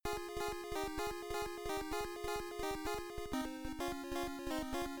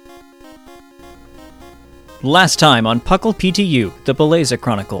Last time on Puckle PTU, the Beleza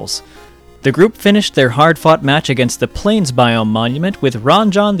Chronicles. The group finished their hard-fought match against the Plains Biome Monument with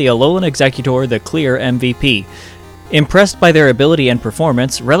Ranjan the Alolan Executor the clear MVP. Impressed by their ability and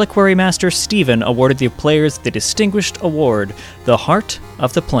performance, Reliquary Master Steven awarded the players the distinguished award, the Heart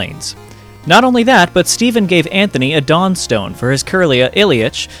of the Plains. Not only that, but Steven gave Anthony a Dawnstone for his Kirlia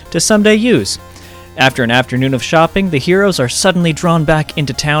Ilyich to someday use. After an afternoon of shopping, the heroes are suddenly drawn back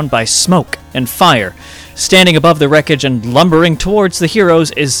into town by smoke and fire. Standing above the wreckage and lumbering towards the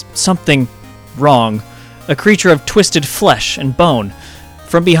heroes is something wrong. A creature of twisted flesh and bone.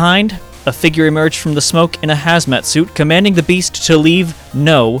 From behind, a figure emerged from the smoke in a hazmat suit, commanding the beast to leave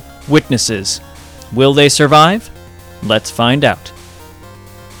no witnesses. Will they survive? Let's find out.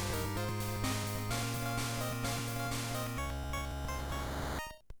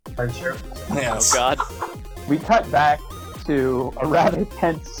 Sure. Yes. Oh God. We cut back to a rather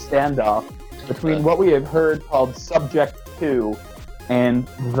tense standoff between what we have heard called Subject 2 and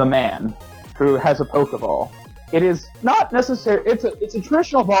the man, who has a Pokeball. It is not necessary. It's a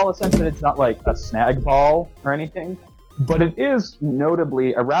traditional ball in the sense that it's not like a snag ball or anything, but it is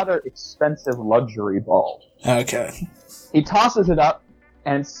notably a rather expensive luxury ball. Okay. He tosses it up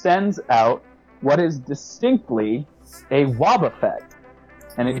and sends out what is distinctly a Wobbuffet.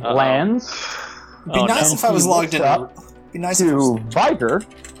 And it lands. Be nice if I was logged in. Be nice to Viger,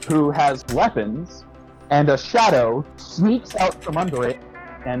 who has weapons, and a shadow sneaks out from under it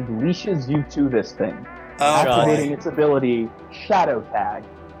and leashes you to this thing, activating its ability, Shadow Tag.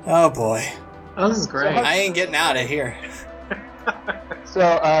 Oh boy. Oh, this is great. I ain't getting out of here. So,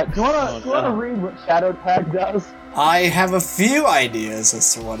 do you want to read what Shadow Tag does? I have a few ideas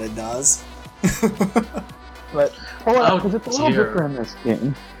as to what it does. But pull it up, because it's a little different in this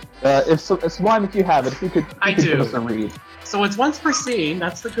game. Slime, if you have it, if you could give us a read. So it's once per scene,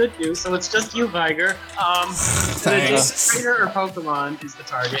 that's the good news, so it's just you, Viger. The trainer or Pokemon is the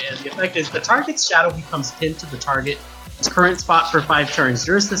target, and the effect is the target's shadow becomes pinned to the target's current spot for 5 turns.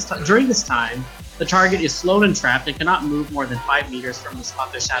 During this time, the target is slowed and trapped and cannot move more than 5 meters from the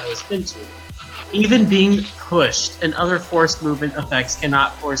spot the shadow is pinned to. Even being pushed and other forced movement effects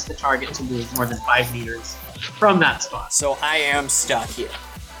cannot force the target to move more than 5 meters from that spot. So I am stuck here.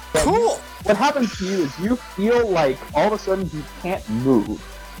 Cool! What happens to you is you feel like all of a sudden you can't move.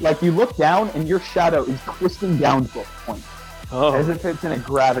 Like you look down and your shadow is twisting down to a point. As if it's in a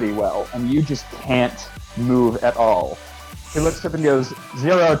gravity well, and you just can't move at all. He looks up and goes,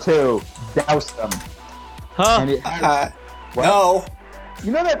 0-2, douse them. Huh? And it no.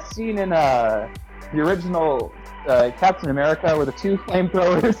 You know that scene in the original Captain America with the 2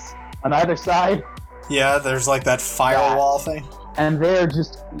 flamethrowers on either side? Yeah, there's like that firewall thing. And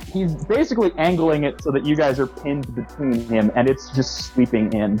he's basically angling it so that you guys are pinned between him, and it's just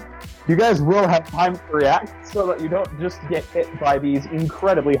sweeping in. You guys will have time to react so that you don't just get hit by these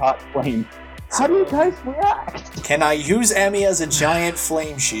incredibly hot flames. How do you guys react? Can I use Emmy as a giant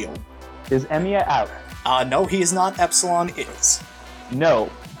flame shield? Is Emiya out? No, he is not. Epsilon is. No,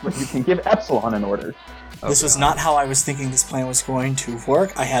 but you can give Epsilon an order. This was not how I was thinking this plan was going to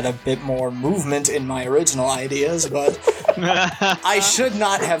work. I had a bit more movement in my original ideas, but I should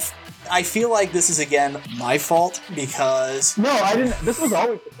not have... I feel like this is, again, my fault, because... No, I didn't... This was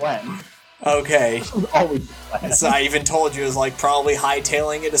always the plan. Okay. This was always the plan. So I even told you, it was like, probably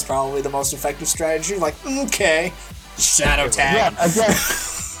hightailing it is probably the most effective strategy. Like, okay. Shadow Tag. Yeah, again,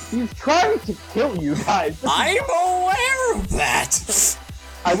 he's trying to kill you guys. I'm aware of that!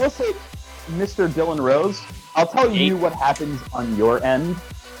 I will say... Mr. Dylan Rose, I'll tell you what happens on your end,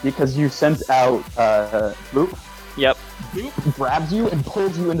 because you sent out Boop. Yep. Boop grabs you and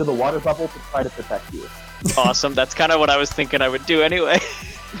pulls you into the water bubble to try to protect you. Awesome. That's kind of what I was thinking I would do anyway.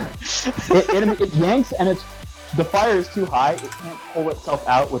 It yanks, and the fire is too high. It can't pull itself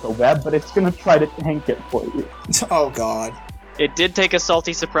out with a web, but it's going to try to tank it for you. Oh, God. It did take a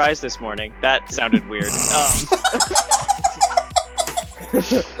salty surprise this morning. That sounded weird.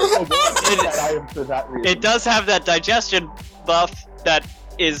 It does have that digestion buff that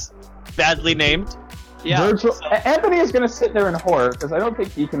is badly named. Yeah. Virgil, Anthony is going to sit there in horror because I don't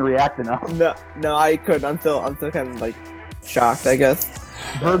think he can react enough. No, I couldn't. I'm still kind of like shocked, I guess.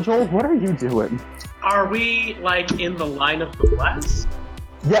 Virgil, what are you doing? Are we like in the line of the blast?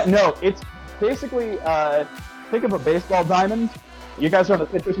 Yeah, no. It's basically think of a baseball diamond. You guys are on the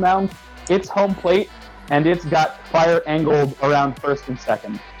pitcher's mound. It's home plate. And it's got fire angled around first and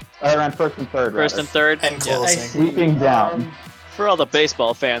second. Around first and third, First and third? And closing. Sweeping down. For all the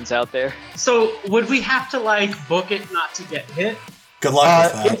baseball fans out there. So, would we have to, like, book it not to get hit? Good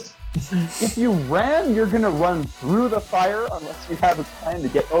luck with that. If you ran, you're going to run through the fire unless you have a plan to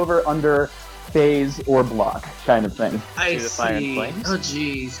get over, under, phase or block kind of thing. I Do the fire and see. flames? Oh,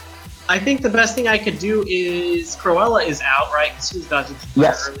 jeez. I think the best thing I could do is Cruella is out, right? Because she was dodging fire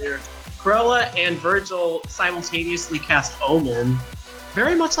Yes. earlier. Cruella and Virgil simultaneously cast Omen,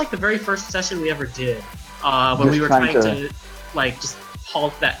 very much like the very first session we ever did, when Just we were trying trying to like just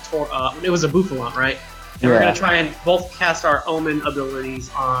halt that. It was a Buffalant, right? And we're Yeah. gonna try and both cast our Omen abilities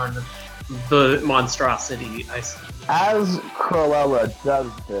on the monstrosity. I see. As Cruella does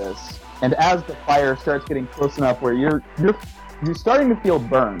this, and as the fire starts getting close enough where you're starting to feel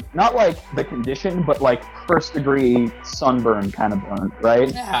burned, not like the condition, but like first degree sunburn kind of burn,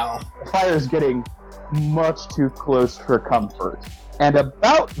 right? Ow. The fire is getting much too close for comfort. And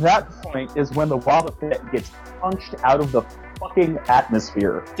about that point is when the lava pit gets punched out of the fucking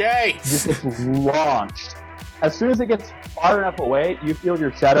atmosphere. Yay! Just gets launched. As soon as it gets far enough away, you feel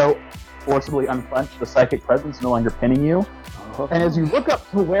your shadow forcibly unclench, the psychic presence no longer pinning you. And as you look up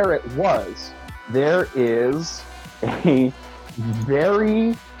to where it was, there is a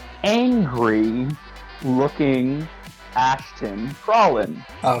very angry looking Ashton Crawlin,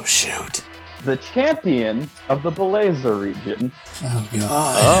 Oh, shoot. the champion of the Beleza region, Oh,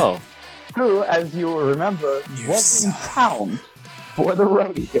 God. Oh. who, as you will remember, You was in son. town for the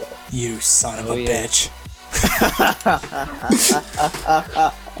rodeo. You son of Oh, a yeah. bitch.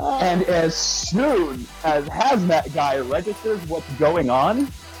 And as soon as Hazmat Guy registers what's going on,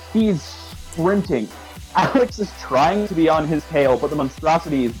 he's sprinting. Alex is trying to be on his tail, but the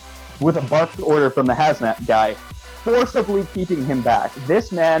monstrosity, with a barked order from the Hazmat Guy, forcibly keeping him back.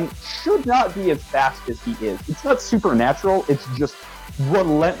 This man should not be as fast as he is. It's not supernatural, it's just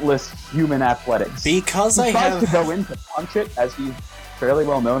relentless human athletics. Because He I tries to have... go in to punch it, as he's fairly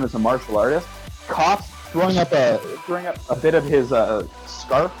well known as a martial artist. Coughs, throwing up a bit of his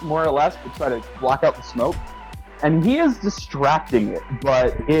scarf, more or less, to try to block out the smoke. And he is distracting it,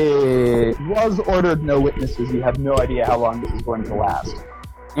 but it was ordered no witnesses. You have no idea how long this is going to last.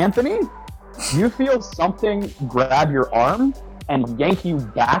 Anthony, you feel something grab your arm and yank you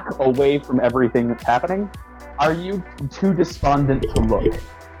back away from everything that's happening. Are you too despondent to look?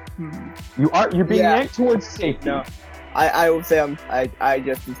 You're being Yeah. yanked towards safety. No. I would say I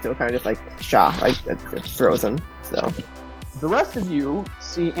just am still kind of just like shocked, like it's frozen. So The rest of you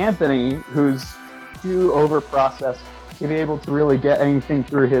see Anthony, who's too over-processed to be able to really get anything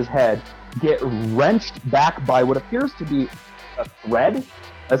through his head, get wrenched back by what appears to be a thread,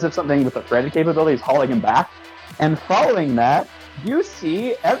 as if something with a threaded capability is hauling him back. And following that, you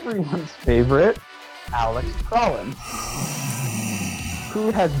see everyone's favorite, Alex Crawlin, who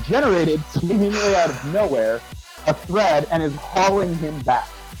has generated, seemingly out of nowhere, a thread and is hauling him back.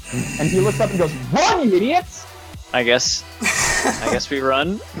 And he looks up and goes, "Run, you idiots!" I guess we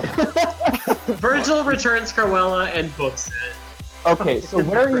run. Virgil returns Cruella and books it. Okay, so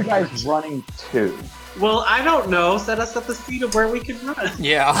where are you guys running to? Well, I don't know. Set us up the speed of where we can run.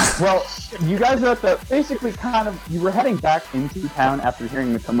 Yeah. Well, you guys are at the, basically kind of, you were heading back into town after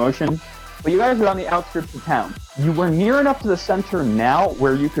hearing the commotion, but you guys are on the outskirts of town. You were near enough to the center now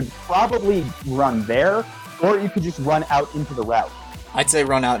where you could probably run there, or you could just run out into the route. I'd say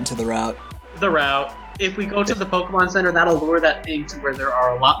run out into the route. The route. If we go to the Pokemon Center, that'll lure that thing to where there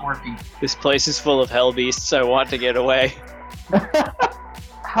are a lot more people. This place is full of hell beasts. I want to get away.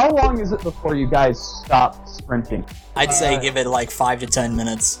 How long is it before you guys stop sprinting? I'd say give it like 5 to 10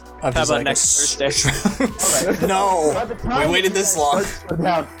 minutes. Of How just about like next Thursday? No! By the time We waited you this guys long. start to slow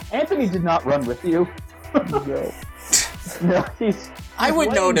down, Anthony did not run with you. No. No, he's I would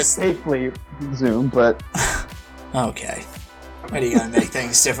playing notice. safely Zoom, but Okay. Why do you gotta make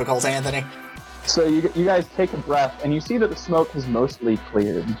things difficult, Anthony? so you guys take a breath, and you see that the smoke has mostly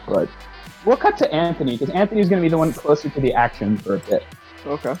cleared, but we'll cut to Anthony, because Anthony's going to be the one closer to the action for a bit.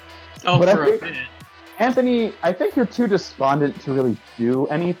 okay. Oh, But I for a think- bit. Anthony, I think you're too despondent to really do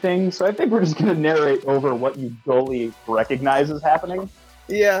anything, so I think we're just going to narrate over what you dully recognize is happening.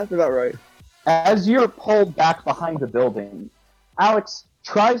 Yeah, that's about right. As you're pulled back behind the building, Alex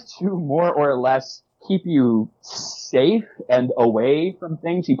tries to more or less keep you safe and away from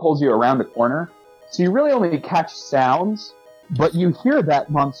things. He pulls you around a corner, so you really only catch sounds, but you hear that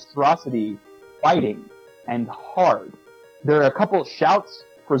monstrosity fighting, and hard. There are a couple shouts,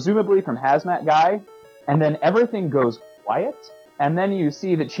 presumably from Hazmat Guy, and then everything goes quiet, and then you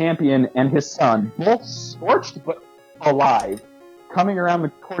see the champion and his son, both scorched but alive, coming around the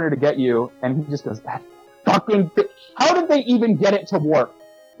corner to get you, and he just goes, "That fucking how did they even get it to work?"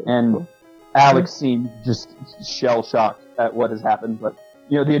 And Alex seemed just shell-shocked at what has happened, but,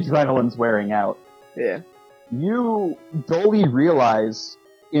 you know, the adrenaline's wearing out. Yeah. You dully realize,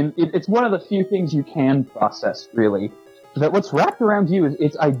 it's one of the few things you can process, really. that what's wrapped around you is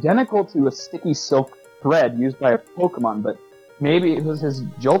it's identical to a sticky silk thread used by a Pokemon, but maybe it was his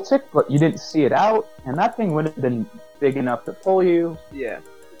Joltik, but you didn't see it out, and that thing would have been big enough to pull you. Yeah.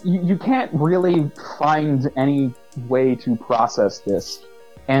 You can't really find any way to process this,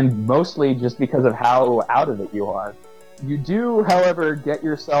 and mostly just because of how out of it you are. You do, however, get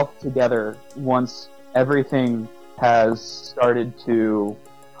yourself together once everything has started to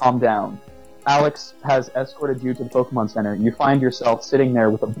calm down. Alex has escorted you to the Pokemon Center. You find yourself sitting there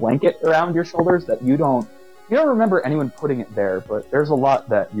with a blanket around your shoulders that you don't remember anyone putting it there, but there's a lot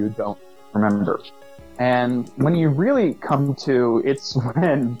that you don't remember. And when you really come to, it's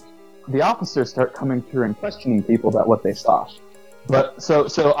when the officers start coming through and questioning people about what they saw. But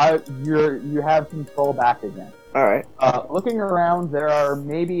you have control back again. All right. Looking around, there are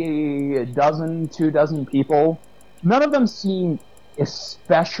maybe a dozen, 24 people. None of them seem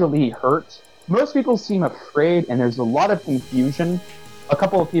especially hurt. Most people seem afraid, and there's a lot of confusion. A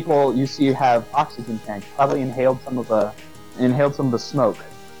couple of people you see have oxygen tanks, probably inhaled some of the smoke.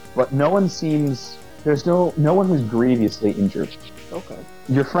 But no one seems. There's no one who's grievously injured. Okay.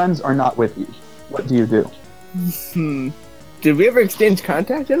 Your friends are not with you. What do you do? Did we ever exchange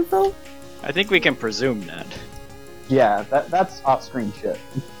contact info? I think we can presume that. Yeah, that's off-screen shit.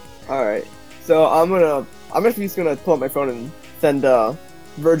 All right. So I'm just gonna pull up my phone and send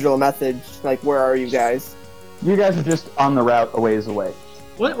Virgil a message like, "Where are you guys?" You guys are just on the route a ways away.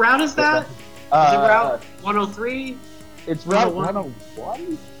 What route is that? Is it route 103? It's route 101?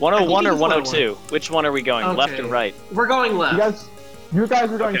 101? 101 or it's 102? Which one are we going? Okay. Left or right? We're going left. You guys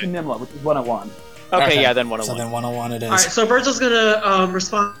are going Okay. to Nimla, which is 101. Okay, yeah, then So 101. then 101 it is. All right, so Virgil's gonna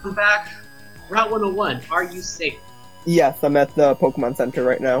respond back. Route 101. Are you safe? Yes, I'm at the Pokemon Center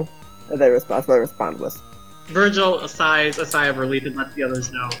right now. That's what I respond with. Virgil sighs a sigh of relief and lets the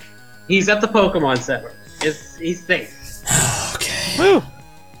others know he's at the Pokemon Center. He's safe. Okay. Woo!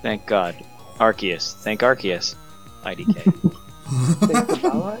 Thank God. Arceus. Thank Arceus. IDK.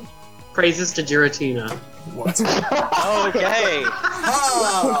 Praises to Giratina. What? Okay.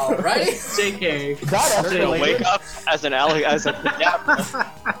 Oh, right? JK. That You're gonna escalated. wake up as an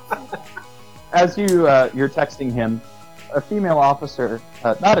As you're texting him, a female officer,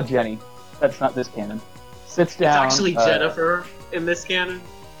 not a Jenny, that's not this canon, sits It's down. actually Jennifer in this canon.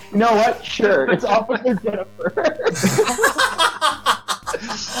 You know what? Sure, it's Officer Jennifer.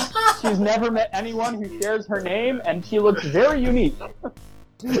 She's never met anyone who shares her name, and she looks very unique.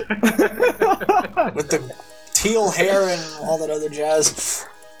 With the teal hair and all that other jazz.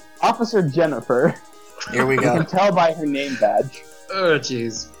 Officer Jennifer. Here we You go. can tell by her name badge. Oh,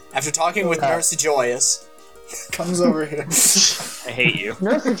 jeez. After talking with Nurse Joyous, comes over here. I hate you.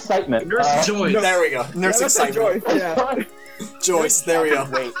 Nurse Excitement. Nurse Joyce. There we go. Nurse Yeah, that's Excitement. Joyce, yeah. Joyce, there we go.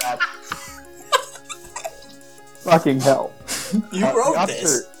 Wait, that's... Fucking hell. You The wrote officer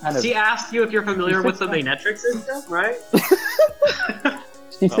this. kind of- She asked you if you're familiar with the Manetric system, right?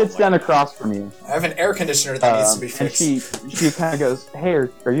 She sits down across from you. I have an air conditioner that needs to be And fixed. she kind of goes, "Hey,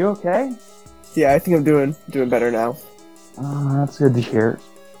 are you okay?" Yeah, I think I'm doing better now. Oh, that's good to hear.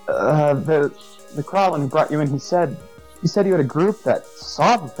 The Kralin who brought you in, he said you had a group that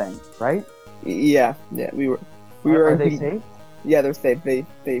saw the thing, right? Yeah, we were. Are they safe? Yeah, they're safe. They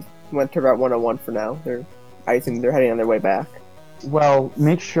went to Route 101 for now. I think they're heading on their way back. Well,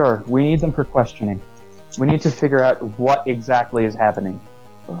 make sure. We need them for questioning. We need to figure out what exactly is happening.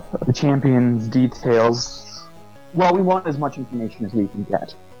 The champion's details. Well, we want as much information as we can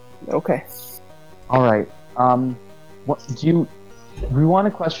get. Okay. All right. We want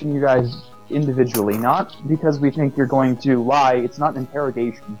to question you guys individually, not because we think you're going to lie. It's not an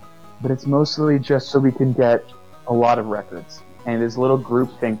interrogation, but it's mostly just so we can get a lot of records and as little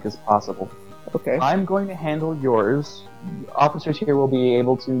groupthink as possible. Okay. I'm going to handle yours. Officers here will be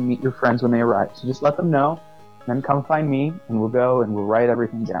able to meet your friends when they arrive, so just let them know, then come find me, and we'll go and we'll write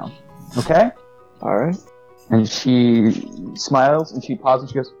everything down. Okay? All right. And she smiles, and she pauses, and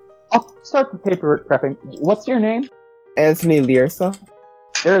she goes, "I'll start the paperwork prepping. What's your name?" Anthony Liersa.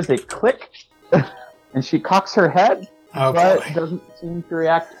 There is a click, and she cocks her head, Oh, but boy. doesn't seem to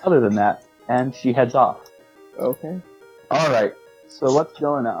react other than that, and she heads off. Okay. Alright, so what's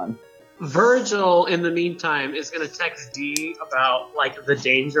going on? Virgil, in the meantime, is going to text D about, like, the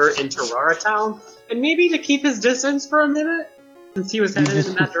danger in Terrara Town, and maybe to keep his distance for a minute, since he was headed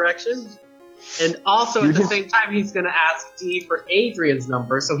in that direction. And also, at the same time, he's going to ask D for Adrian's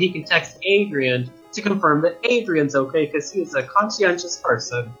number, so he can text Adrian to confirm that Adrian's okay, because he is a conscientious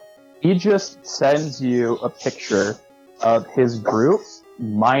person. He just sends you a picture of his group,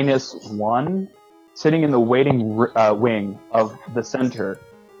 -1, sitting in the waiting wing of the center,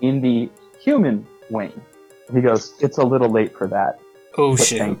 in the human wing. He goes, "It's a little late for that. Oh, But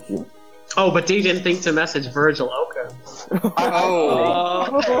shit. thank you." Oh, but they didn't think to message Virgil. Okay.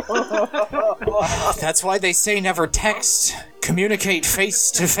 Oh. That's why they say never text. Communicate face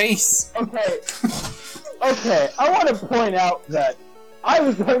to face. Okay, I want to point out that I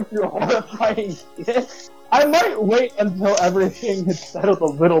was going through a horrifying shit. I might wait until everything had settled a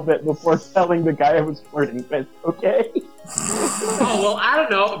little bit before telling the guy I was flirting with, okay? Oh, well, I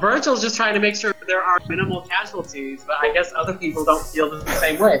don't know. Virgil's just trying to make sure there are minimal casualties, but I guess other people don't feel the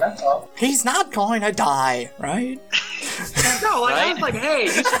same way, that's all. He's not going to die, right? No, like, I Right? was like, hey,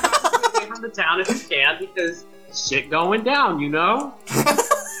 you should get away from the town if you can, because shit going down, you know?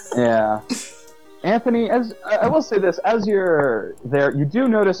 Yeah. Anthony, as I will say this, as you're there, you do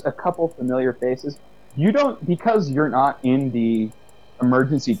notice a couple familiar faces. You don't, because you're not in the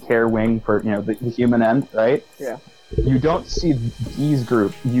emergency care wing for, the human end, right? Yeah. You don't see these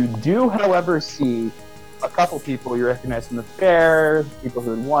group. You do, however, see a couple people you recognize from the fair, people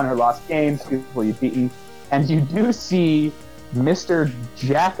who had won or lost games, people you've beaten, and you do see Mr.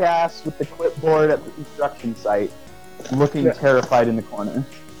 Jackass with the clipboard at the construction site, looking terrified in the corner.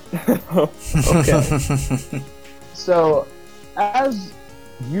 Okay. So, as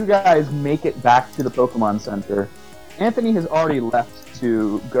you guys make it back to the Pokemon Center, Anthony has already left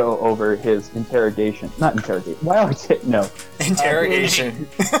to go over his interrogation. Not interrogation. Why do I say no? Interrogation.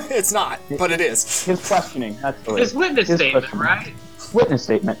 It's not, but it is. His questioning. That's the way. His witness His statement, questioning. right? Witness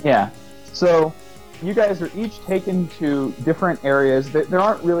statement, yeah. So, you guys are each taken to different areas. There's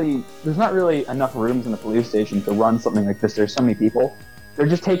not really enough rooms in the police station to run something like this. There's so many people. They're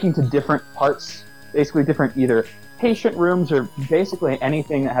just taken to different parts, basically different either patient rooms or basically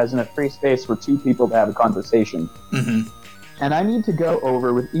anything that has enough free space for two people to have a conversation. Mm-hmm. And I need to go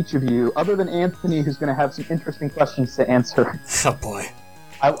over with each of you, other than Anthony, who's going to have some interesting questions to answer. Oh boy.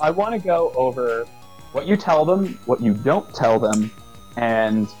 I want to go over what you tell them, what you don't tell them,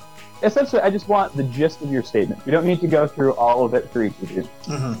 and essentially I just want the gist of your statement. We don't need to go through all of it for each of you.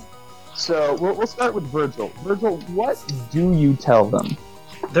 Mm-hmm. So we'll start with Virgil. Virgil, what do you tell them?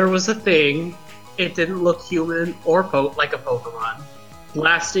 There was a thing. It didn't look human or like a Pokemon.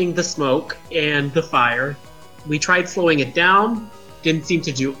 Blasting the smoke and the fire. We tried slowing it down. Didn't seem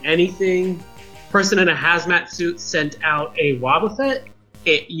to do anything. Person in a hazmat suit sent out a Wobbuffet.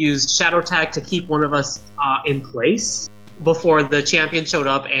 It used Shadow Tag to keep one of us in place before the champion showed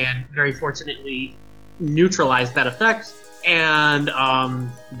up and very fortunately neutralized that effect. And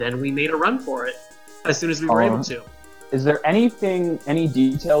then we made a run for it as soon as we were able to. Is there any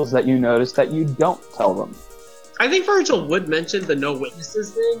details that you noticed that you don't tell them? I think Virgil would mention the no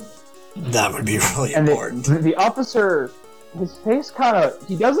witnesses thing. That would be really And important. the officer, his face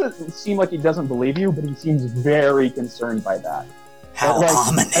he doesn't seem like he doesn't believe you, but he seems very concerned by that. How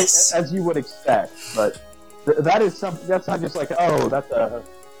ominous. As you would expect, but that's not just like, oh, that's a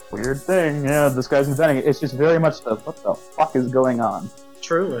weird thing, yeah, this guy's inventing it. It's just very much what the fuck is going on?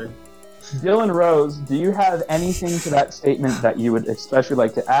 Truly. Dylan Rose, do you have anything to that statement that you would especially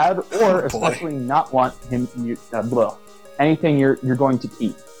like to add, or especially not want him? Anything you're going to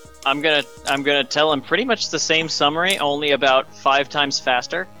keep? I'm gonna tell him pretty much the same summary, only about 5 times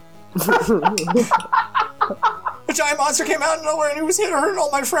faster. A giant monster came out of nowhere and he was hurting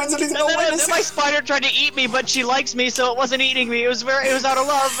all my friends and he's no And then witness. my spider tried to eat me, but she likes me, so it wasn't eating me. It was out of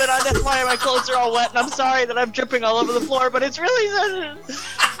love, and that's why my clothes are all wet. And I'm sorry that I'm dripping all over the floor, but it's really.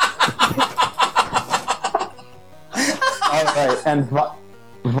 All right, and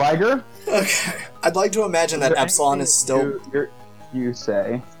Viger? Okay. I'd like to imagine that Epsilon is still. You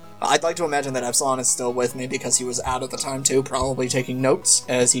say. I'd like to imagine that Epsilon is still with me because he was out at the time too, probably taking notes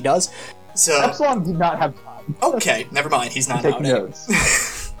as he does. So Epsilon did not have time. Okay, never mind. He's not out taking anymore.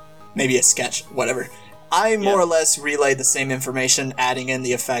 notes. Maybe a sketch, whatever. I more or less relayed the same information, adding in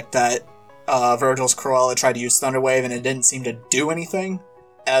the effect that Virgil's Cruella tried to use Thunder Wave and it didn't seem to do anything,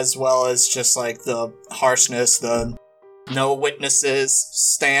 as well as just like the harshness, the no witnesses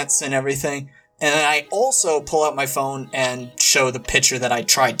stance and everything. And then I also pull out my phone and show the picture that I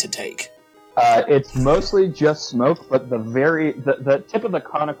tried to take. It's mostly just smoke, but the tip of the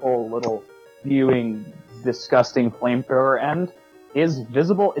conical little spewing, disgusting flamethrower end is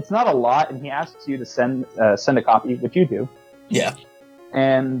visible. It's not a lot, and he asks you to send a copy, which you do. Yeah.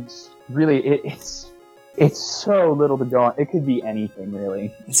 And really, it's so little to go on. It could be anything,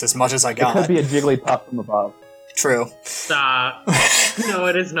 really. It's as much as I got. It could be a Jigglypuff from above. True. Stop. No,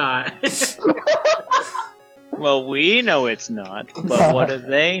 it is not. Well, we know it's not, but what do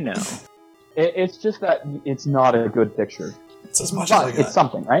they know? It's just that it's not a good picture. It's as much as I But got. it's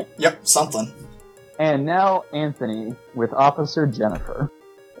something, right? Yep, something. And now Anthony with Officer Jennifer.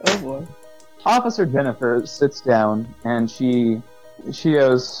 Oh boy. Officer Jennifer sits down and she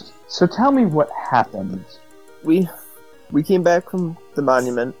goes, "So tell me what happened." We came back from the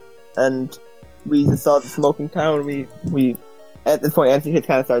monument, and we just saw the smoking town. We at this point, Anthony had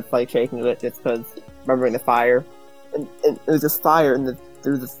kind of started like shaking a bit just because remembering the fire, and it was just fire, and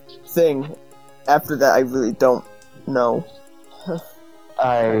there was this thing. After that, I really don't know.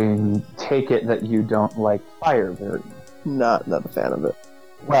 I take it that you don't like fire very much. Not a fan of it.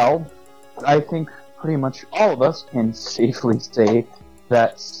 Well, I think pretty much all of us can safely say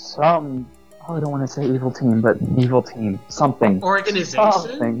that some, I don't want to say evil team, but evil team, something. Organization?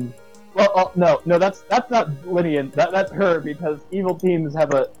 Something. Well, no, that's not Linian, that's her, because evil teams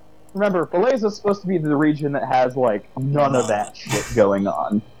have a, remember, Falaise supposed to be the region that has, like, none of that shit going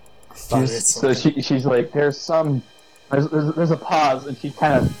on. So she's like, there's a pause, and she's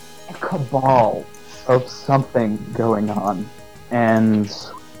kind of a cabal of something going on, and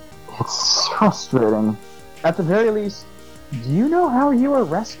it's frustrating. At the very least, do you know how you were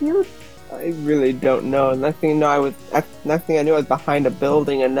rescued? I really don't know. Next thing I knew, I was behind a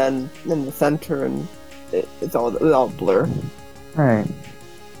building, and then in the center, and it was all blur. Right.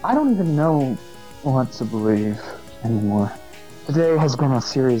 I don't even know what to believe anymore. Today has been a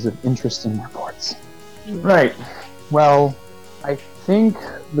series of interesting reports. Right. Well, I think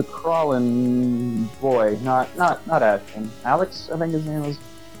the crawling boy, not Ashton, Alex, I think his name was.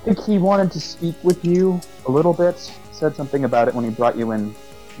 I think he wanted to speak with you a little bit. Said something about it when he brought you in.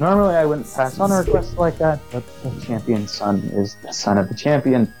 Normally I wouldn't pass on a request like that, but the champion's son is the son of the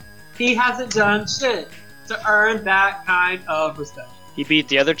champion. He hasn't done shit to earn that kind of respect. He beat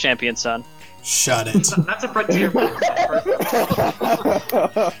the other champion's son. Shut it. That's a frontier.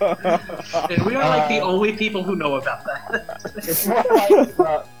 And we are like the only people who know about that. It's more like,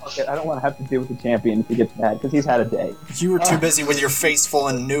 okay, I don't want to have to deal with the champion if he gets mad, because he's had a day. You were too busy with your face full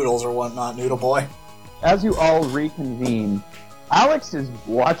of noodles or whatnot, Noodle Boy. As you all reconvene, Alex is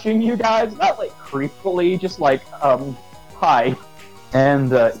watching you guys, not like creepily, just like, hi.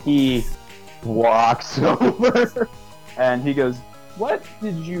 And he walks over and he goes, "What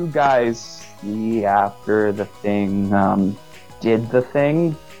did you guys see after the thing, did the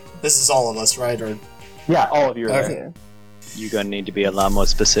thing?" This is all of us, right? Or Yeah, all of you are Okay. there. You're gonna need to be a lot more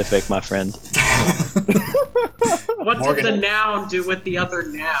specific, my friend. What Morgan. did the noun do with the other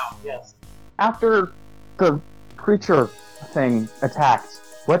noun? Yes. After the creature thing attacked,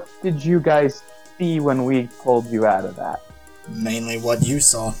 what did you guys see when we pulled you out of that? mainly what you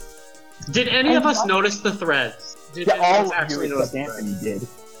saw. Did any of us notice the threads? Did Yeah, any of all us of actually you notice except the threads? Anthony did.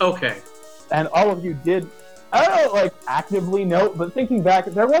 Okay. And all of you did, I don't know, like, actively note, but thinking back,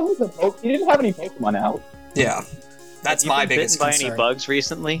 there wasn't you didn't have any Pokemon out. Yeah. That's Have you my been biggest bitten by concern. any bugs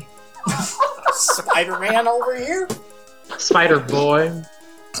recently? Spider-Man over here? Spider Boy.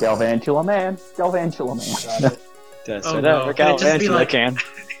 Galvantula Man. Galvantula Man. Shut it. Does Oh, it no. ever Can it just be Galvantula like- can?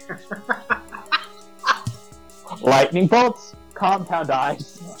 Lightning bolts, compound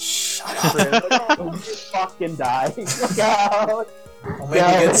eyes. Shut up. You fucking die. Look out. Well,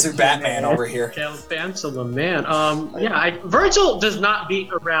 maybe get Sue Batman over here. Galvantula Man. Virgil does not beat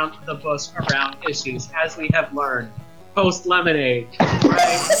around the bush around issues, as we have learned. Post Lemonade,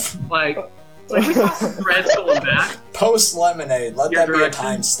 right? like we saw some threads going back. Post Lemonade. Let Your that be a direction?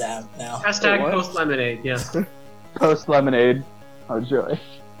 timestamp now. Hashtag what? Post Lemonade, yes. Post Lemonade. Oh, joy.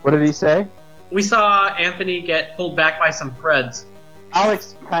 What did he say? We saw Anthony get pulled back by some threads.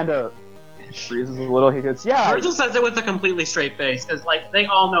 Alex kind of freezes a little. He goes, yeah. Virgil says it with a completely straight face, because like they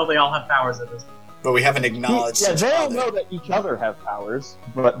all know they all have powers at this point. But we haven't acknowledged Yeah, each they all other. know that each other have powers,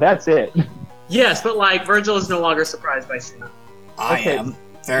 but that's it. Yes, but like Virgil is no longer surprised by seeing it. I Okay, am.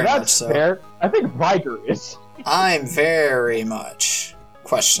 Very much That's so. fair. I think Viger is. I'm very much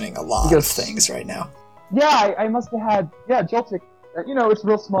questioning a lot of Yes. things right now. Yeah, I must have had. Yeah, Joltik. It's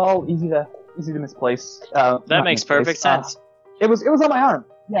real small, easy to misplace. That not makes misplace. perfect sense. It was on my arm.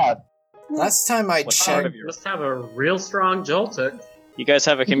 Yeah. Last time I What part checked, of your- Must have a real strong Joltik. You guys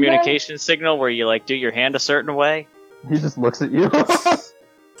have a communication signal where you like do your hand a certain way? He just looks at you.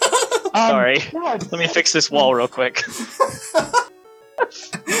 Sorry. Yeah, Let me fix this wall real quick.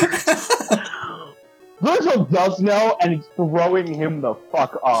 Virgil does know, and he's throwing him the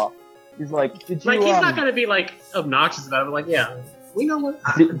fuck off. He's like, did you? Like he's not gonna be like obnoxious about it, but like, yeah, we know what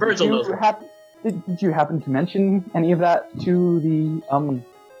Virgil knows. Did you happen to mention any of that to the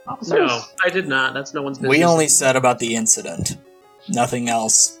officers? No, I did not. That's no one's business. we only said about the incident. Nothing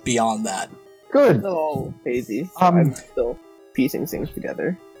else beyond that. Good. It's all hazy. So Um, I'm still piecing things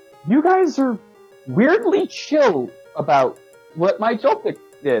together. You guys are weirdly chill about what my Joltik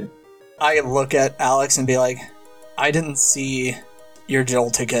did. I look at Alex and be like, I didn't see your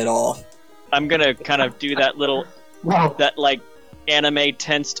Joltik at all. I'm gonna kind of do that little, Wow. that like anime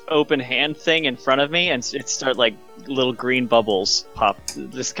tensed open hand thing in front of me, and it start like little green bubbles pop,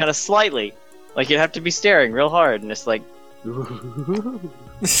 just kind of slightly, like you'd have to be staring real hard, and it's like, What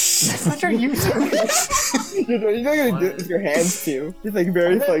are you doing? You're not gonna do it with your hands too. Just like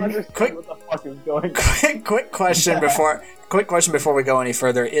very like Quick, what the fuck is going on? Quick question before we go any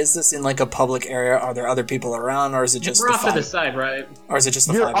further. Is this in like a public area? Are there other people around, or is it just We're the off to the five? side, right? Or is it just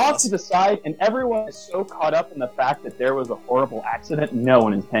the You're five of off us? to the side, and everyone is so caught up in the fact that there was a horrible accident, no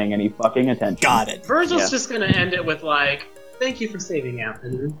one is paying any fucking attention. Got it. Virgil's Yeah. just gonna end it with like, "Thank you for saving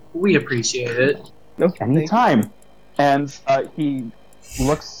Anthony. We appreciate it." no Anytime. And he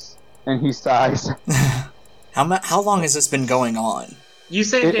looks and he sighs. How long has this been going on? You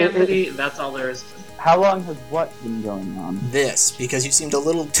saved It- Anthony. That's all there is. How long has what been going on? This, because you seemed a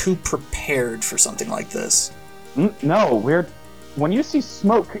little too prepared for something like this. No, when you see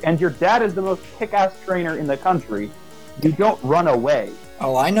smoke and your dad is the most kick-ass trainer in the country, you don't run away.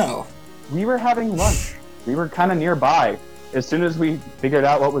 Oh, I know. We were having lunch. We were kind of nearby. As soon as we figured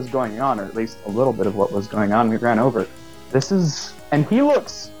out what was going on, or at least a little bit of what was going on, we ran over. And he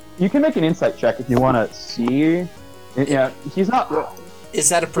looks, you can make an insight check if you want to see. Yeah, he's not. Is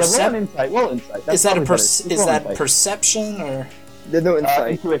that a Roll an perception? insight. Roll insight. That's Is that a probably better. Just is roll that insight. perception or there's no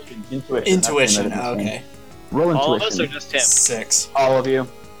insight. Intuition. intuition? That's the name of it. Okay, Roll all of us intuition. are just him. 6. All of you.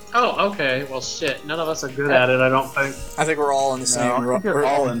 Oh, okay. Well, shit. None of us are good at it. I don't think. I think we're all in the No, same. I think you're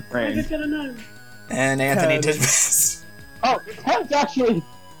all in I frame. just got a 9. And Anthony 10. did best. Oh, the 10's actually.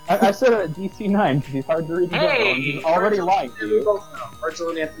 I said it at DC 9 because he's hard to read. Hey, He's already Virgil lying to and you. both know. Virgil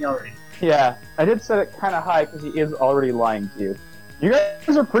and Anthony already. Yeah, I did set it kind of high because he is already lying to you. You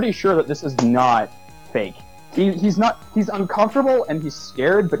guys are pretty sure that this is not fake. He's not. He's uncomfortable and he's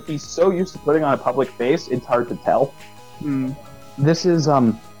scared, but he's so used to putting on a public face, it's hard to tell. This is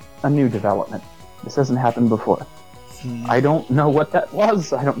a new development. This hasn't happened before. I don't know what that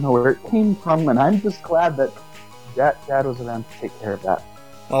was. I don't know where it came from, and I'm just glad that Dad was around to take care of that.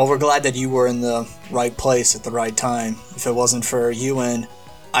 Well, we're glad that you were in the right place at the right time. If it wasn't for you and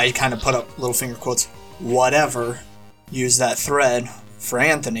I kind of put up little finger quotes, whatever, use that thread for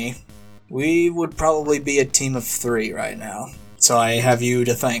Anthony, we would probably be a team of 3 right now. So I have you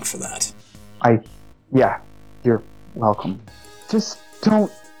to thank for that. Yeah, you're welcome. Just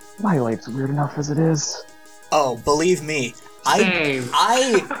don't. My life's weird enough as it is. Oh, believe me, Same.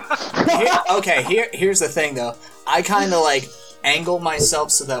 Here's the thing though. I kind of like angle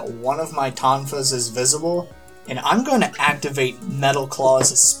myself so that one of my tonfas is visible, and I'm going to activate Metal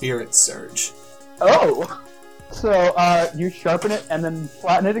Claw's Spirit Surge. Oh! So, you sharpen it and then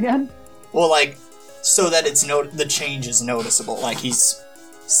flatten it again? Well, like, so that the change is noticeable, like he's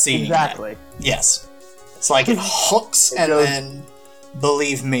seeing Exactly. it. Yes. It's like it hooks, and goes- then,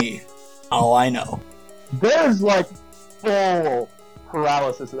 believe me, oh, I know. There's, like, full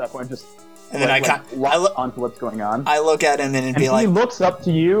paralysis at that point, just And then locked onto what's going on. I look at him and And be he like, looks up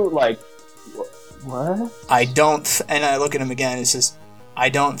to you like, what? and I look at him again, and says, I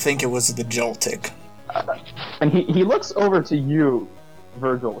don't think it was the Joltik. And he looks over to you,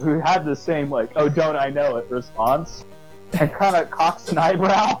 Virgil, who had the same, like, oh, don't I know it response, and kind of cocks an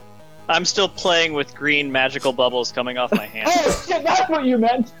eyebrow. I'm still playing with green magical bubbles coming off my hand. Oh, shit, that's what you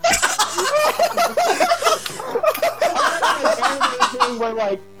meant! Where,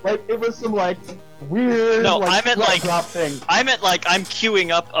 like it was some, like, weird, No, like, I meant, like- drop thing. I meant like I'm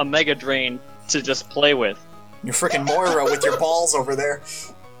queuing up a Mega Drain to just play with. You're freaking Moira with your balls over there.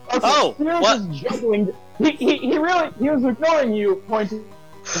 Okay, Oh, Spears what? is juggling. He was ignoring you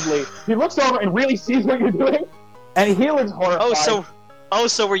pointedly. He looks over and really sees what you're doing, and he looks horrified.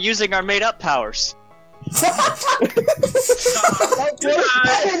 So we're using our made-up powers.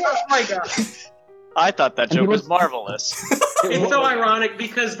 Oh my god. I thought that And he joke was was- marvelous. It's so ironic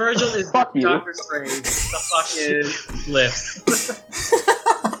because Virgil is Fuck you. Doctor Strange. The fucking lift.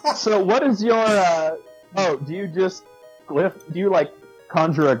 So what is your? Do you just glyph? Do you like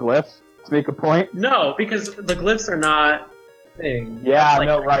conjure a glyph to make a point? No, because the glyphs are not things. Yeah, Like,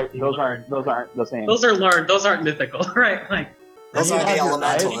 no, right. Those aren't the same. Those are learned. Those aren't mythical, right? Like Those You aren't the have your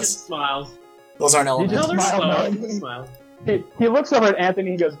eyes. he elementalists. just smiles. Those aren't You No, just they're elementalists. smile slow. knowingly. He smiles. He looks over at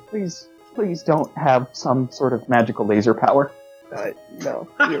Anthony. He goes, "Please don't have some sort of magical laser power." No,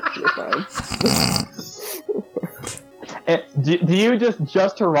 you're fine. Do you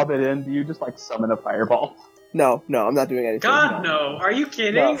just to rub it in? Do you just like summon a fireball? No, I'm not doing anything. God, no. Are you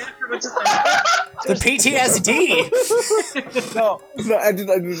kidding? No. After what just happened? The PTSD! No, I just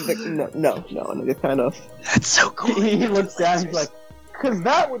like, no, just kind of. That's so cool. He looks down. He's like, "Cause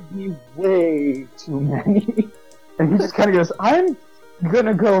that would be way too many." And he just kind of goes, "I'm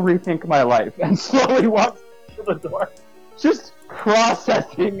gonna go rethink my life, and slowly walks to the door. Just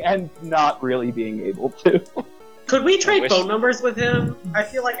processing and not really being able to. Could we trade wish- phone numbers with him? I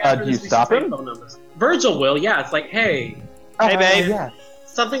feel like after do you this we stop should trade him? phone numbers. Virgil will, yeah. It's like, hey, Hey, babe. Yeah.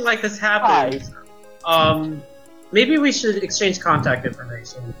 something like this happened. Maybe we should exchange contact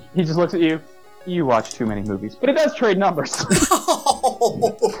information. He just looks at you. You watch too many movies, but it does trade numbers.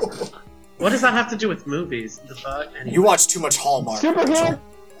 What does that have to do with movies? The fuck? Anyway. You watch too much Hallmark. Superhero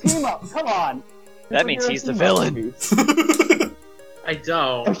team up. Come on. That means he's the Superhero villain. team up movies. I don't.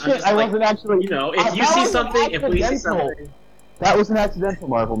 Oh, I'm shit, just I like, wasn't actually. you know, that if you see was an something, if we see accidental. something. That was an accidental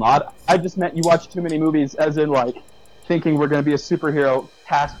Marvel nod. I just meant you watch too many movies, as in like thinking we're going to be a superhero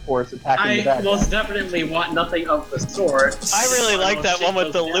task force attacking the I bad most guys. definitely want nothing of the sort. I really like that one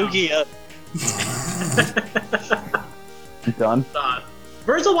with the Lugia. Done.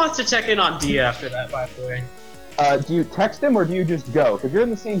 Virgil wants to check in on D after that, by the way. Do you text him or do you just go? Because you're in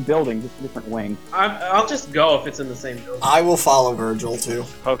the same building, just a different wing. I'll just go if it's in the same building. I will follow Virgil too,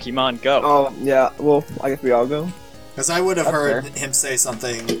 Pokemon Go. Oh, yeah, well, I guess we all go. because I would have That's heard fair. him say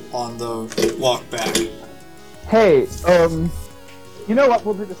something on the walk back. Hey, you know what?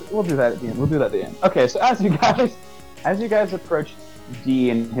 We'll do this. We'll do that at the end. We'll do that at the end. Okay, so as you guys approach D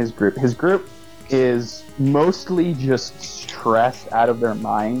and his group is mostly just stressed out of their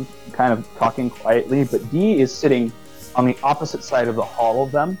mind, kind of talking quietly. But D is sitting on the opposite side of the hall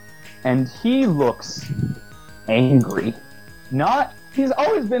of them, and he looks angry. He's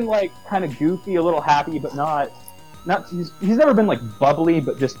always been like kind of goofy, a little happy, but not. He's never been like bubbly,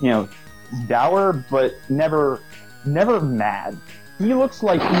 but just dour, but never mad. He looks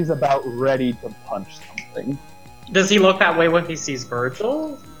like he's about ready to punch something. Does he look that way when he sees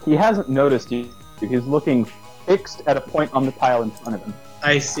Virgil? He hasn't noticed you. He's looking fixed at a point on the tile in front of him.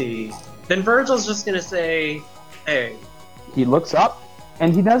 I see. Then Virgil's just gonna say, hey. He looks up,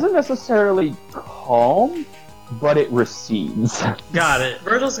 and he doesn't necessarily calm, but it recedes. Got it.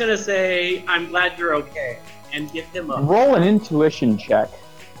 Virgil's gonna say, I'm glad you're okay, and give him a... Roll an intuition check.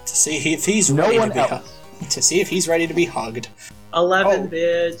 To see if he's No ready one to be else. to see if he's ready to be hugged. 11, Oh.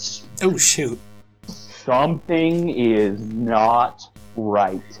 bitch. Oh shoot! Something is not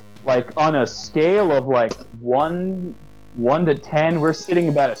right. Like, on a scale of like 1 to 10, we're sitting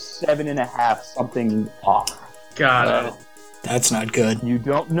about a 7.5, something off. Got it. That's not good. You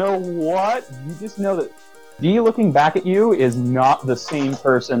don't know what, you just know that D looking back at you is not the same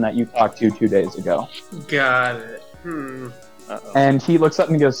person that you talked to 2 days ago. Got it. Uh-oh. And he looks up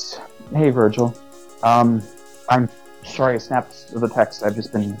and he goes, "Hey, Virgil. I'm sorry I snapped the text. I've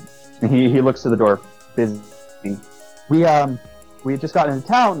just been..." He looks to the door, busy. We had just gotten into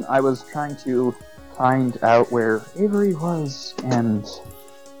town. I was trying to find out where Avery was, and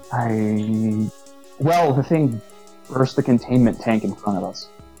the thing burst the containment tank in front of us.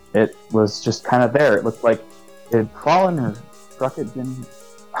 It was just kind of there. It looked like it had fallen or struck it.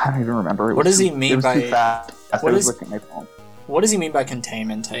 I don't even remember. What does he mean it was by- too fast. what I was is- looking at my phone. What does he mean by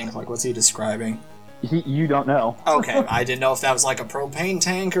containment tank? Like, what's he describing? You don't know. Okay, I didn't know if that was like a propane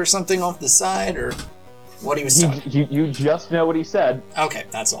tank or something off the side, or what he was talking. You just know what he said. Okay,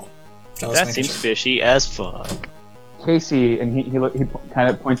 that's all. I was That making seems sure. fishy as fuck. Casey, and he kind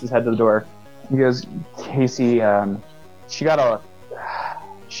of points his head to the door. He goes, "Casey, she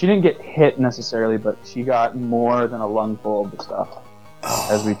didn't get hit necessarily, but she got more than a lungful of the stuff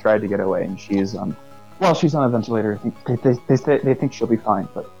as we tried to get away, and she's she's on a ventilator. I think they think she'll be fine,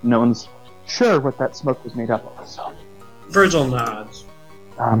 but no one's sure what that smoke was made up of. So, Virgil nods.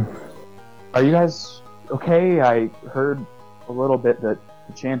 are you guys okay? I heard a little bit that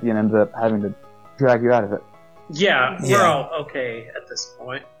the champion ended up having to drag you out of it." Yeah, we're Yeah. all okay at this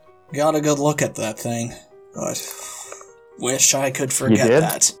point. Got a good look at that thing, but wish I could forget did?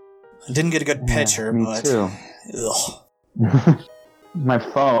 that. I didn't get a good Yeah, picture, me but too. ugh. My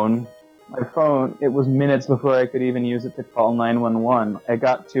phone, it was minutes before I could even use it to call 911. I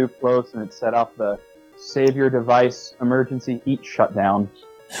got too close and it set off the save your device emergency heat shutdown.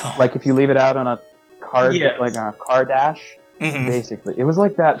 Like if you leave it out on a car, Yes. like on a car dash, Mhm. basically. It was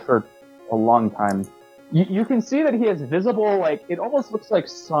like that for a long time. You can see that he has visible, like, it almost looks like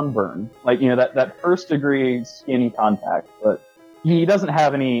sunburn. Like, that first degree skin contact, but he doesn't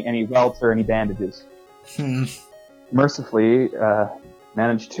have any welts or any bandages. Hmm. Mercifully,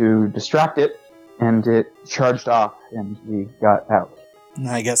 managed to distract it, and it charged off, and we got out.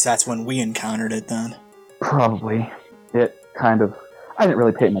 I guess that's when we encountered it then. Probably. It kind of... I didn't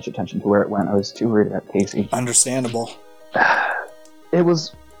really pay much attention to where it went. I was too worried about Casey. Understandable. It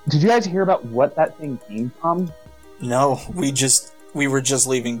was... Did you guys hear about what that thing came from? No, we were just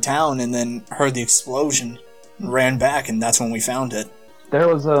leaving town and then heard the explosion, and ran back, and that's when we found it. there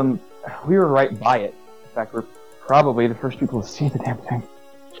was we were right by it. In fact, we're probably the first people to see the damn thing.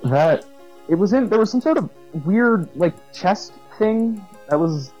 There was some sort of weird like chest thing that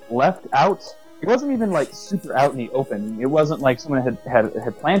was left out. It wasn't even like super out in the open. It wasn't like someone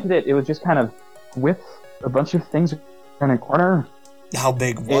had planted it. It was just kind of with a bunch of things in a corner. How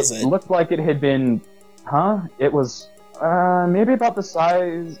big was it? It looked like it had been, It was maybe about the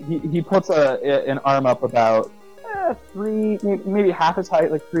size. He puts an arm up about 3, maybe half as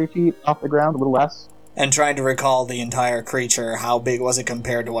height, like 3 feet off the ground, a little less. And trying to recall the entire creature, how big was it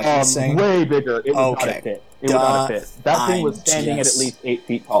compared to what you were saying? Way bigger. It would not have fit. It would not have fit. That thing was standing at least 8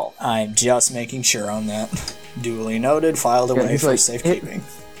 feet tall. I'm just making sure on that. Duly noted, filed away for safekeeping.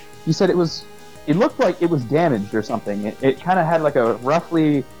 You said it looked like it was damaged or something. It kind of had like a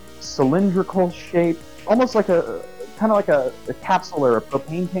roughly cylindrical shape, almost like a capsule or a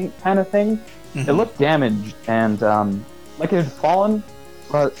propane tank kind of thing. Mm-hmm. It looked damaged and like it had fallen.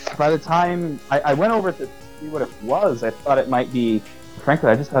 But by the time I went over to see what it was, I thought it might be, frankly,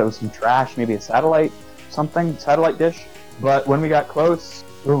 I just thought it was some trash, maybe a satellite dish. But when we got close,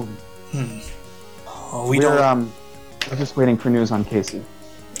 boom. We're just waiting for news on Casey.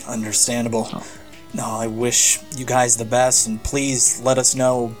 Understandable. No, I wish you guys the best, and please let us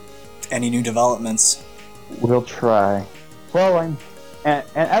know any new developments. We'll try. Well, and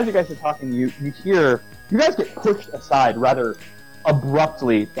as you guys are talking, you guys get pushed aside rather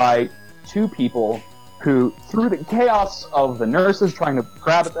abruptly by 2 people who, through the chaos of the nurses trying to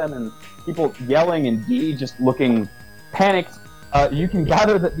grab at them and people yelling and Dee just looking panicked, you can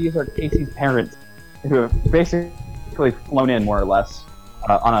gather that these are Casey's parents who have basically flown in more or less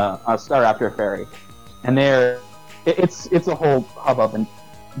on a Star Raptor ferry, and it's a whole hubbub, and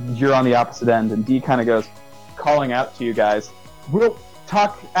you're on the opposite end, and Dee kind of goes calling out to you guys, "We'll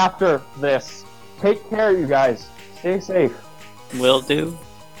talk after this. Take care, you guys. Stay safe." Will do.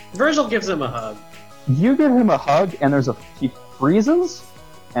 Virgil gives him a hug. You give him a hug, and he freezes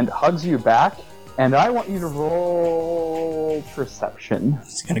and hugs you back, and I want you to roll perception.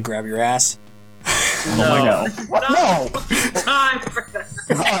 He's gonna grab your ass. No. What? No! Time for that.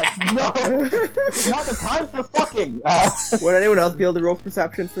 No! It's not the time for fucking! Would anyone else be able to roll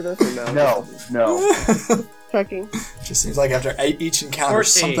perception for this, or no? No. Checking. Just seems like after each encounter,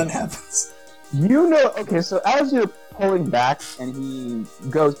 14. something happens. Okay, so as you're pulling back, and he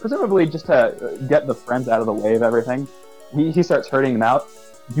goes, presumably just to get the friends out of the way of everything, he starts herding them out.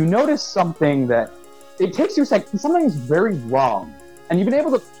 You notice something that, it takes you a second, something's very wrong. And you've been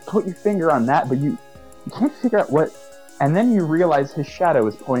able to put your finger on that, but you can't figure out what, and then you realize his shadow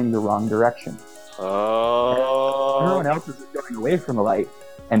is pointing the wrong direction. Oh. Everyone else is going away from the light,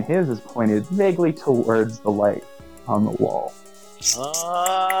 and his is pointed vaguely towards the light on the wall.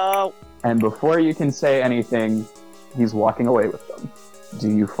 Oh. And before you can say anything, he's walking away with them. Do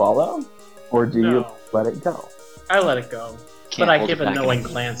you follow, or do you let it go? I let it go, but I give a knowing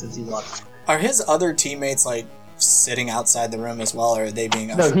glance as he walks. Are his other teammates like sitting outside the room as well, or are they being?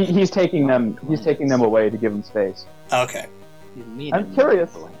 No, he's taking them. He's taking them away to give them space. Okay. I'm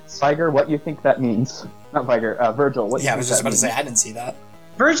curious, Viger, what you think that means? Not Viger, Virgil. What? Yeah, I was just about to say I didn't see that.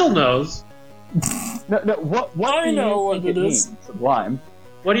 Virgil knows. No. What I do know you think what it is. means, Sublime?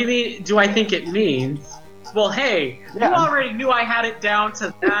 What do you mean? Do I think it means? Well, hey, Yeah. you already knew I had it down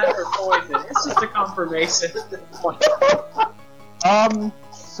to that or poison. It's just a confirmation at this point.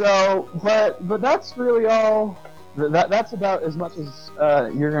 So, but that's really all. That's about as much as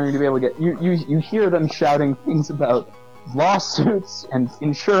you're going to be able to get. You hear them shouting things about lawsuits and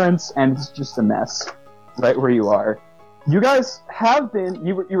insurance, and it's just a mess right where you are. You guys have been.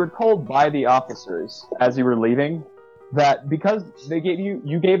 You were told by the officers as you were leaving that because they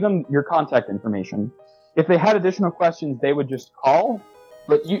gave them your contact information. If they had additional questions, they would just call.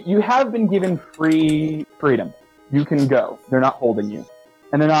 But you have been given freedom. You can go. They're not holding you,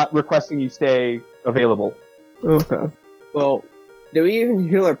 and they're not requesting you stay available. Okay. Well, did we even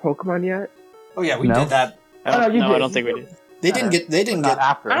heal our Pokemon yet? Oh yeah, we No. did that. No, you did. I don't think we did. They didn't Not get.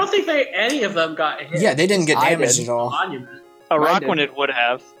 after. I don't think any of them got hit. Yeah, they didn't get I damaged did. at all. Monument. A Mine did. Rockwanid would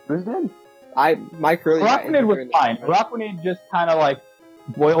have. Who's dead? My curly. Rockwanid was fine. Rockwanid just kind of like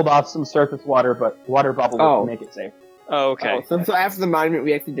boiled off some surface water, but water bubbled Oh. to make it safe. Oh, okay. Oh, so after the monument,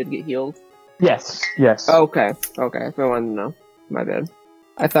 we actually did get healed. Yes. Okay. So I wanted to know. My bad.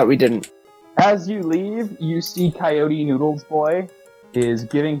 I thought we didn't. As you leave, you see Coyote Noodles Boy is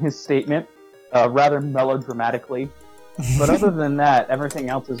giving his statement rather melodramatically. But other than that, everything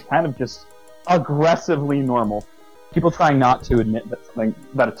else is kind of just aggressively normal. People trying not to admit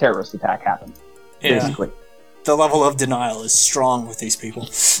that a terrorist attack happened. Yeah. Basically. The level of denial is strong with these people.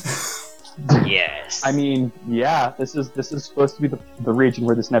 Yes. I mean, yeah, this is supposed to be the region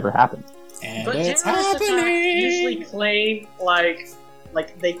where this never happened. And But it's terrorists happening! usually claim,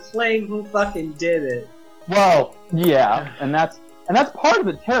 like they claim who fucking did it. Well, yeah, and that's part of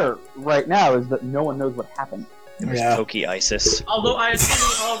the terror right now is that no one knows what happened. There's Yeah. Toki ISIS. Although I assume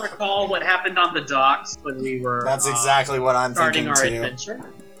we all recall what happened on the docks when we were That's exactly what I'm starting thinking our too. adventure.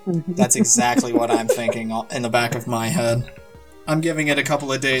 That's exactly what I'm thinking in the back of my head. I'm giving it a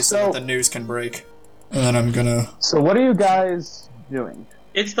couple of days so that the news can break. And then I'm gonna... So what are you guys doing?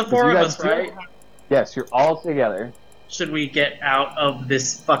 It's the 'Cause four you of guys us, right? Yes, you're all together. Should we get out of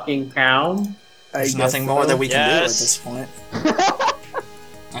this fucking town? There's nothing more that we can do at Yes. this point.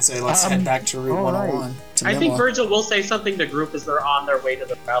 I say let's head back to Route all 101. To I think Nimla. Virgil will say something to group as they're on their way to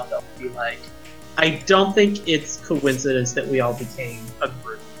the route. They'll be like, I don't think it's coincidence that we all became a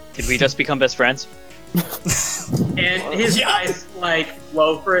group. Did we just become best friends? And his eyes like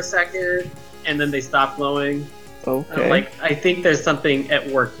glow for a second, and then they stop glowing. Okay. Like, I think there's something at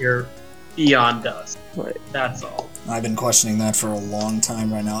work here beyond us. Right. That's all. I've been questioning that for a long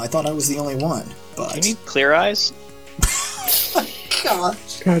time right now. I thought I was the only one, but... You need clear eyes?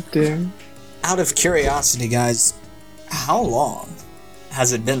 Gosh. God damn. Out of curiosity, guys, how long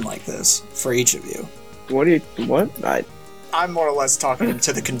has it been like this for each of you? What do you? What? I'm more or less talking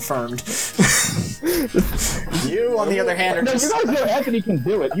to the confirmed. You, on the other hand, are No, just... you guys know Anthony can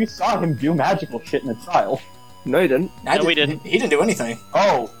do it. You saw him do magical shit in the trial. No, you didn't. No, we didn't. He didn't do anything.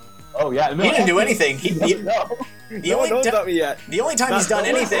 Oh yeah. No, He didn't do Anthony- anything. No. The No one only knows ti- about me yet. the only time he's done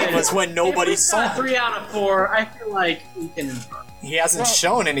anything was when nobody If we've saw got him. 3 out of 4, I feel like we can infer. He hasn't Well,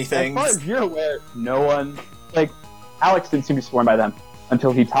 shown anything. As far as you're aware, no one, like, Alex didn't seem to be sworn by them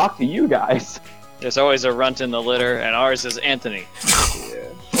until he talked to you guys. There's always a runt in the litter, and ours is Anthony.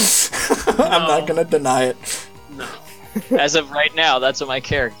 I'm not gonna deny it. No. As of right now, that's what my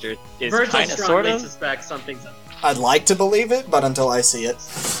character is Virgil kind of, sort strongly of. suspects something's up. I'd like to believe it, but until I see it.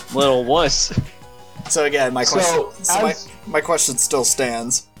 Little wuss. So again, my question, as- my question still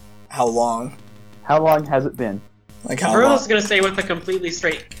stands. How long? How long has it been? Like how Virgil's long? gonna say with a completely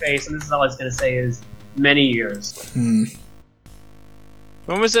straight face, and this is all he's gonna say is many years. Hmm.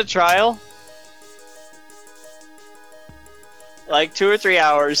 When was the trial? Like 2 or 3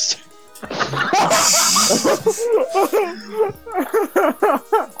 hours.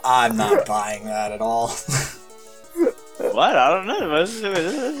 I'm not buying that at all. What? I don't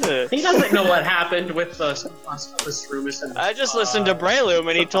know. He doesn't know what happened with the Strumus and I just listened to Braylum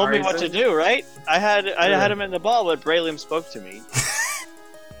and he told me what to do, right? I had him in the ball, but Braylum spoke to me.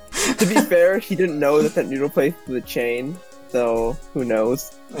 To be fair, he didn't know that noodle place was a chain, so who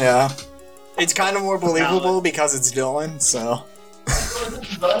knows? Yeah. It's kind of more believable because it's Dylan, so.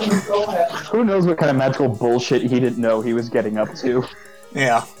 Who knows what kind of magical bullshit he didn't know he was getting up to?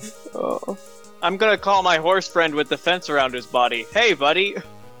 Yeah. Oh. I'm gonna call my horse friend with the fence around his body. Hey, buddy,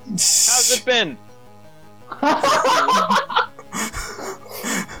 how's it been?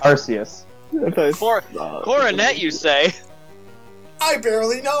 Arceus. Coronet, you say? I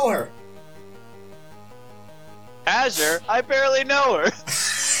barely know her. Azure? I barely know her.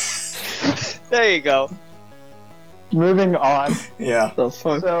 There you go. Moving on. Yeah. The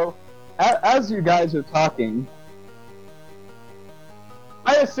fuck? So, as you guys are talking,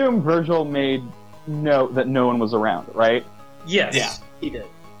 I assume Virgil made note that no one was around, right? Yes, Yeah. he did.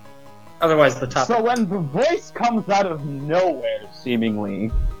 Otherwise, the topic. So when the voice comes out of nowhere,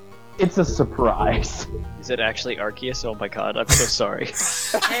 seemingly, it's a surprise. Is it actually Arceus? Oh my god, I'm so sorry.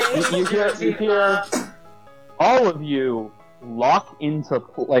 You hear all of you lock into,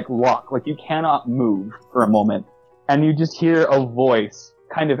 like you cannot move for a moment, and you just hear a voice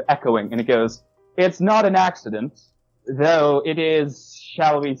kind of echoing, and it goes, "It's not an accident, though it is,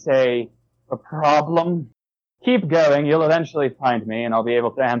 shall we say, a problem. Keep going, you'll eventually find me, and I'll be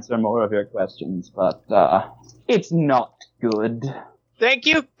able to answer more of your questions, but, it's not good." Thank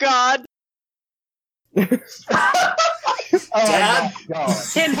you, God! Oh Dad? my god.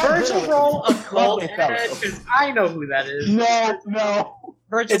 Can Virgil roll a cold Lovely fellow. head? Because I know who that is. No.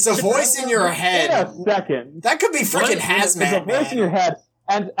 Virgil, It's a voice in your In head. a second. That could be freaking It's a Hazmat voice in your Man. head,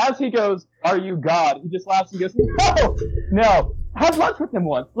 and as he goes, "Are you God?" he just laughs and goes, No. Had lunch with him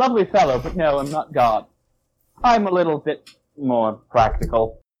once. Lovely fellow, but no, I'm not God. I'm a little bit more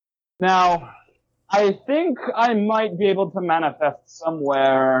practical. Now, I think I might be able to manifest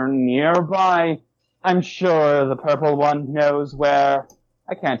somewhere nearby. I'm sure the purple one knows where.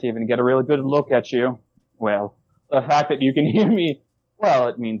 I can't even get a really good look at you. Well, the fact that you can hear me, well,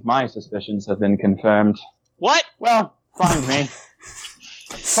 it means my suspicions have been confirmed. What? Well, find me.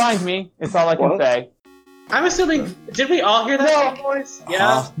 Find me, it's all I can What? say. I'm assuming, did we all hear that No. same voice?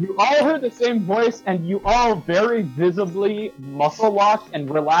 Yeah. You all heard the same voice, and you all very visibly muscle locked and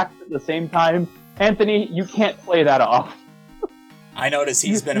relaxed at the same time. Anthony, you can't play that off. I notice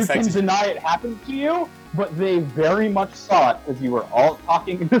he's been You affected. can deny it happened to you, but they very much saw it because you were all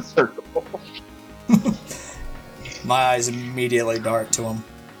talking in a circle. My eyes immediately dart to him.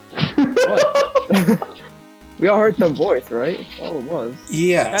 We all heard some voice, right? That's all it was.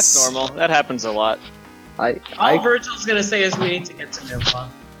 Yes. That's normal. That happens a lot. All Virgil's gonna say is we need to get to Nimla.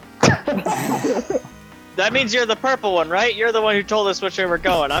 That means you're the purple one, right? You're the one who told us which way we're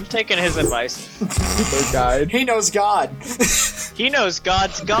going. I'm taking his advice. Super guide. He knows God. He knows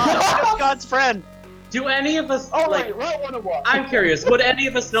God's God. He's God's friend. Do any of us, Oh, like, wait, Route 101. I'm curious, would any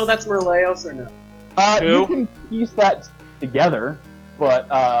of us know that's Merleos or no? You Who? can piece that together, but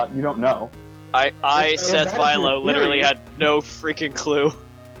you don't know. I Seth that's Philo, your literally theory. had no freaking clue.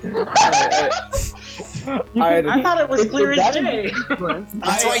 I thought it was clear as day.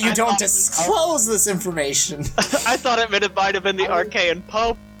 That's why you don't disclose this information. I thought it might have been the Archaean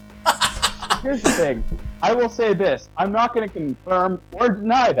Pope. Here's the thing. I will say this. I'm not going to confirm or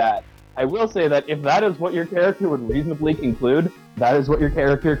deny that. I will say that if that is what your character would reasonably conclude, that is what your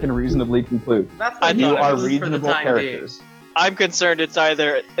character can reasonably conclude. That's I what You thought it are was for the reasonable time characters. I'm concerned it's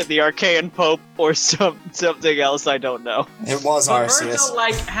either the Archaean Pope or something else I don't know. It was But Arceus. Virgil,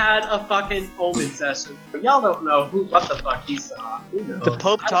 like, had a fucking omen session. But y'all don't know what the fuck he saw. Who knows? The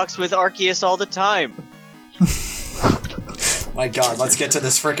Pope talks with Arceus all the time. My God, let's get to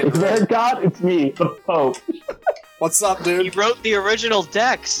this freaking. It's their god, it's me, the Pope. What's up, He dude? wrote the original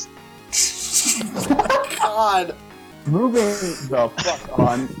Dex. God. Moving the fuck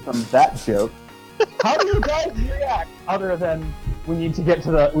on from that joke. How do you guys react other than we need to get to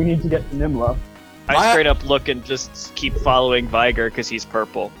Nimla? I straight up look and just keep following Viger because he's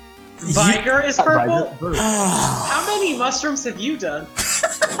purple. Viger is purple? Right, How many mushrooms have you done?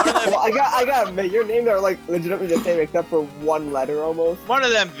 Well, I gotta admit, your names are like legitimately the same except for one letter almost. One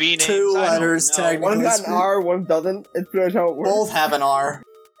of them V names. Two I don't letters, know. technically. One's got an R, one doesn't. It's pretty much how it works. Both have an R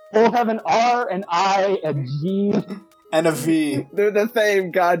Both have an R, an I, a G. and a V. They're the same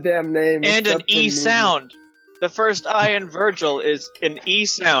goddamn name. And an except for E me. sound. The first I in Virgil is an E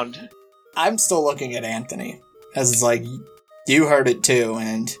sound. I'm still looking at Anthony. As it's like, you heard it too,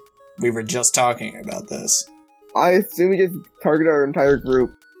 and we were just talking about this. I assume we just target our entire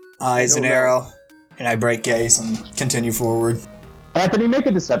group. Eyes I and don't know. arrow. And I break gaze and continue forward. Anthony, make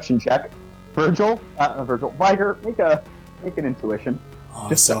a deception check. Viger, make an intuition. Oh, I'm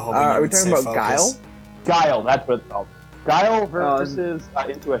Just, so hoping are you we would talking say about focus. Guile, that's what it's called. Guile versus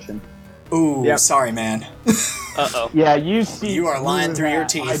intuition. Ooh, Yep. sorry, man. Uh-oh. Yeah, you see. You are lying through your that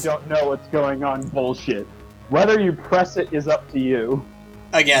teeth. I don't know what's going on bullshit. Whether you press it is up to you.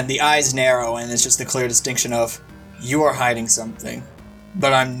 Again, the eyes narrow, and it's just the clear distinction of, you are hiding something.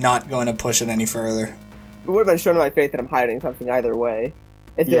 But I'm not going to push it any further. It would have been shown in my face that I'm hiding something either way.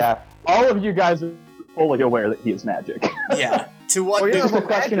 It's Yeah, all of you guys are fully aware that he is magic. Yeah. To what Well, yeah, degree? it's a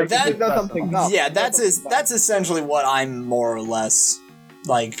question of that- if you know something up. Yeah, that's essentially what I'm more or less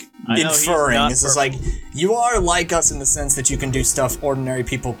like I know he's inferring. not Is like you are like us in the sense that you can do stuff ordinary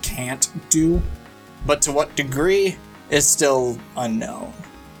people can't do, but to what degree is still unknown.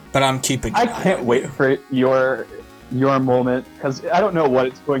 But I'm keeping. I an eye can't on wait you. for your moment because I don't know what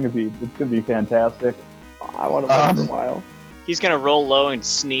it's going to be. It's going to be fantastic. I want to wait for a while. He's gonna roll low and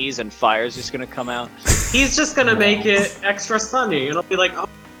sneeze, and fire's just gonna come out. He's just gonna make it extra sunny. It'll be like, oh,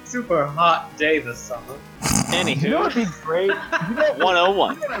 super hot day this summer. Anywho, You know what'd be great? You know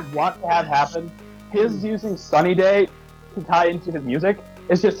 101. what I want to have happen? His using Sunny Day to tie into his music.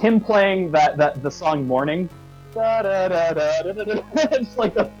 It's just him playing the song Morning. Da, da, da, da, da, da, da. It's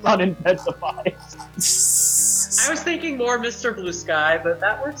like the sun intensifies. I was thinking more Mr. Blue Sky, but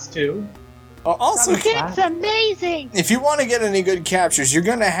that works too. Also, It's amazing. if you want to get any good captures, you're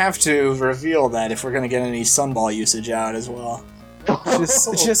gonna have to reveal that if we're gonna get any sunball usage out as well.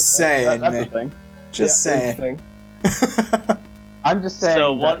 Just saying, That's the man. thing. Just Yeah, saying. interesting. I'm just saying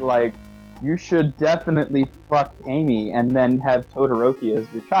So that, what- like, you should definitely fuck Amy and then have Todoroki as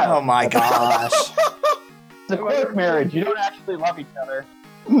your child. Oh my gosh. It's a quick marriage. You don't actually love each other.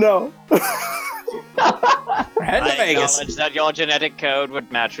 No. Head to I Vegas. acknowledge that your genetic code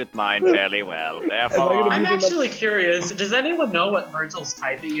would match with mine fairly well. Therefore, gonna I'm be the actually curious. Does anyone know what Virgil's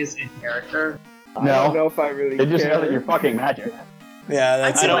typing is in character? I don't know if I really They just care. know that you're fucking magic. Yeah, I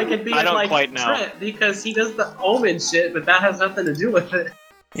that's feel I like don't- it'd be I don't like quite know. Trent because he does the omen shit, but that has nothing to do with it.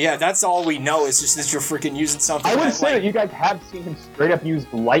 Yeah, that's all we know is just that you're freaking using something. I would that, say like, that you guys have seen him straight up use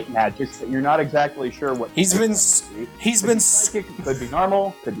light magic, but you're not exactly sure what. He's been Could he's be been psychic, could be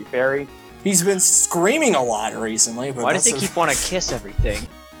normal, could be fairy. He's been screaming a lot recently, but Why does he keep wanting to kiss everything?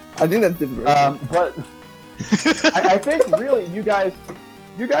 I think that's different. But I think really you guys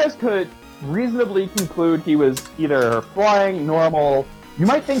could reasonably conclude he was either flying, normal. You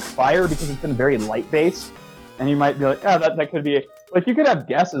might think fire because it's been very light based, and you might be like, oh, that could be like you could have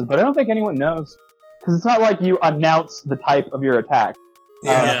guesses, but I don't think anyone knows because it's not like you announce the type of your attack.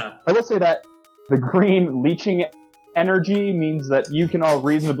 Yeah. I will say that the green leeching energy means that you can all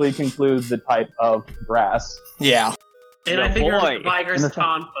reasonably conclude the type of grass. Yeah. And Yeah, I figure boy. Viger's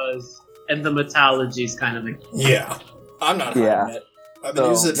Tonfas and the metallurgy's kind of a... Yeah. I'm not Yeah. hiding it. I've been So,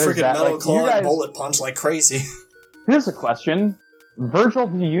 using there's freaking that, metal like, claw you guys- and bullet punch like crazy. Here's a question. Virgil,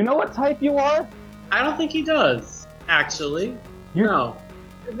 do you know what type you are? I don't think he does, actually. You No.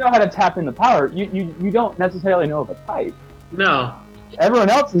 know how to tap in the power. You don't necessarily know the type. No. Everyone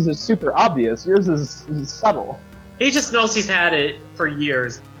else's is super obvious. Yours is subtle. He just knows he's had it for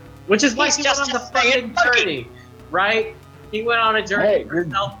years. Which is why He's he went just on the saying fucking monkey. journey, right? He went on a journey Hey, for you're-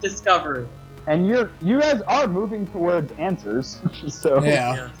 self-discovery. And you guys are moving towards answers. So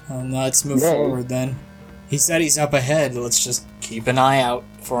Yeah. Well, let's move Yay. forward then. He said he's up ahead. Let's just keep an eye out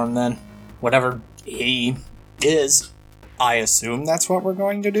for him then. Whatever he is, I assume that's what we're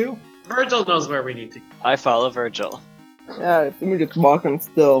going to do. Virgil knows where we need to go. I follow Virgil. Yeah, I think we're just walking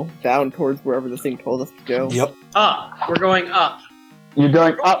still down towards wherever the thing told us to go. Yep. Up. We're going up. you're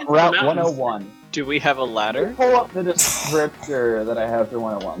going We're up into the Route mountains. 101. Do we have a ladder? Pull up the descriptor that I have for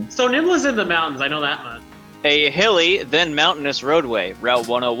 101. So Nimla's in the mountains, I know that much. A hilly, then mountainous roadway, Route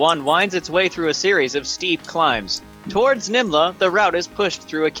 101, winds its way through a series of steep climbs. Towards Nimla, the route is pushed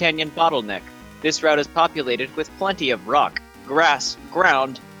through a canyon bottleneck. This route is populated with plenty of rock, grass,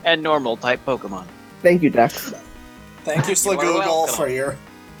 ground, and normal-type Pokemon. Thank you, Dex. Thank you, You are Slagoogle, welcome. for your It's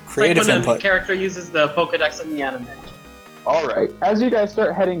like creative when the input. character uses the Pokedex in the anime. Alright, as you guys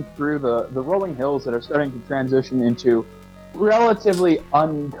start heading through the rolling hills that are starting to transition into relatively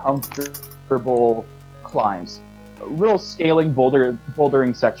uncomfortable climbs, little scaling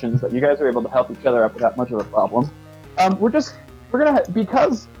bouldering sections that you guys are able to help each other up without much of a problem. We're gonna,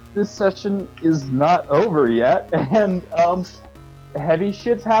 because this session is not over yet, and heavy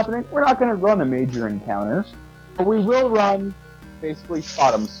shit's happening, we're not gonna run a major encounter, but we will run basically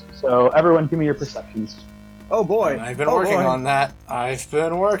bottoms. So everyone give me your perceptions. Oh boy. I've been working on that. I've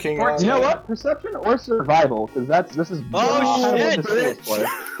been working on You know it. what? Perception or survival? Because this is Oh, shit!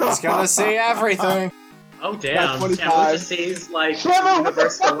 He's gonna see everything. Oh damn! 25. Camera just sees like the Trevor,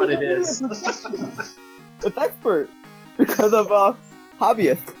 universe for what it is. It's expert because of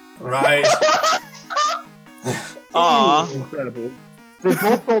hobbyist. Right. Aw. Incredible. They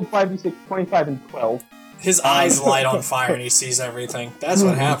both rolled 5d6, 25, and 12. His eyes light on fire and he sees everything. That's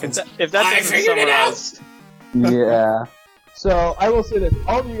what happens. If that I doesn't figured it out! summarize... Yeah. So I will say that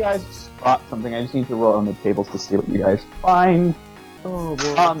all of you guys spot something. I just need to roll on the tables to see what you guys find. Oh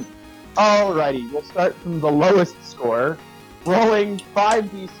boy. Alrighty, we'll start from the lowest score. Rolling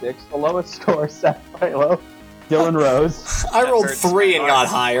 5d6, the lowest score set by Dylan Rose. I rolled hurts 3 and my got heart.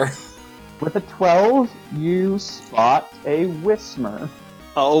 higher. With a 12, you spot a Whismer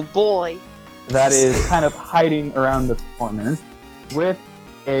Oh boy. that is kind of hiding around the corner. With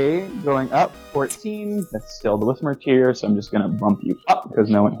a going up 14, that's still the Whismer tier, so I'm just gonna bump you up because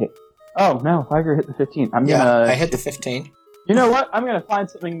no one hit. Oh no, Tiger hit the 15. I'm Yeah, gonna. I hit the 15. You know what? I'm gonna find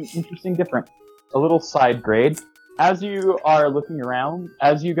something interesting, different. A little side grade. As you are looking around,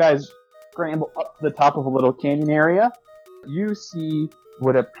 as you guys scramble up to the top of a little canyon area, you see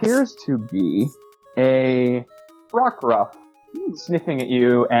what appears to be a Rockruff sniffing at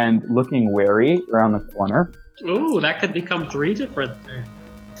you and looking wary around the corner. Ooh, that could become 3 different things.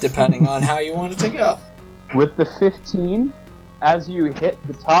 Depending on how you want it to go. With the 15, as you hit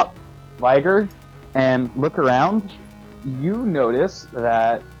the top Liger and look around, you notice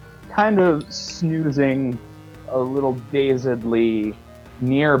that kind of snoozing a little dazedly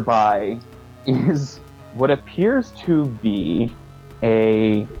nearby is what appears to be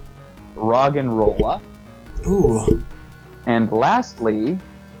a Roggenrola. Ooh. And lastly,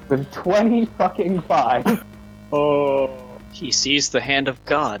 with 20 fucking 5, He sees the hand of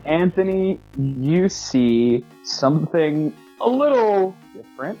God. Anthony, you see something a little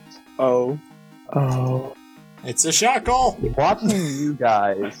different. Oh. It's a shackle. Watching you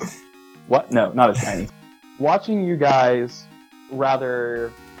guys. What? No, not a shiny. Watching you guys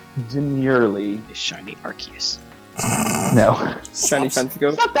rather demurely. A shiny Arceus. No. Shiny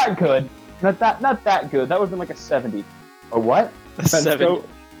Fensigo. Not that good. Not that good. That would have been like a 70. A what? Fensigo.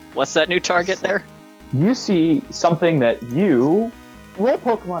 What's that new target there? You see something that you. Roll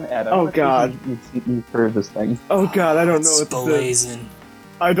Pokemon Ed. Oh, God. You've heard of this thing. Oh god, I don't know It's what this is. blazing.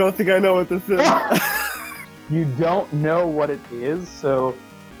 I don't think I know what this is. You don't know what it is, so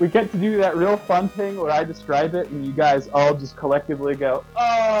we get to do that real fun thing where I describe it and you guys all just collectively go,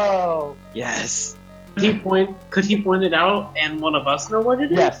 "Oh!" Yes. Could he point it out and one of us know what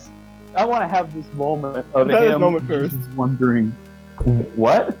it is? Yes. I want to have this moment of Let's have this him moment first. just wondering,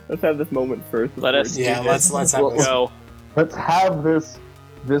 what? Let's have this moment first. Let us do Yeah, this. let's have this. Go. Let's have this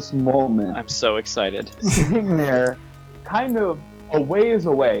moment. I'm so excited. Sitting there, kind of a ways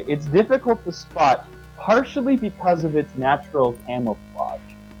away. It's difficult to spot, partially because of its natural camouflage.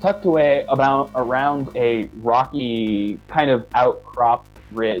 Tucked away around a rocky, kind of outcrop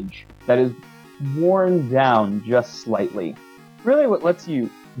ridge that is worn down just slightly. Really, what lets you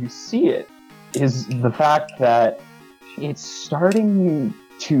see it is the fact that it's starting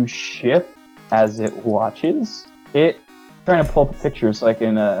to shift as it watches. Trying to pull up a picture so I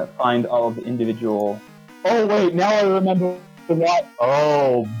can find all of the individual. Oh wait, now I remember what.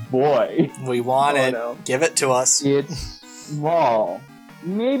 Oh boy, We want Oh, it. no. Give it to us. it's small,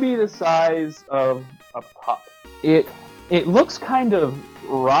 maybe the size of a pup. It looks kind of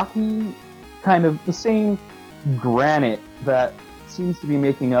rocky, kind of the same granite that seems to be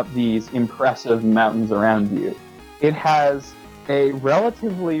making up these impressive mountains around you. It has a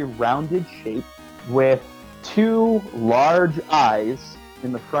relatively rounded shape with two large eyes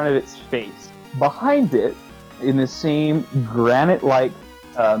in the front of its face. Behind it, in the same granite-like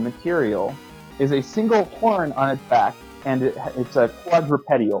material, is a single horn on its back, and it's a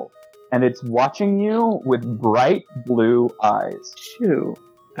quadrupedial, and it's watching you with bright blue eyes. Shoo.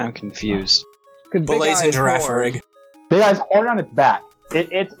 I'm confused. Blazing giraffe rig. Big Eye's horn on its back.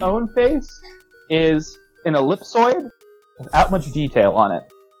 Its own face is an ellipsoid without much detail on it.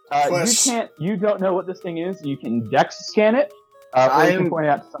 You don't know what this thing is. You can dex scan it, or you can point it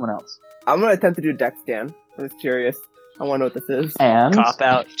out to someone else. I'm gonna attempt to do a dex scan. I'm just curious. I want to know what this is. And Cop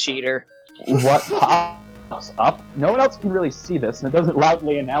out, cheater. what pops up, no one else can really see this, and it doesn't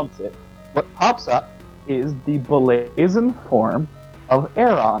loudly announce it. What pops up is the blazon form of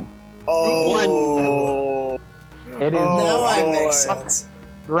Aeron. Oh. It is Now I boy. make sense.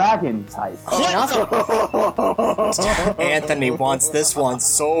 dragon type. Anthony wants this one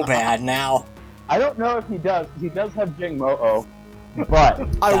so bad now. I don't know if he does, because he does have Jingmo-O, but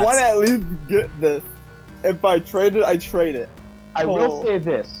I That's- want to at least get this. If I trade it, I trade it. I will say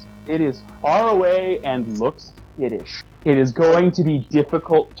this. It is far away and looks skittish. It is going to be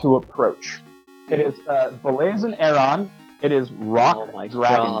difficult to approach. It is Blazon Aeron. It is rock Oh my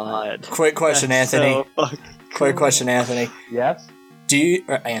dragon. god. Quick question, That's Anthony. so fucking Quick question, Anthony. Yes? Do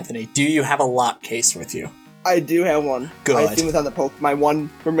you have a lock case with you? I do have one. Good. I assume it's on my one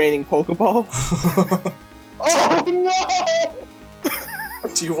remaining Pokeball. Oh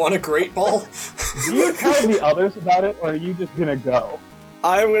no! Do you want a great ball? Do you tell the others about it, or are you just gonna go?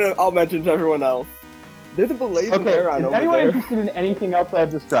 I'll mention to everyone else. There's a blazing Okay, Aeron is over anyone there. interested in anything else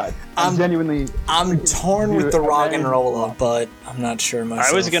I've described? I'm genuinely... I'm torn with the You- rock and rolla, but I'm not sure myself.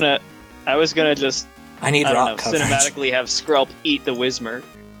 I was gonna just I need I don't rock know, coverage. cinematically have Skrelp eat the Whismer.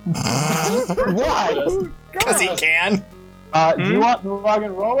 Why? Because he can. Do you want the Rock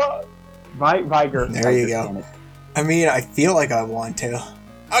and Rolla? Viger. There you Viger go. can it. I mean, I feel like I want to.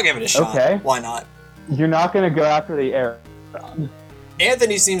 I'll give it a shot. Okay. Why not? You're not gonna go after the air.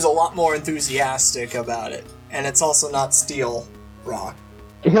 Anthony seems a lot more enthusiastic about it, and it's also not steel rock.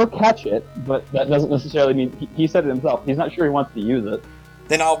 He'll catch it, but that doesn't necessarily mean... He said it himself. He's not sure he wants to use it.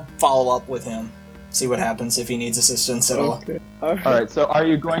 Then I'll follow up with him, see what happens if he needs assistance at all. Okay. Alright, so are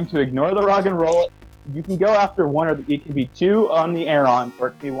you going to ignore the Rock and Rolla? You can go after one, or it can be two on the Aeron, or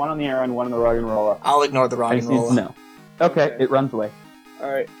it can be one on the Aeron, one on the Rock and Rolla. I'll ignore the rock I and just need to roll. know. Okay, it runs away.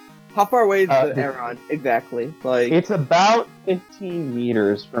 Alright. How far away is the the- Aeron? Exactly. Like, It's about 15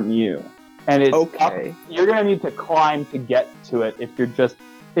 meters from you. And it's okay. up, you're gonna need to climb to get to it if you're just...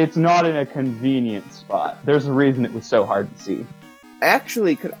 It's not in a convenient spot. There's a reason it was so hard to see.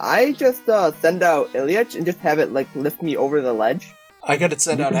 Actually, could I just send out Ilyich and just have it, like, lift me over the ledge? I could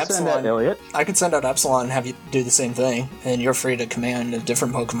send You out can send Epsilon. out Elliot. I could send out Epsilon and have you do the same thing, and you're free to command a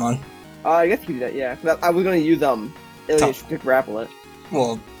different Pokemon. I guess you could do that, yeah. 'Cause I was gonna use, Ilyich to grapple it.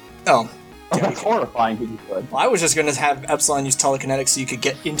 Well, Oh, that's horrifying that you could. I was just gonna have Epsilon use telekinetics so you could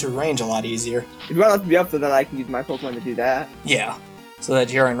get into range a lot easier. If you want to let me up, so then I can use my Pokemon to do that. Yeah, so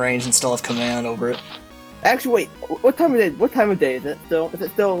that you're in range and still have command over it. Actually, wait, what time of day is it still? Is it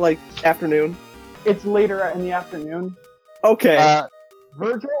still, like, afternoon? It's later in the afternoon. Okay.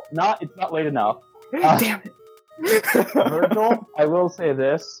 Virgil, it's not late enough. Damn it. Virgil, I will say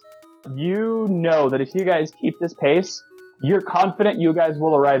this. You know that if you guys keep this pace, you're confident you guys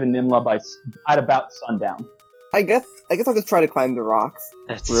will arrive in Nimla at about sundown. I guess I'll just try to climb the rocks.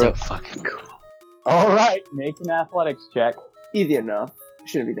 That's so fucking cool. All right, make an athletics check. Easy enough.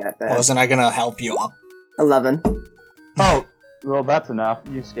 Shouldn't be that bad. Wasn't I gonna help you up? 11. Oh, well, that's enough.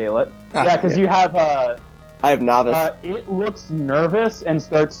 You scale it. Ah, Yeah, because you have I have novice. it looks nervous and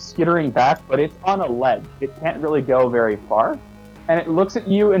starts skittering back, but it's on a ledge. It can't really go very far. And it looks at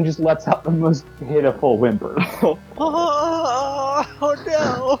you and just lets out the most pitiful whimper. Oh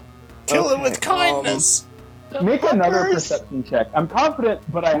no! Kill it with Okay, kindness. Make another perception check. I'm confident,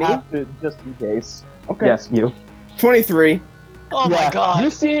 but I Me? have to just in case. Okay. Yes, you. 23. Oh Yeah, my god! You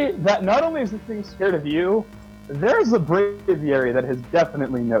see that not only is this thing scared of you, there's a braviary that has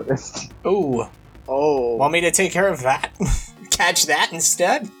definitely noticed. Ooh. Oh. Want me to take care of that? Catch that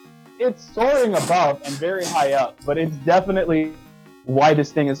instead? It's soaring above and very high up, but it's definitely why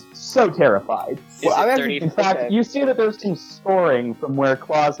this thing is so terrified. Is Well, I'm it actually- 30? In fact, Okay. you see that there's some scoring from where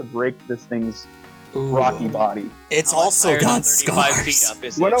claws have raked this thing's Ooh. rocky body It's How much also higher than got 35 scars. feet up,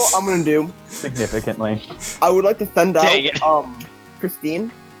 is What it? I'm gonna do, significantly. I would like to send Dang it. out,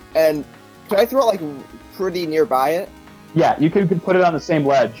 Christine, and can I throw it, like, pretty nearby it? Yeah, you could put it on the same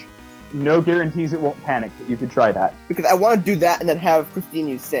ledge. No guarantees it won't panic, but you could try that. Because I want to do that and then have Christine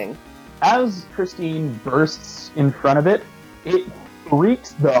use Sing. As Christine bursts in front of it, it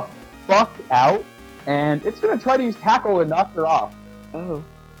freaks the fuck out, and it's gonna try to use tackle and knock her off. Oh.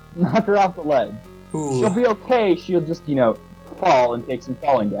 Knock her off the ledge. She'll Ooh. be okay, she'll just, fall and take some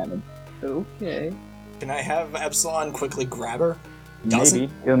falling damage. Okay. Can I have Epsilon quickly grab her? Doesn't.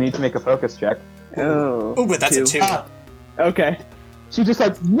 Maybe. You'll need to make a focus check. Oh. Ooh, but that's a 2. Ah, Okay. she just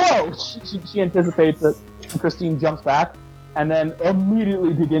like, whoa! She anticipates it, and Christine jumps back, and then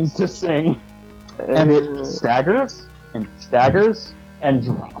immediately begins to sing. And it staggers, and staggers, and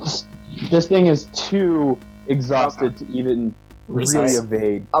drops. This thing is too exhausted to even really Resist.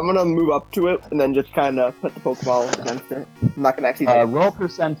 evade. I'm gonna move up to it and then just kind of put the Pokeball against it. I'm not gonna actually. Roll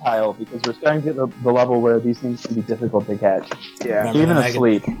percentile, because we're starting to get the level where these things can be difficult to catch. yeah. Remember Even the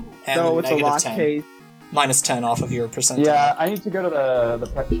asleep. And So it's a negative lock 10. case. Minus 10 off of your percentile. Yeah, I need to go to the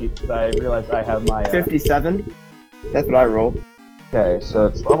prep sheet, because I realized I have my... 57. That's what I rolled. Okay, so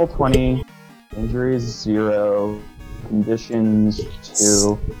it's level 20, injuries 0, conditions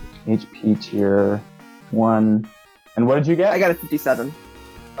 2, HP tier 1. And what did you get? I got a 57.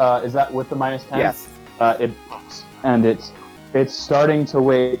 Is that with the minus 10? Yes. It books, and it's starting to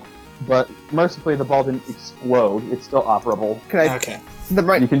wake, but mercifully the ball didn't explode. It's still operable. Can I? Okay. The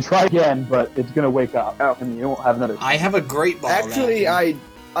right. You can try again, but it's gonna wake up, Oh. and you won't have another. I have a great ball. Actually, that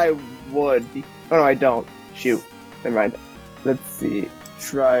I would. Oh no, I don't. Shoot. Never mind. Let's see.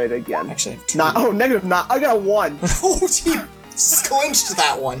 Try it again. Actually, I have 2. Not. Oh, negative. Not. I got a 1. Oh, gee. Clinched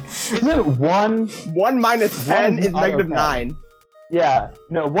that one. Isn't 1? 1 minus 10 is is negative auto 9. Yeah,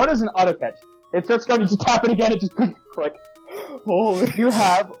 no, 1 is an auto catch. It starts going to tap it again. It just click. Holy. You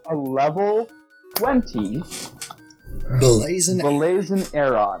have a level 20 Blazing. Blazing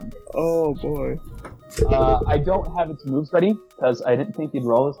Aeron. Oh boy. I don't have its moves ready because I didn't think you'd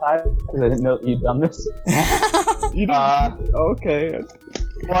roll this high because I didn't know that you'd done this. You didn't. Okay.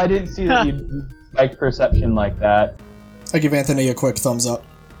 Well, I didn't see that you'd like perception like that. I give Anthony a quick thumbs up.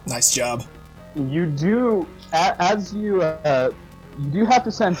 Nice job. You do, as you do have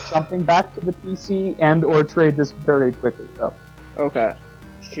to send something back to the PC and or trade this very quickly. So Okay.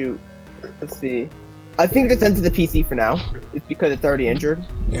 Shoot. Let's see. I think it's sent to the PC for now. It's because it's already injured.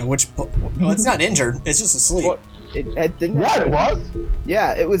 Yeah, well, it's not injured. It's just asleep. What? It didn't. yeah, it was.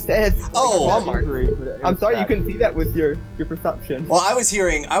 Yeah, it was. It had, Oh. claw marks. Injury, but it I'm was sorry you bad. couldn't see that with your perception. Well, I was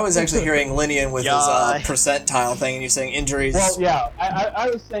actually hearing Linian with his percentile thing, and you're saying injuries. Well, yeah, I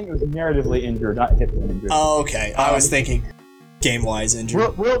was saying it was narratively injured, not hit injured. Oh, okay. I was thinking game-wise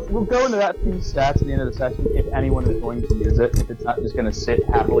injured. We'll go into that team's stats at the end of the session if anyone is going to use it, if it's not just going to sit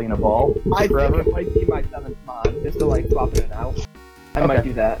happily in a ball I forever. think it might be my 7th mod, just to like swap it out. I might Okay.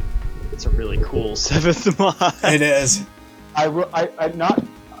 do that. It's a really cool 7th mod. It is.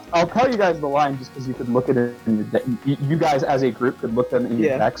 I'll tell you guys the line just because you could look at it in your deck. You guys as a group could look them in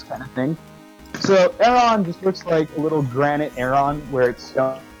your Yeah. decks kind of thing. So Aeron just looks like a little granite Aeron where it's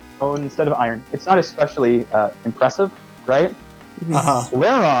stone instead of iron. It's not especially impressive, right? Uh-huh.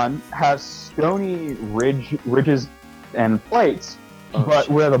 Laron has stony ridges and plates, but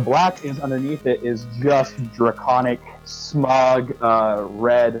where the black is underneath it is just draconic smog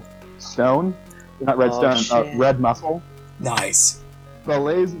red stone. Not red Oh, stone, shit. red muscle. Nice. The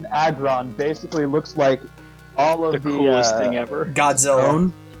Blazing Agron basically looks like all of The the coolest thing ever.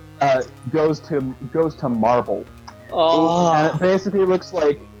 Godzilla. stone goes to marble, and Oh, it basically looks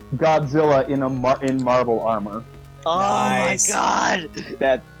like Godzilla in marble armor. oh Nice. my god!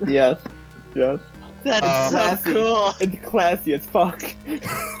 That yes. That's so cool. It's classy as fuck.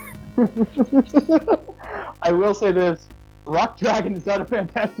 I will say this: Rock Dragon is not a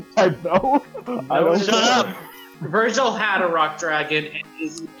fantastic type, though. Shut up! Virgil had a rock dragon and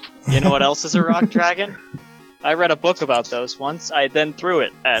is You know what else is a rock dragon? I read a book about those once. I then threw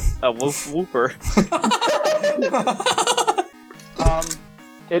it at a whooper.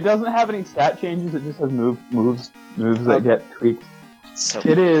 It doesn't have any stat changes. It just has moves that get tweaked. So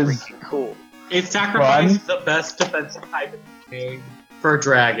It is freaking cool. it sacrificed the best defensive type in the game for a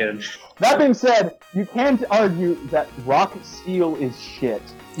dragon. That being said, you can't argue that Rock Steel is shit.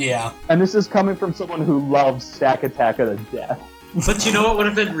 Yeah. And this is coming from someone who loves Stack Attack to death. But you know what would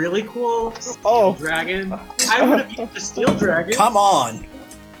have been really cool? Oh. Dragon. I would have used the Steel Dragon. Come on.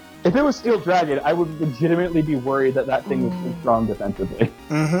 If it was Steel Dragon, I would legitimately be worried that thing was too strong defensively.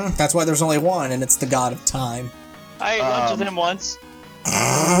 Mm-hmm. That's why there's only one, and it's the God of Time. I ate lunch with him once.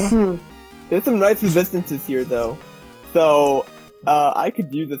 There's some nice resistances here, though. So, I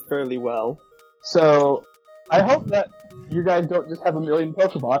could use this fairly well. So, I hope that you guys don't just have a million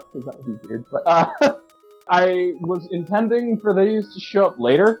Pokemon, because that would be weird. But I was intending for these to show up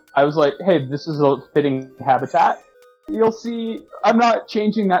later. I was like, hey, this is a fitting habitat. You'll see, I'm not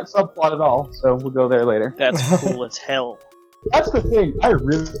changing that subplot at all, so we'll go there later. That's cool as hell. That's the thing, I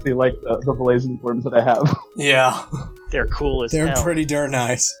really like the blazing forms that I have. Yeah. They're cool as They're hell. pretty darn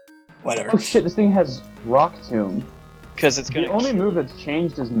nice. Whatever. Oh shit, this thing has Rock Tomb. Because it's The gonna. only move that's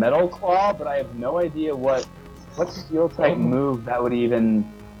changed is Metal Claw, but I have no idea what Steel type move that would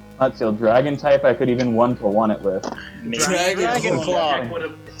even... Not Steel, Dragon type I could even 1-1 it with. Dragon Claw.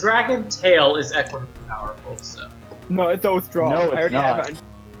 Dragon Tail is equitably powerful, so. No, it's so strong. No, it's I already not. have it.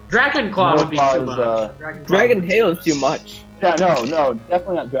 Dragon Claw Metal would be Claw too is, much. Claw Dragon would be Tail is too much. Yeah, no,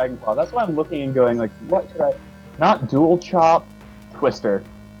 definitely not Dragon Claw. That's why I'm looking and going, like, what should I... Not Dual Chop, Twister.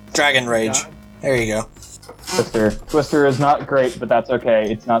 Dragon Rage. There you go. Twister. Twister is not great, but that's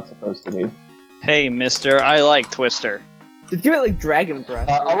okay. It's not supposed to be. Hey, mister, I like Twister. Just give it like Dragon Breath.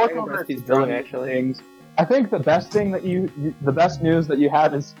 I'll look Dragon over Breath its is strong, ability actually. things. I think the best thing that the best news that you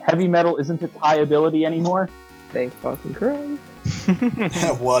have is Heavy Metal isn't its high ability anymore. Thank fucking Christ.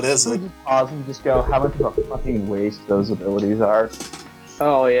 What is So it? just pause and just go, how much of a fucking waste those abilities are.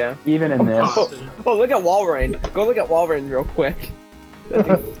 Oh, yeah. Even in this, Oh, look at Walrein. Go look at Walrein real quick.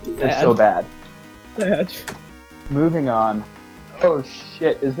 it's so bad. Bad. Moving on. Oh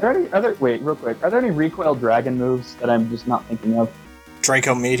shit, is there any other... Wait, real quick. Are there any recoil dragon moves that I'm just not thinking of?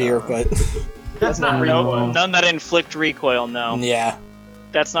 Draco Meteor, but That's not No. recoil. None that inflict recoil, no. yeah.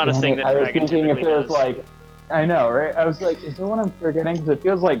 That's not a thing that I was Dragon thinking if typically there's does. like... I know, right? I was like, is there one I'm forgetting? Because it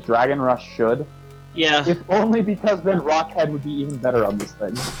feels like Dragon Rush should. Yeah. If only because then Rockhead would be even better on this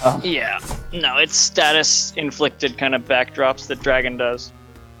thing. Yeah. No, it's status inflicted kind of backdrops that Dragon does.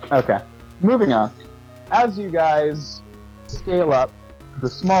 Okay. Moving on. As you guys scale up the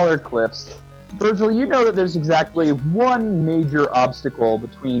smaller cliffs, Virgil, you know that there's exactly one major obstacle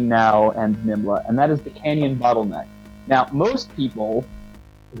between now and Nimla, and that is the canyon bottleneck. Now, most people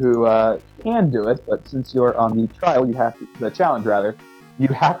who can do it, but since you're on the trial, you have to, the challenge rather, you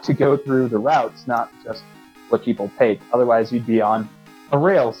have to go through the routes, not just what people take. Otherwise, you'd be on a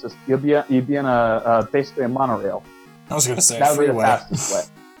rail system. You'd be on a basically a monorail. I was gonna say That would be the freeway. fastest way.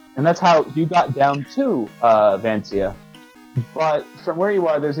 And that's how you got down to Vancia. But from where you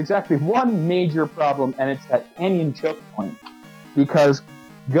are, there's exactly one major problem, and it's that canyon choke point. Because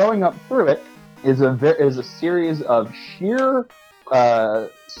going up through it is a series of sheer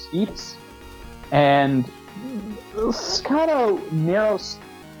steeps and kind of narrow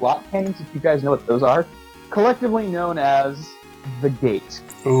slot canyons, if you guys know what those are, collectively known as the Gate.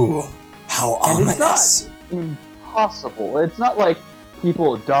 Ooh, how And it's ominous. not impossible. It's not like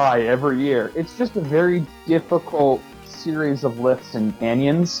people die every year. It's just a very difficult series of lifts and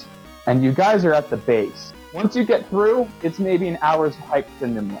canyons, and you guys are at the base. Once you get through, it's maybe an hour's hike to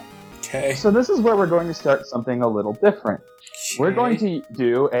Nimla. Okay. So this is where we're going to start something a little different. We're going to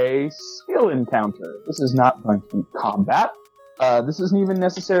do a skill encounter. This is not going to be combat. This isn't even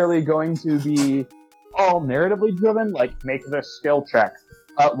necessarily going to be all narratively driven, like make this skill check.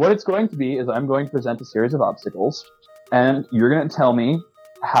 What it's going to be is I'm going to present a series of obstacles, and you're going to tell me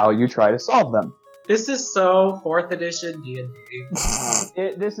how you try to solve them. This is so 4th edition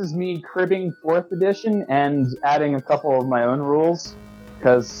D&D. This is me cribbing 4th edition and adding a couple of my own rules,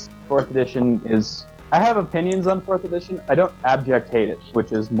 because 4th edition is... I have opinions on 4th edition. I don't abject hate it,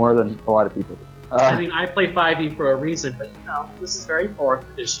 which is more than a lot of people do. I mean, I play 5e for a reason, but this is very 4th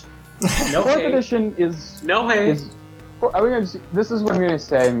edition. No 4th hate. edition is... No hate. this is what I'm going to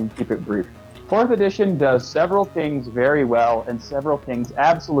say and keep it brief. 4th edition does several things very well and several things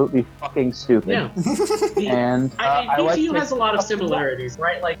absolutely fucking stupid. Yeah. And I mean, like PTU to- has a lot of similarities,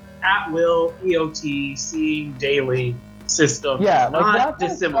 right? Like at will, EOT, seeing daily system. Yeah, is like not that kind of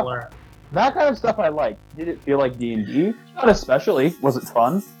dissimilar. That kind of stuff I like. Did it feel like D&D? Not especially. Was it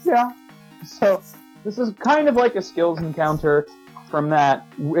fun? Yeah. So this is kind of like a skills encounter from that,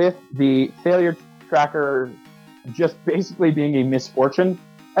 with the failure tracker just basically being a misfortune.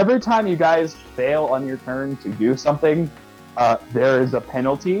 Every time you guys fail on your turn to do something, there is a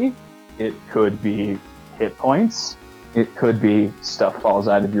penalty. It could be hit points. It could be stuff falls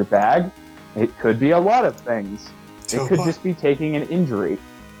out of your bag. It could be a lot of things. It could just be taking an injury,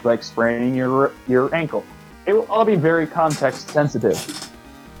 like spraining your ankle. It will all be very context sensitive.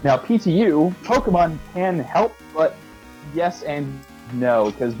 Now, PTU, Pokemon can help, but yes and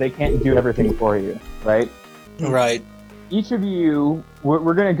no, because they can't do everything for you, right? Right. Each of you,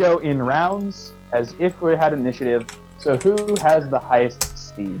 we're going to go in rounds as if we had initiative. So who has the highest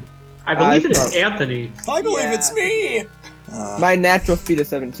speed? I believe it is Anthony. I believe it's me! My natural speed is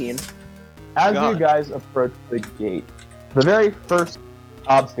 17. As God. you guys approach the gate, the very first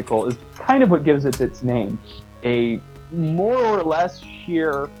obstacle is kind of what gives it its name. A more or less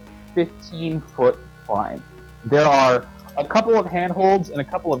sheer 15-foot climb. There are a couple of handholds and a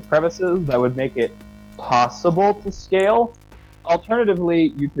couple of crevices that would make it possible to scale.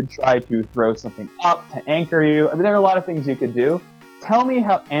 Alternatively, you could try to throw something up to anchor you. I mean, there are a lot of things you could do. Tell me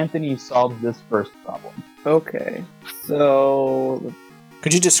how Anthony solved this first problem. Okay. So,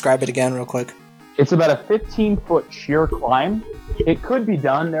 Could you describe it again real quick? It's about a 15-foot sheer climb. It could be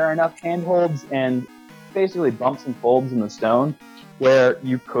done. There are enough handholds and basically bumps and folds in the stone where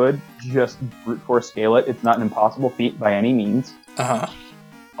you could just brute force scale it. It's not an impossible feat by any means. Uh-huh.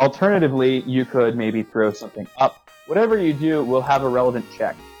 Alternatively, you could maybe throw something up. Whatever you do will have a relevant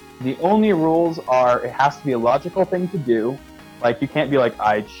check. The only rules are it has to be a logical thing to do. Like, you can't be like,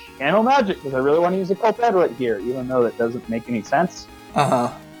 I channel magic because I really want to use a Colpedrit here, even though that doesn't make any sense.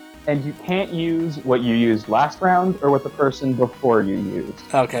 Uh-huh. And you can't use what you used last round or what the person before you used.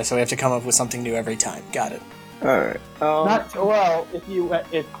 Okay, so we have to come up with something new every time. Got it. alright. Not well.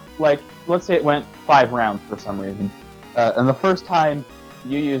 Let's say it went 5 rounds for some reason, and the first time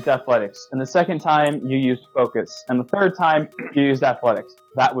you used athletics, and the second time you used focus, and the third time you used athletics.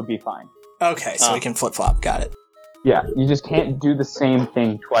 That would be fine. Okay, so we can flip-flop. Got it. Yeah, you just can't do the same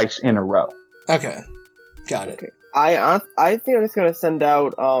thing twice in a row. Okay. Got it. Okay. I think I'm just gonna send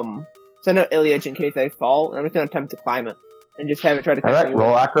out Ilyich in case I fall, and I'm just gonna attempt to climb it. And just have it try to All catch right, me.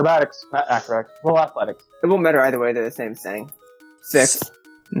 roll acrobatics. Not acrobatics. Roll athletics. It won't matter either way, they're the same thing. 6.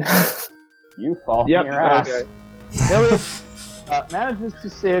 You fall Yep, on your ass. okay. Ilias manages to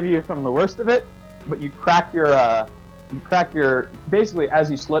save you from the worst of it, but you crack your basically as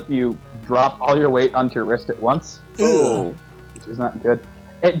you slip, you drop all your weight onto your wrist at once. Ooh. Which is not good.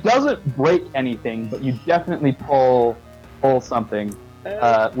 It doesn't break anything, but you definitely pull something.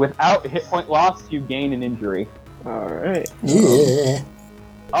 Without hit point loss, you gain an injury. Alright. Yeah.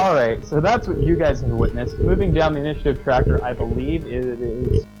 All right, so that's what you guys have witnessed. Moving down the initiative tracker, I believe it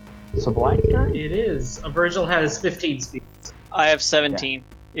is Sublime's turn. It is. Virgil has 15 speed. I have 17.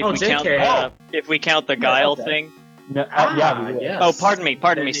 Oh, JK. If we count the guile okay. thing. No, yeah, we will. yes. Oh, pardon me.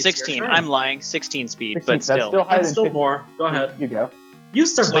 Then it's your 16. turn. I'm lying. 16 speed, 16, but that's still. still higher That's than still 15. more. Go ahead. You go.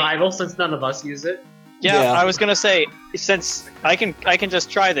 Use survival since none of us use it. Yeah, Yeah. I was gonna say, since I can just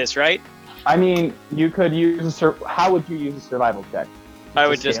try this, right? I mean, you could use how would you use a survival check? I To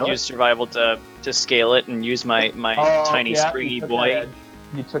would just scale it? use survival to scale it and use my tiny yeah, springy you took boy. that edge.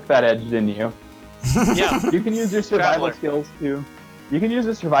 You took that edge, didn't you? Yeah. You can use your survival Traveler. skills to. You can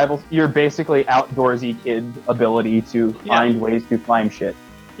use your basically outdoorsy kid ability to Yeah. find ways to climb shit.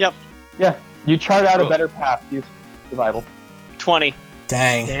 Yep. Yeah. You chart out a Cool. better path to use survival. 20.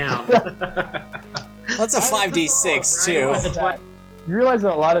 Dang. Damn. That's a 5d6, too. You realize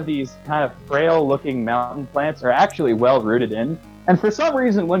that a lot of these kind of frail-looking mountain plants are actually well rooted in, and for some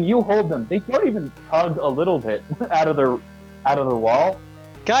reason, when you hold them, they don't even tug a little bit out of the wall.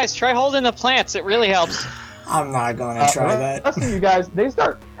 Guys, try holding the plants. It really helps. I'm not going to try The that. rest of you guys, they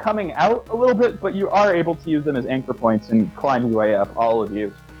start coming out a little bit, but you are able to use them as anchor points and climb your way up, all of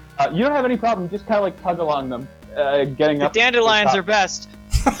you. You don't have any problem, you just kind of like tug along them, getting The up. dandelions to are best.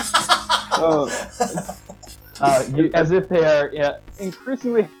 as if they are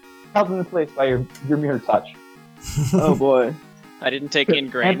increasingly held in place by your mere touch. Oh boy. I didn't take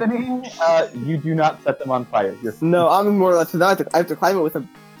ingrain. Anthony, you do not set them on fire. You're No, I'm more or less. I have to climb it with an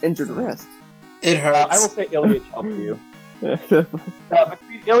injured wrist. It I will hurts. say Ilyich helps you.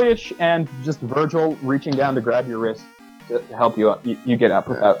 Between Ilyich and just Virgil reaching down to grab your wrist, to help you up. You get up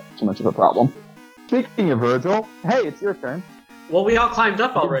without too much of a problem. Speaking of Virgil, hey, it's your turn. Well, we all climbed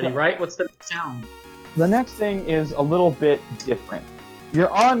up already, right? What's the challenge? The next thing is a little bit different. You're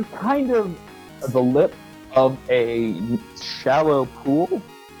on kind of the lip of a shallow pool.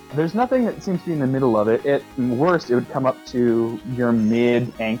 There's nothing that seems to be in the middle of it. At worst, it would come up to your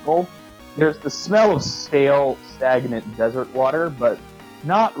mid-ankle. There's the smell of stale, stagnant desert water, but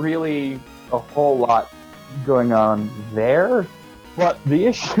not really a whole lot going on there. But the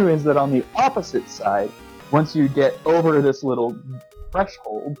issue is that on the opposite side, once you get over this little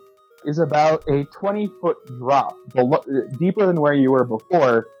threshold, is about a 20-foot drop, deeper than where you were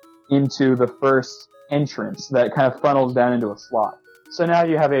before, into the first entrance that kind of funnels down into a slot. So now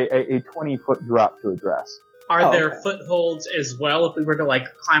you have a 20-foot drop to address. Are there footholds as well if we were to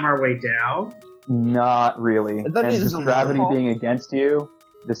climb our way down? Not really. And means just gravity being against you,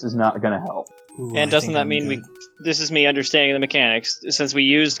 this is not going to help. Ooh, And doesn't that mean this is me understanding the mechanics. Since we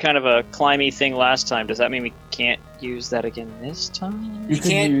used kind of a climby thing last time, does that mean we can't use that again this time? You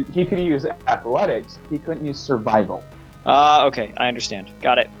can't. He could use athletics. He couldn't use survival. Okay, I understand.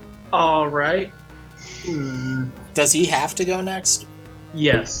 Got it. All right. Does he have to go next?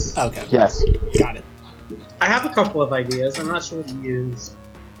 Yes. Okay. Yes. Got it. I have a couple of ideas. I'm not sure what to use.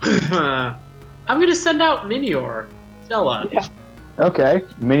 I'm going to send out Minior. Stella. Yeah. Okay.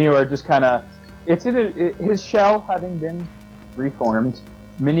 Minior just kind of... It's in his shell having been reformed.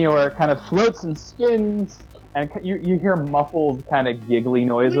 Minior kind of floats and skins, and you hear muffled kind of giggly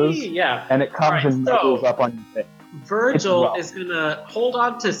noises. Yeah. And it comes and nuzzles up on your face. Virgil is going to hold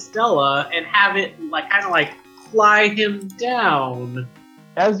on to Stella and have it fly him down.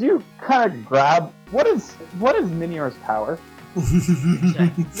 As you kind of grab... What is Minior's power?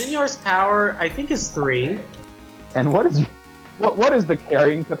 Minior's power, I think, is 3. And what is the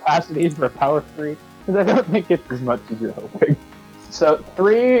carrying capacity for power 3? Because I don't think it's as much as you're hoping. So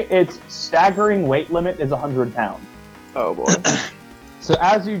 3, its staggering weight limit is 100 pounds. Oh boy. So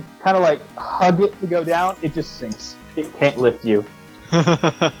as you kind of hug it to go down, it just sinks. It can't lift you.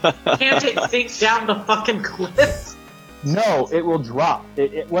 Can't it sink down the fucking cliff? No, it will drop.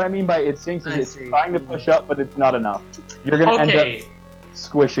 What I mean by it sinks is I it's see. trying to push up, but it's not enough. You're going to end up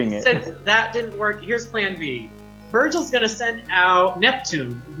squishing it. Since that didn't work, here's plan B. Virgil's going to send out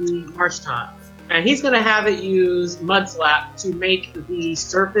Neptune, the Marshtomp, and he's going to have it use Mud Slap to make the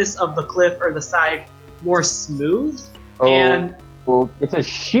surface of the cliff or the side more smooth. And well, it's a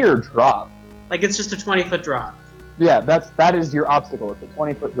sheer drop. it's just a 20-foot drop. Yeah, that is your obstacle. It's a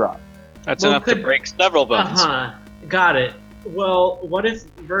 20-foot drop. That's Well, enough to could- break several bones. Got it. Well, what if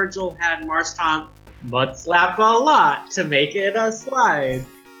Virgil had Marshtomp Mud Slap a lot to make it a slide?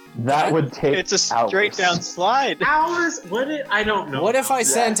 That would take It's a straight hours. down slide. Hours? Would it? I don't know. What if I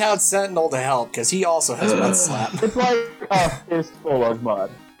sent out Sentinel to help? Because he also has Mud Slap. It's like a fistful of mud.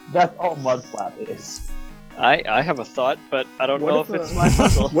 That's all Mud Slap is. I have a thought, but I don't What know if, if it's my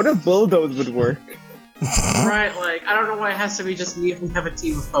puzzle. What if bulldoze would work? Right, I don't know why it has to be just me if we have a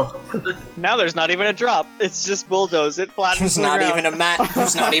team of Pokemon. Now there's not even a drop. It's just bulldoze. It flattens There's the not ground. even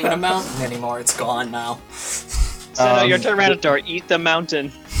There's not even a mountain anymore. It's gone now. So your Tyranitar, eat the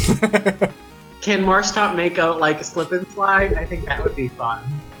mountain. Can Marshtomp make a slip and slide? I think that would be fun.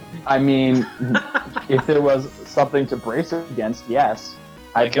 I mean, if there was something to brace against, yes.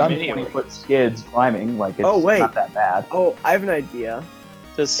 I've Like a done mini 20-foot skids climbing. It's Oh, wait. not that bad. Oh, I have an idea.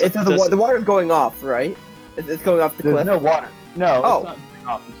 Does, It's the water's going off, right? It's going off the There's cliff. no water. No, Oh. it's not going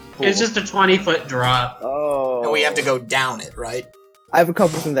off. It's just a 20-foot drop. Oh. And we have to go down it, right? I have a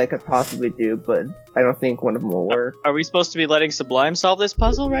couple things I could possibly do, but I don't think one of them will work. Are we supposed to be letting Sublime solve this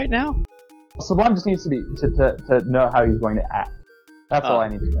puzzle right now? Sublime just needs to know how he's going to act. That's all I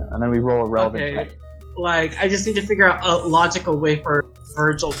need to know. And then we roll a relevant Okay. check. I just need to figure out a logical way for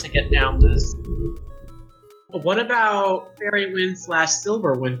Virgil to get down this. What about Fairy Wind /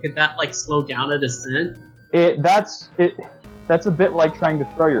 Silver Wind? Could that slow down a descent? That's a bit like trying to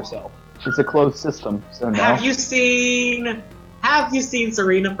throw yourself. It's a closed system, so no. Have you seen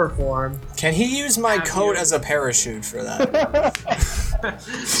Serena perform? Can he use my Have coat you? as a parachute for that?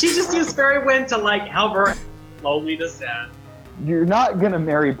 She just used Fairy Wind to help her slowly descend. You're not gonna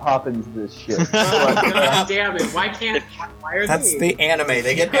Mary Poppins this shit. God damn it! Why are That's they? the anime.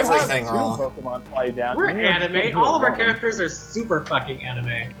 They get everything wrong. Pokemon fly down. We're You're gonna anime. do All of our it wrong. characters are super fucking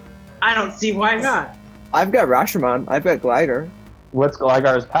anime. I don't see why not. I've got Rashomon. I've got Glider. What's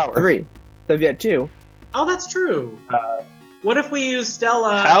Gligar's power? 3. So I've got 2. Oh, that's true. What if we use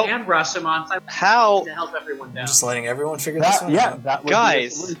Stella How- and Rashomon How? to help everyone down? I'm just letting everyone figure this That, one yeah, out. that would Guys. be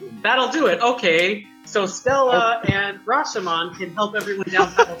a solution. That'll do it. Okay. So Stella and Rashomon can help everyone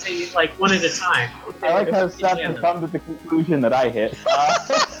down simultaneously, like one at a time. I like how Seth has come to the conclusion that I hit.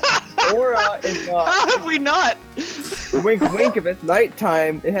 Aura is How have we not? wink wink. If it's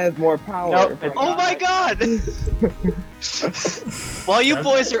nighttime, it has more power. Nope, it's Oh my god! While you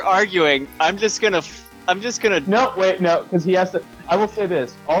boys are arguing, I'm just gonna. No, wait, no, because he has to. I will say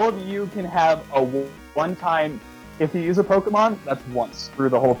this: all of you can have a one-time. If you use a Pokemon, that's once through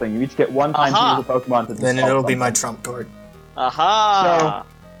the whole thing. You each get one time Aha. to use a Pokemon to. Then dissolve it'll be something. my trump card. Aha!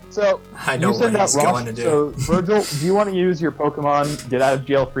 So I know you said what that, he's Ross. going to do. So Virgil, do you want to use your Pokemon get out of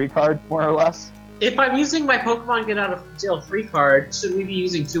jail free card more or less? If I'm using my Pokemon Get Out of Jail free card, should we be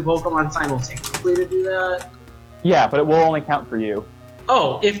using 2 Pokemon simultaneously to do that? Yeah, but it will only count for you.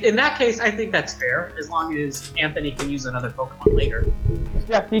 Oh, if in that case, I think that's fair, as long as Anthony can use another Pokemon later.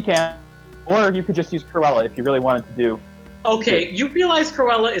 Yeah, he can. Or you could just use Cruella if you really wanted to do. Okay, you realize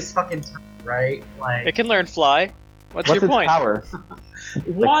Cruella is fucking tiny, right? Like, It can learn fly. What's your its point? power?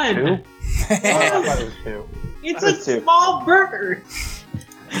 one! Two? Oh, I thought it was 2. It's That's a two. small bird!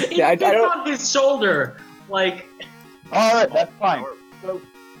 It Yeah, I fits don't- on his shoulder! Like, Alright, that's fine. So,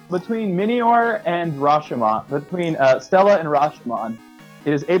 between Minior and Rashomon, between Stella and Rashomon,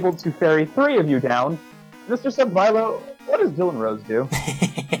 it is able to ferry 3 of you down. Mr. Submilo, what does Dylan Rose do?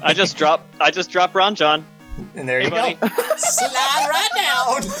 I just drop Ron John. And there you Hey, go. Slide right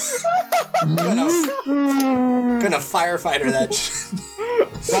down. Gonna firefighter that.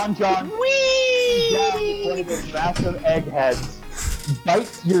 Ron John down with one of those massive eggheads,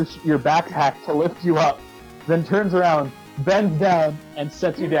 bites your backpack to lift you up, then turns around, bends down, and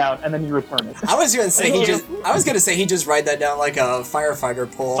sets you down, and then you return it. I was gonna say he just ride that down like a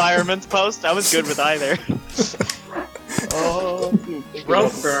firefighter pole. Fireman's post. I was good with either. Oh,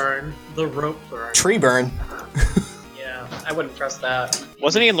 rope burn. The rope burn. Tree burn. Yeah, I wouldn't trust that.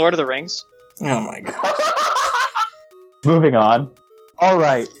 Wasn't he in Lord of the Rings? Oh my god. Moving on.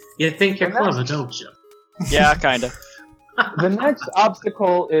 Alright, You think you're clever, don't you? Yeah, kinda. the next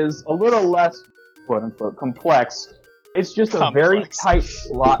obstacle is a little less, quote-unquote, complex. It's just a very Complex. tight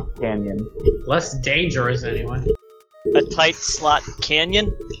slot canyon. Less dangerous, anyway. A tight slot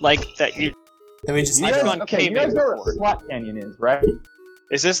canyon, like that. Let me just. I've You guys- gone okay, you guys caving know what before. a slot canyon is, right?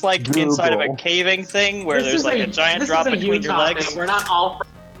 Is this like Google. inside of a caving thing where This there's is like a giant drop this is a between your Utah legs? thing. We're not all from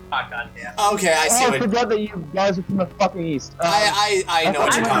goddamn. Okay, I see Oh, I what. forgot that you guys are from the fucking east. I know what I you're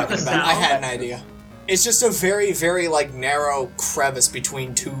went talking to about. the I had an south. idea. It's just a very, very like narrow crevice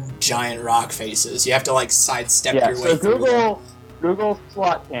between 2 giant rock faces. You have to like sidestep Yeah, your way so through them. Google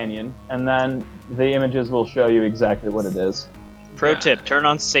slot canyon, and then the images will show you exactly what it is. Pro tip: turn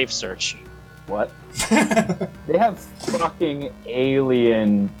on safe search. What? They have fucking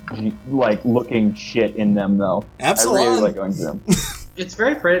alien, like, looking shit in them, though. Absolutely. I really like going through them. It's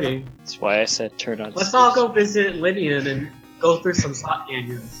very pretty. That's why I said turn on. Let's safe all go search. visit Lydian and go through some slot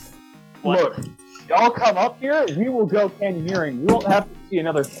canyons. Look, y'all come up here, we will go canyoneering. We won't have to see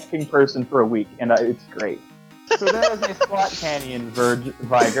another fucking person for a week, and it's great. So there is a slot canyon,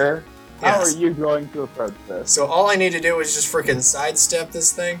 Viger. How Yes. are you going to approach this? So all I need to do is just freaking sidestep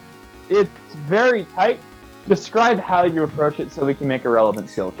this thing. It's very tight. Describe how you approach it so we can make a relevant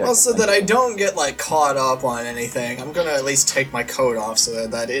skill check. Well, so that I don't get like caught up on anything, I'm gonna at least take my coat off so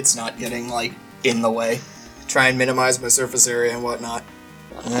that it's not getting like in the way. Try and minimize my surface area and whatnot.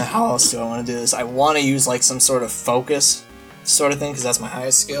 How else do I want to do this? I want to use like some sort of focus sort of thing because that's my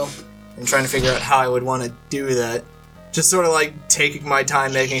highest skill. I'm trying to figure out how I would want to do that. Just sort of like taking my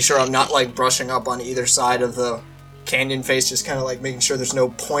time, making sure I'm not like brushing up on either side of the canyon face, just kind of like making sure there's no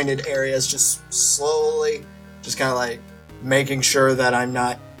pointed areas, just slowly, just kind of like making sure that I'm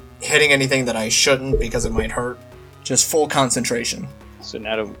not hitting anything that I shouldn't because it might hurt. Just full concentration. So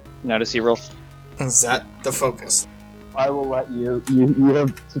now does he roll? Is that the focus? I will let you. You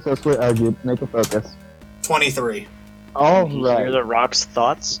have successfully argued. Make a focus. 23. All Hear right. the rock's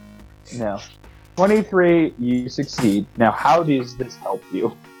thoughts. No. 23, you succeed. Now, how does this help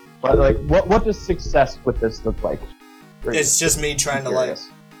you? What does success with this look like? It's just me trying to like Curious.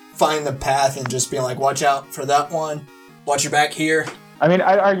 find the path and just being like, watch out for that one. Watch your back here. I mean,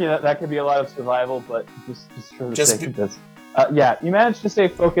 I'd argue that could be a lot of survival, but just for the Just sake of this. Yeah, you managed to stay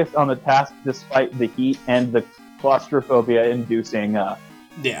focused on the task despite the heat and the claustrophobia-inducing.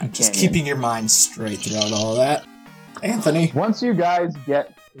 Yeah, just Canyon. keeping your mind straight throughout all that. Anthony. Once you guys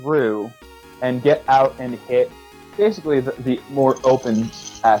get through and get out and hit basically the more open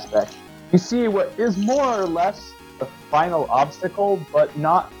aspect, you see what is more or less the final obstacle, but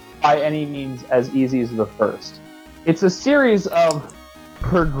not by any means as easy as the first. It's a series of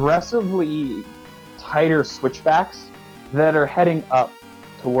progressively tighter switchbacks that are heading up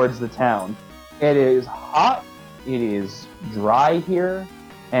towards the town. It is hot, it is dry here,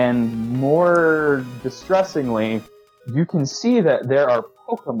 and more distressingly, you can see that there are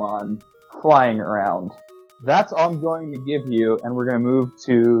Pokemon flying around. That's all I'm going to give you, and we're going to move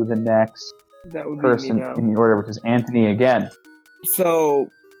to the next That would be person me now. in the order, which is Anthony again. So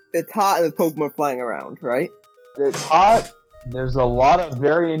it's hot and the Pokemon flying around, right? It's hot, there's a lot of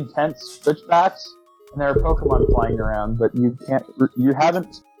very intense switchbacks, and there are Pokemon flying around, but you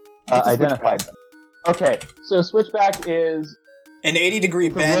haven't identified them. Okay, so switchback is An 80-degree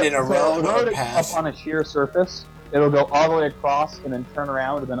bend in a road or up path. on a sheer surface. It'll go all the way across and then turn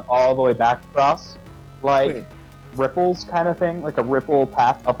around and then all the way back across, like Wait. ripples kind of thing, like a ripple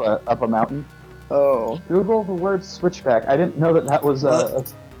path up a mountain. Oh. Google the word switchback. I didn't know that was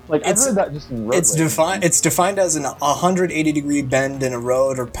like I've heard that just in roadways. It's defined as an 180-degree bend in a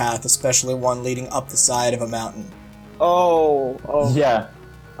road or path, especially one leading up the side of a mountain. Oh. Yeah,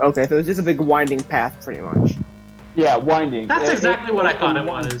 Okay, so it's just a big winding path, pretty much. yeah, winding. That's It- exactly what I thought it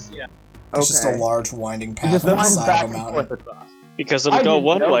winds- was. Yeah. It's just a Okay. large winding It path just on the winds side back of a and mountain. forth across. Because I it'll go didn't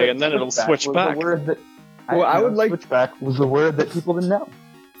one know way that and then it'll switchback switch was back. The word that, Well, I didn't would know like- switchback was the word that people didn't know.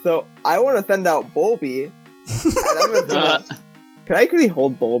 So I want to send out Bulby. And I'm gonna can I actually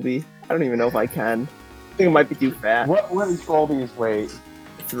hold Bulby? I don't even know if I can. I think it might be too fast. What is Goldie's weight?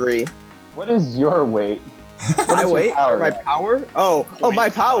 3. What is your weight? My is your weight? power? Or my power? Oh, my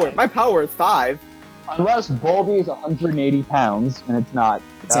power. My power is 5. Unless Bulby is 180 pounds, and it's not.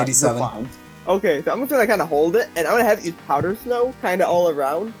 It's you're 87. fine. Okay, so I'm just gonna kind of hold it, and I'm gonna have use powder snow kind of all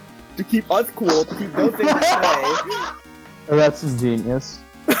around to keep us cool, to keep those things away. Oh, that's genius.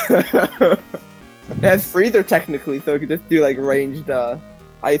 It has freezer technically, so we could just do like ranged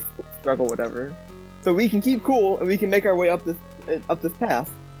ice struggle, whatever. So we can keep cool, and we can make our way up this path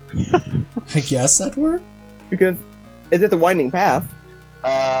I guess that worked. because it's just a winding path.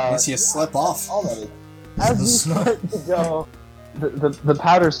 Unless you slip off. As you start to go, the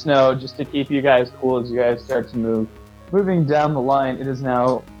powder snow, just to keep you guys cool as you guys start to move. Moving down the line, it is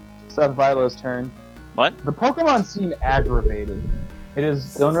now Seth Vilo's turn. What? The Pokemon seem aggravated. It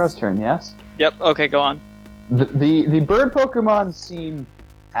is Donra's turn, yes? Yep, okay, go on. The bird Pokemon seem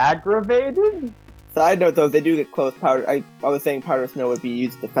aggravated? Side note though, if they do get close, I was saying powder snow would be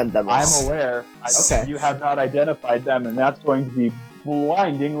used to defend them. I'm aware. Okay. You have not identified them, and that's going to be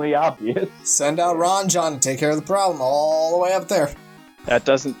blindingly obvious. Send out Ron John to take care of the problem all the way up there. That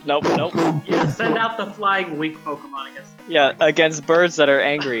doesn't. Nope. Yeah, send out the flying weak Pokemon against. Yeah, against birds that are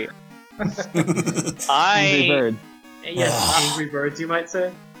angry. Angry I bird. Yes, angry birds, you might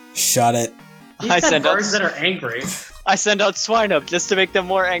say. Shut it. You I said send out- birds that are angry. send out Swinub just to make them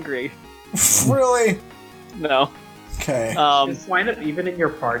more angry. Really? No. Okay. Is Swinub even in your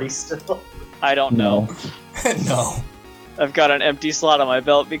party still? I don't know. No. I've got an empty slot on my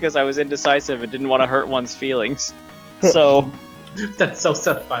belt because I was indecisive and didn't want to hurt one's feelings. So, That's so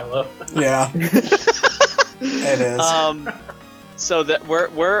Seth Philo. Yeah. It is. so that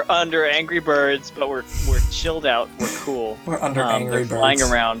we're under angry birds, but we're chilled out. We're cool. We're under angry they're birds. flying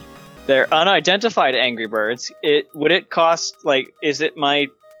around. They're unidentified angry birds. Would it cost is it my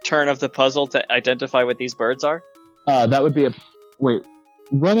turn of the puzzle to identify what these birds are? That would be a... Wait.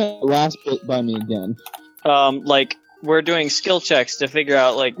 Run it last bit by me again. We're doing skill checks to figure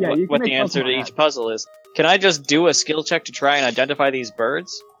out Yeah, you can what the make answer to Pokemon each puzzle is. Can I just do a skill check to try and identify these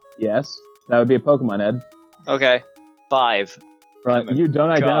birds? Yes. That would be a Pokemon, Ed. Okay, 5. Right. You don't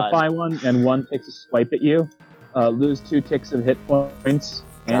God. identify one, and one takes a swipe at you. Lose 2 ticks of hit points,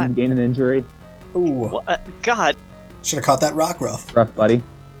 and gain an injury. Ooh. God, Should have caught that rock ruff. Rough, buddy.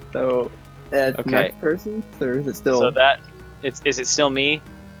 So, it's Okay. next person, or is it still? so that is it still me?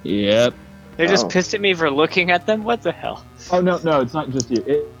 Yep. They're just Oh. pissed at me for looking at them. What the hell? Oh, no, it's not just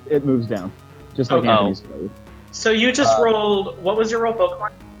you. It moves down. Just like Oh. Anthony's code. So you just rolled. What was your roll,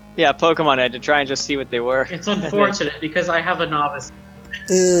 Pokemon? Yeah, Pokemon Ed to try and just see what they were. It's unfortunate because I have a novice.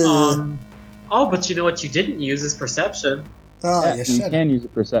 Ugh. Oh, but you know what you didn't use is perception. Oh, Yeah, you you should. can use a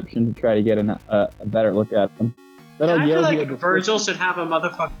perception to try to get a better look at them. That'll I feel yield like you a Virgil should have a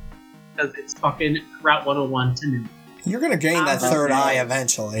motherfucker because it's fucking Route 101 to New. You're gonna gain that third eye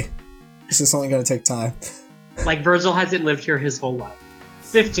eventually. It's just only gonna take time. Like Virgil hasn't lived here his whole life.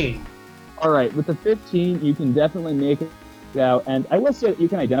 15. Alright, with the 15, you can definitely make it out, and I will say that you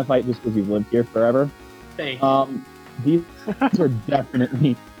can identify it just because you've lived here forever. Thank you. These are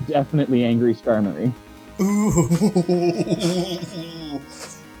definitely angry Skarmory. Ooh.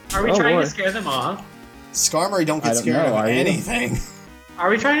 Are we Oh, trying boy. to scare them off? Skarmory don't I get don't scared know, of are you? anything. Are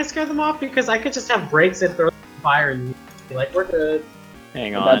we trying to scare them off? Because I could just have breaks and throw fire and be like, we're good.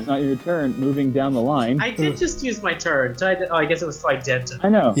 Hang But that's on. not your turn. Moving down the line. I did just use my turn. I guess it was to identify. I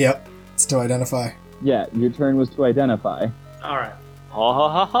know. Yep. It's to identify. Yeah, your turn was to identify. All right. Ho ho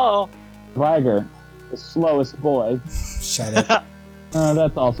ho ho. Viger, the slowest boy. Shut it.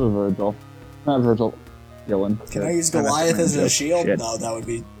 That's also Virgil. Not Virgil. Dylan. Can I use Goliath as a shield? Shit. No, that would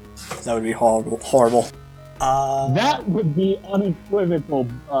be horrible. That would be unequivocal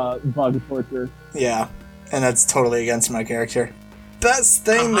bug torture. Yeah, and that's totally against my character.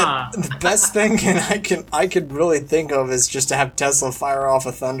 The best thing I could really think of is just to have Tesla fire off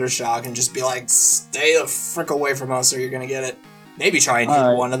a thunder shock and just be like, "Stay the frick away from us, or you're gonna get it." Maybe try and hit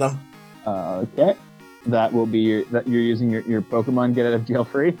Alright. one of them. Okay. That will be you're using your Pokemon get out of jail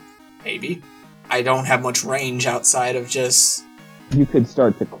free. Maybe. I don't have much range outside of just. You could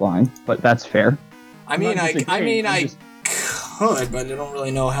start to climb, but that's fair. I mean, Not I just could, but I don't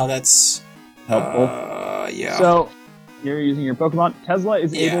really know how that's helpful. Yeah. So you're using your Pokemon. Tesla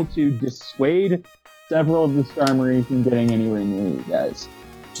is Yeah. able to dissuade several of the Skarmory from getting anywhere near you guys.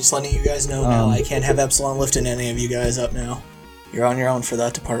 Just letting you guys know now, I can't have Epsilon lifting any of you guys up now. You're on your own for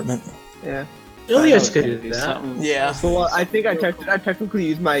that department. Yeah. Ilias could do that. Yeah. So I think I technically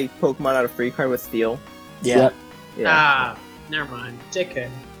used my Pokemon out of free card with Steel. Yeah. Yep. Yeah. Ah, never mind. JK.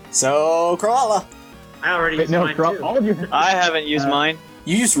 So, Koala. I already Wait, used no, mine too. all of you. I haven't used mine.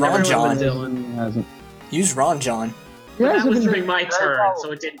 You used Everyone Ron but John. Dylan. Hasn't. Use Ron John. But You guys that was have been during my very turn, solid.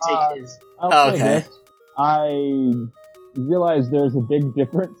 so it didn't take his. I'll say Okay. this. I realize there's a big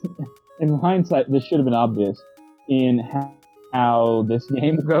difference. In hindsight, this should have been obvious in how this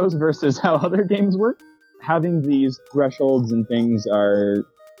game goes versus how other games work. Having these thresholds and things are...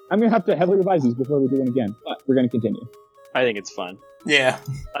 I'm going to have to heavily revise these before we do one again, but we're going to continue. I think it's fun. Yeah.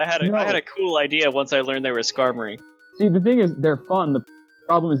 I had a cool idea once I learned they were Skarmory. See, the thing is, they're fun. The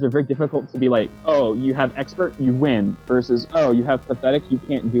problem is they're very difficult to be like, oh, you have expert, you win, versus, oh, you have pathetic, you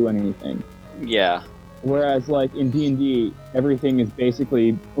can't do anything. Yeah. Whereas, like, in D&D, everything is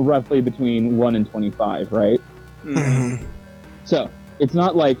basically roughly between 1 and 25, right? Mhm. So, it's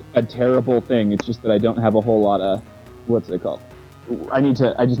not like a terrible thing, it's just that I don't have a whole lot of... What's it called? I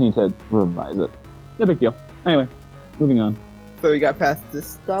just need to revise it. No big deal. Anyway, moving on. So we got past this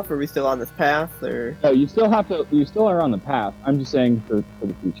stuff. Are we still on this path, or? No, you still are on the path. I'm just saying for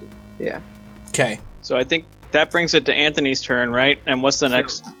the future. Yeah. Okay. So I think that brings it to Anthony's turn, right? And what's the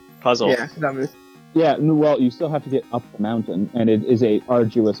next puzzle? Yeah. 'Cause I'm just- Yeah, well, you still have to get up the mountain, and it is a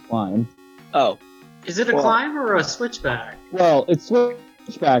arduous climb. Oh. Is it a Well- climb or a switchback? Well, it's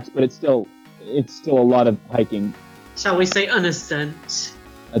switchbacks, but it's still a lot of hiking. Shall we say an ascent?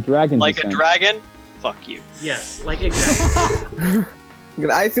 A dragon Like a descent. dragon? Fuck you. Yes, like exactly.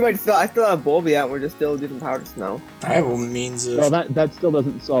 I assume I still have Bulby out. We're just still doing Powder Snow. I have a means of. Well, that still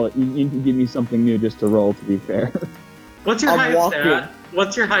doesn't solve it. You need to give me something new just to roll, to be fair. What's your I'm highest walking. stat?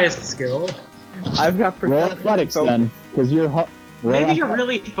 What's your highest skill? I've got Roll Perception, athletics so- then, because you're... roll Maybe you're athletics.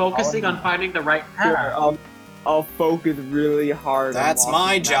 really focusing on finding the right Sure, path. I'll focus really hard. on That's walking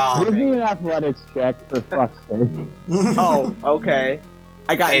my that job. Give way. me an athletics check, for fuck's sake. Oh, okay.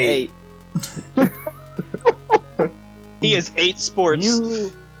 I got an Eight. 8. He is 8 sports.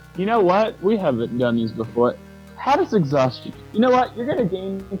 You know what? We haven't done these before. How does exhaustion? You know what? You're gonna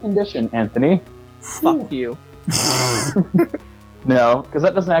gain condition, Anthony. Fuck you. No, because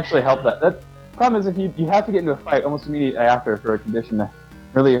that doesn't actually help that. The problem is if you have to get into a fight almost immediately after for a condition to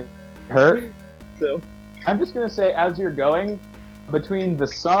really hurt. So I'm just gonna say, as you're going, between the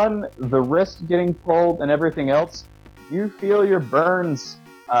sun, the wrist getting pulled, and everything else, you feel your burns.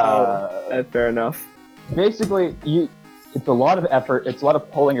 that's fair enough. Basically, it's a lot of effort. It's a lot of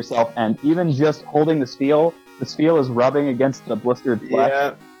pulling yourself, and even just holding the steel is rubbing against the blistered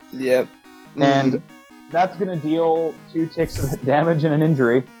flesh. Yeah. Yep. And that's going to deal 2 ticks of damage and an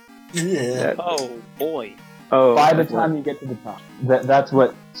injury Yeah. Oh, boy. Oh. by the time you get to the top. That's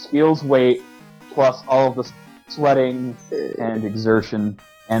what Steel's weight plus all of the sweating and exertion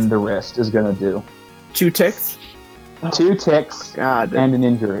and the wrist is going to do. 2 ticks. 2 ticks God, and an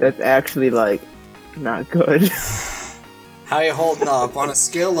injury. that's actually like not good. How you holding up on a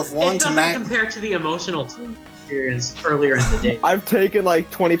scale of 1 It to doesn't max? compare to the emotional experience earlier in the day. I've taken like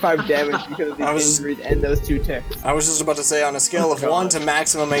 25 damage because of I these was- injuries and those 2 ticks. I was just about to say, on a scale of 1 to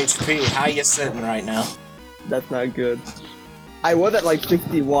maximum HP, how you sitting right now? That's not good. I was at like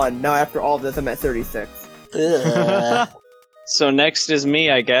 61. Now after all this, I'm at 36. Ugh. So next is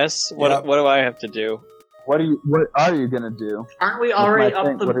me, I guess. What Yep. what do I have to do? What are you going to do? Aren't we already my up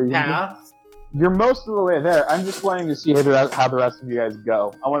thing. What are the you gonna do? path? You're most of the way there. I'm just planning to see how the rest of you guys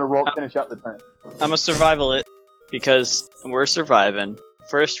go. I want to finish up the turn. I'm a survival it because we're surviving.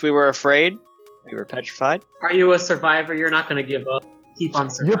 First, we were afraid. We were petrified. Are you a survivor? You're not going to give up. Keep on You're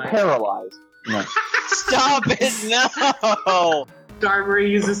surviving. paralyzed. No. Stop it! No. Skarmory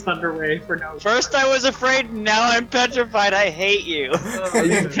uses Thunder Wave for no. First I was afraid, now I'm petrified. I hate you. Are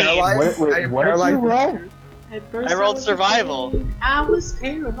you paralyzed? Wait, Are you what did you paralyzed? roll? At first I rolled was survival. afraid. I was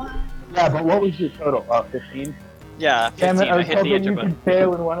paralyzed. Yeah, but what was your total? 15? Yeah, 15. Damn it, I I was hit the edge hoping of you a... could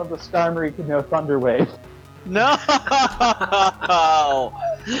fail and one of the Skarmory could know Thunder Wave. No!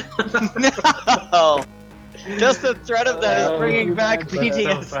 No! Just the threat of that is bringing back So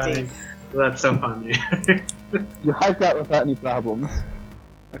PTSD. funny. That's so funny. You hyped out without any problems.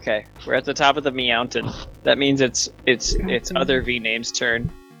 Okay, we're at the top of the Meowton. That means it's other V name's turn.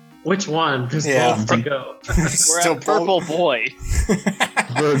 Which one? There's Yeah. both to go. We're Still at Purple Boy.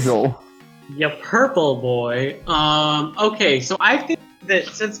 Virgil. Yeah, Purple Boy. Okay, so I think that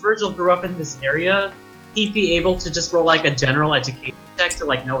since Virgil grew up in this area, he'd be able to just roll like a general education check to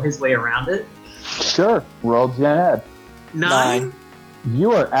like know his way around it. Sure, roll Gen Ed. 9.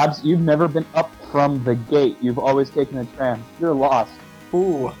 You are you've never been up from the gate. You've always taken a tram. You're lost.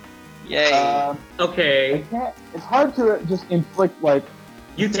 Ooh. Yay. Okay, It's hard to just inflict like.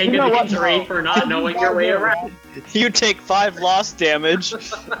 you take You know an what? injury No. for not knowing your way around. You take 5 loss damage.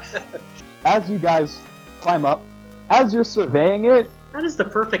 As you guys climb up, as you're surveying it, That is the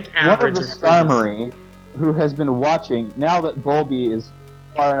perfect one average. of the of Skarmory, who has been watching, now that Volby is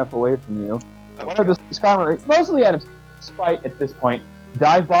far enough away from you, one of the Skarmory, mostly out of spite at this point,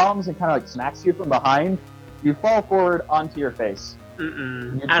 dive bombs and kind of like smacks you from behind. You fall forward onto your face.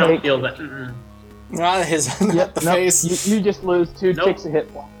 Mm-mm. You I don't take- feel that. Mm-mm. Not not Yep, the nope, face. You just lose 2 Nope. ticks a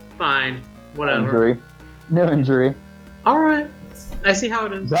hit. Fine, whatever. Injury. No injury. All right, I see how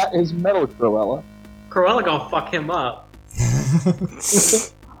it is. That is Metal Cruella. Cruella gonna fuck him up.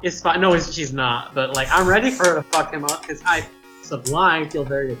 It's fine. No, she's not. But like, I'm ready for her to fuck him up because I, Sublime, feel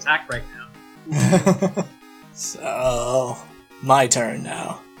very attacked right now. So, my turn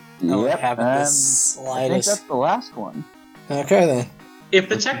now. I don't have the I think slightest. that's the last one. Okay then. If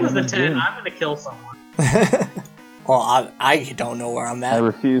the check was a 10, I'm gonna kill someone. Well, I don't know where I'm I at.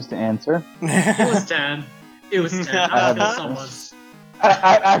 refuse to answer. It was 10. It was 10. I'm gonna kill someone.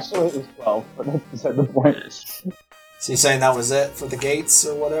 Actually, it was 12, but that's beside the point. So you saying that was it for the gates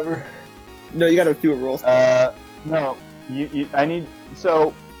or whatever? No, you gotta do a roll. No, I need.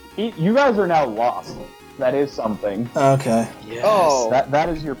 So, you guys are now lost. That is something. Okay. Yes. Oh, That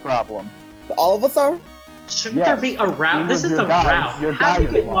is your problem. all of us are? Shouldn't Yes. there be a route? You This with is your a guide- route. your How do you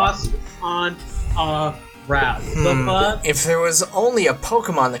guide get is lost on a route? The fuck? If there was only a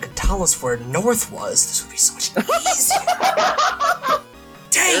Pokemon that could tell us where North was, this would be so much easier.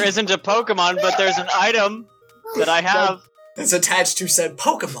 There Dang! isn't a Pokemon, but there's an item that I have. It's attached to said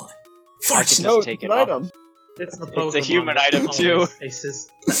Pokemon. I Fudge. can No, just take it's it an off. item. It's the It's Pokemon. a human that item, too. always faces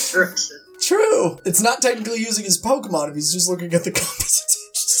that direction. True. It's not technically using his Pokemon if he's just looking at the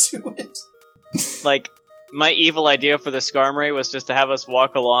compass attached to it. Like, my evil idea for the Skarmory was just to have us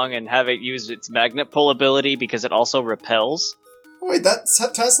walk along and have it use its magnet pull ability because it also repels. Wait,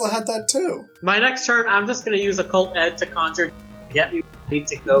 Tesla had that too. My next turn, I'm just gonna use Occult Ed to conjure. Get me need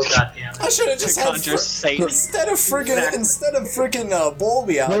to go. Goddammit. I should have just To had conjure Satan. instead of friggin' Exactly.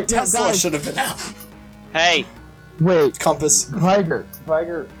 Bulby out. Wait, Tesla guys. should have been out. Hey, Wait, Compass. Viger,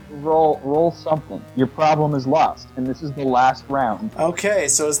 roll something. Your problem is lost, and this is the last round. Okay,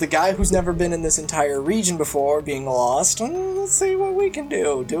 so as the guy who's never been in this entire region before being lost, let's see what we can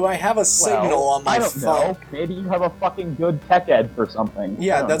do. Do I have a signal on my I don't phone? know. Maybe you have a fucking good tech ed for something.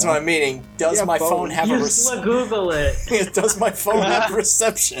 Yeah, that's what I'm meaning. Does Yeah, my phone. phone have a Use Google it. Does my phone have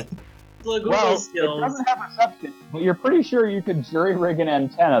reception? Google Well, it skills. doesn't have reception, but you're pretty sure you could jury rig an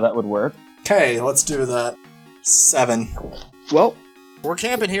antenna that would work. Okay, let's do that. 7. Well, We're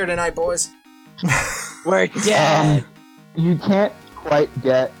camping here tonight, boys. we're dead. You can't quite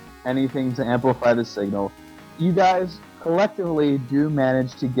get anything to amplify the signal. You guys collectively do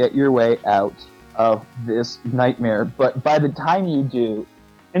manage to get your way out of this nightmare, but by the time you do,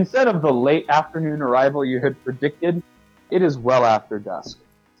 instead of the late afternoon arrival you had predicted, it is well after dusk.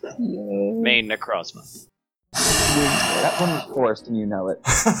 Main Necrozma. That one was forced and you know it.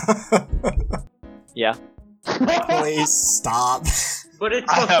 Yeah. Please stop. But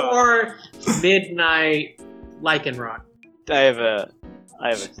it's I have- before midnight Lycanroc. I have a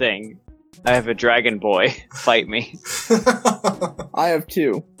thing. I have a Dragon Boy. Fight me. I have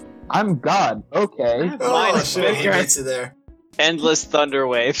 2. I'm God. Okay. Mine Oh is shit, he bigger. beats you there. Endless thunder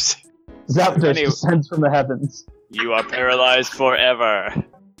waves. Zapdos Anyway. descends from the heavens. You are paralyzed forever.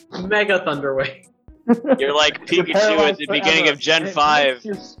 Mega Thunderwave. You're like Pikachu at Paralyzed the beginning forever, of Gen and it 5. hits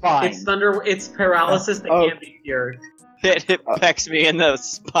your spine. It's paralysis that Oh. can't be cured. It pecks me in the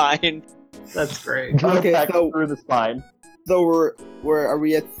spine. That's great. Go Okay, back so- through the spine. So are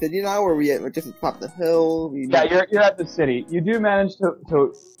we at the city now, or are we at just at the top of the hill? Yeah, you're at the city. You do manage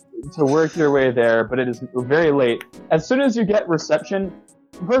to work your way there, but it is very late. As soon as you get reception,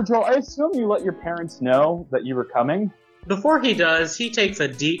 Virgil, I assume you let your parents know that you were coming? Before he does, he takes a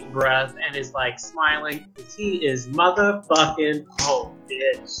deep breath and is like smiling because he is motherfucking home,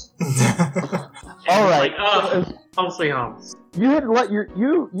 bitch. All right. Like, oh, home sweet home. You had let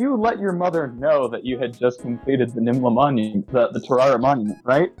your mother know that you had just completed the Nimla monument, the Tarara monument,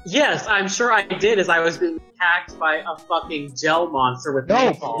 right? Yes, I'm sure I did as I was being attacked by a fucking gel monster with No,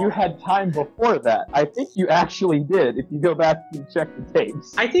 napalm. you had time before that. I think you actually did, if you go back and check the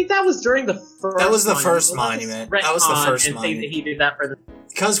tapes. I think that was during the first. That was the monument. first monument. That was the first and monument. think that he did that for the.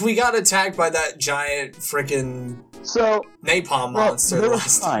 Because we got attacked by that giant freaking So, napalm well, monster there was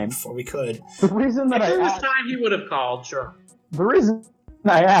last time. before we could. the reason that If I there was asked, time, he would have called. Sure. the reason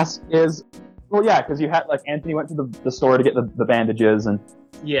I asked is, well, yeah, because you had, like, Anthony went to the store to get the bandages, and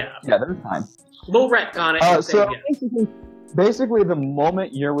Yeah. yeah, there's time. We'll retcon it. And say So yes. basically, the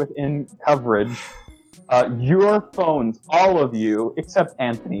moment you're within coverage, your phones, all of you, except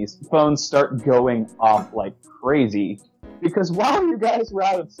Anthony's, phones start going off like crazy. Because while you guys were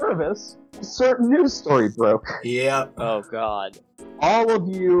out of service, a certain news story broke. Yep. Oh God. All of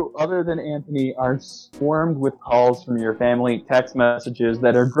you, other than Anthony, are swarmed with calls from your family, text messages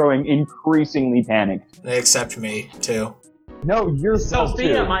that are growing increasingly panicked. They accept me, too. No, you're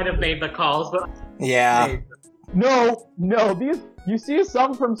Sophia too. might have made the calls, but Yeah. No, these. You see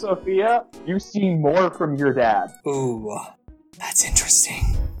some from Sophia, you see more from your dad. Ooh. That's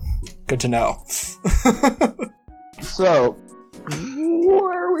interesting. Good to know. So,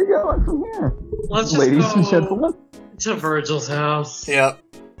 where are we going from here, let's just ladies and go gentlemen? to Virgil's house. Yep.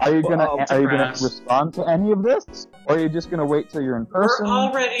 Are you gonna Well, crash. respond to any of this, or are you just gonna wait till you're in person? We're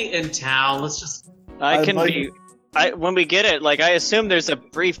already in town. Let's just. I can like- be. When we get it, like I assume there's a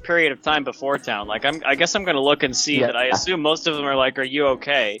brief period of time before town. Like I guess I'm gonna look and see Yeah. that. I assume most of them are like, "Are you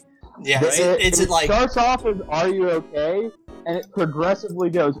okay?" Yeah, It like... starts off as "Are you okay?" and it progressively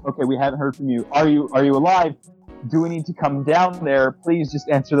goes, "Okay, we haven't heard from you. Are you alive? Do we need to come down there? Please just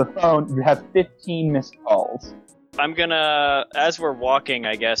answer the phone. You have 15 missed calls." I'm gonna, as we're walking,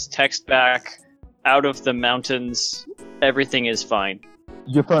 I guess, text back out of the mountains. Everything is fine.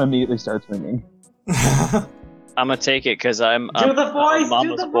 Your phone immediately starts ringing. I'm gonna take it because I'm Do the a voice! Do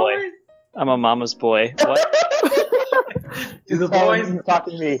mama's the boy. voice! I'm a mama's boy. What? Do the Calling- voice! he's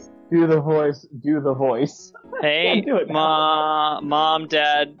talking to me. Do the voice. Do the voice. Hey, Can't do it now. mom,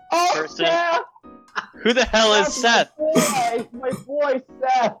 dad, Oh, person. Seth! Who the hell is That's Seth? My boy,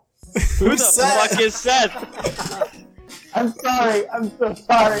 Seth. Who the Who's Seth? fuck is Seth? I'm sorry. I'm so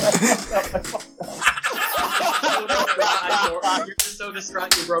sorry. I fucked up. You're so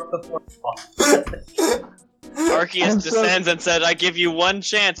distraught you broke the fourth wall. Arceus I'm so- descends and said, "I give you one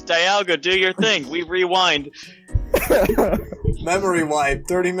chance. Dialga, do your thing." We rewind. Memory wipe.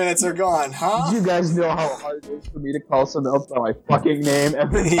 30 minutes are gone, huh? You guys know how hard it is for me to call someone else by my fucking name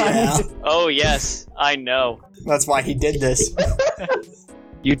every time. Yeah. Oh yes, I know. That's why he did this.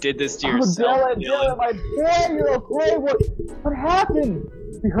 You did this to Oh, yourself. Dylan, my boy, you're okay. What happened?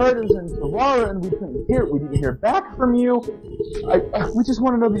 We heard it was in Tarara and we didn't hear back from you. We just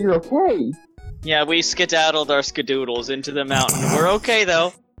want to know that you're okay. Yeah, we skedaddled our skadoodles into the mountain. We're okay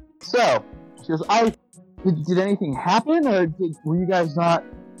though. So, she goes, did anything happen, or were you guys not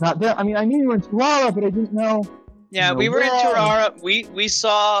there? I mean, I knew you were in Tarara, but I didn't know. Yeah, No we were in way. Tarara. We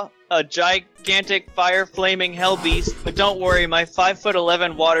saw a gigantic fire flaming hell beast, but don't worry, my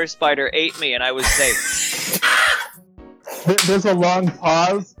 5'11" water spider ate me and I was safe. There's a long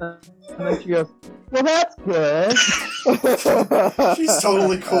pause, and then she goes, well, that's good. She's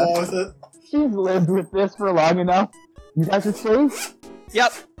totally cool with it. She's lived with this for long enough. You guys are safe?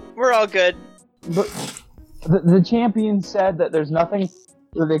 Yep, we're all good. But the champion said that there's nothing,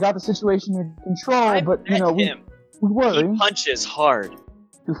 that they got the situation under control, I but, you met know, we him. worry. He punches hard.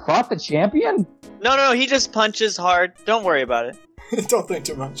 You fought the champion? No, he just punches hard. Don't worry about it. Don't think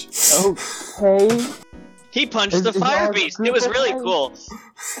too much. Okay. He punched Is the fire our beast. group It was really okay? cool.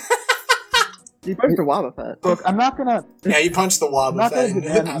 You punched a Wobbuffet. Look, I'm not gonna Yeah, you punched the I'm not Wobbuffet gonna in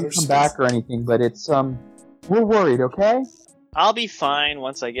demand that outer you come space. back or anything, but it's we're worried, okay? I'll be fine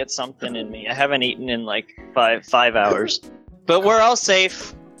once I get something in me. I haven't eaten in like five hours. But we're all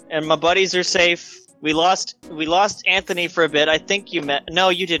safe, and my buddies are safe. We lost Anthony for a bit. I think you met. No,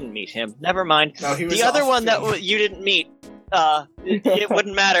 you didn't meet him. Never mind. No, he was The other off one that doing- you didn't meet. It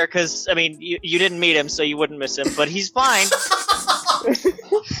wouldn't matter because I mean you didn't meet him, so you wouldn't miss him. But he's fine.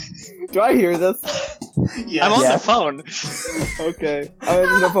 Do I hear this? Yeah. I'm on Yes. the phone. Okay. I was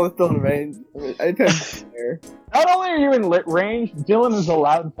gonna post still in range. I didn't care. Not only are you in lit range, Dylan is a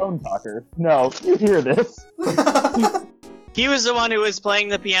loud phone talker. No, you hear this. He was the one who was playing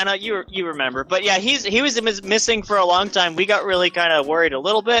the piano. You remember? But yeah, he was missing for a long time. We got really kind of worried a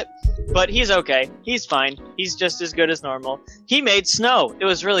little bit, but he's okay. He's fine. He's just as good as normal. He made snow. It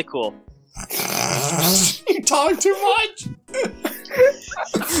was really cool. You talk too much.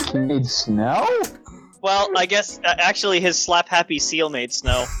 He made snow? Well, I guess actually his slap happy seal made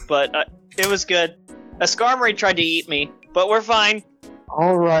snow, but it was good. A Skarmory tried to eat me, but we're fine.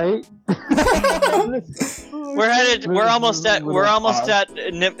 All right. We're headed. We're almost at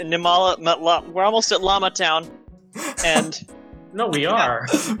Nimala. We're almost at Llama Town, and No, we are.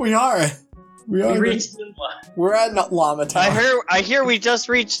 We are. We reached Nimla. We're at Llama Town. I hear we just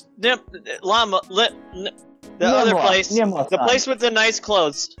reached Llama. The other Nimla, place, Nimla the time. place with the nice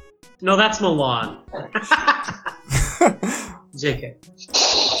clothes. No, that's Milan. JK.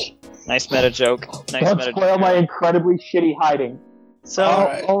 Nice meta joke. Nice Don't meta spoil joke. my incredibly shitty hiding. So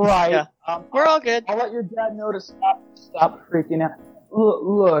Alright. All right. Yeah. We're all good. I'll let your dad know to stop freaking out.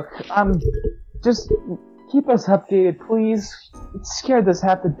 Look, just keep us updated, please. It scared us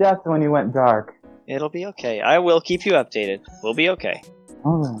half to death when you went dark. It'll be okay. I will keep you updated. We'll be okay.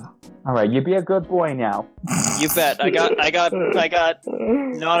 All right, you be a good boy now. You bet. I got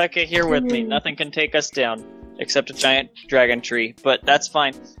Nautica here with me. Nothing can take us down except a giant dragon tree, but that's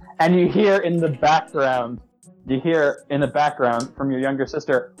fine. And you hear in the background from your younger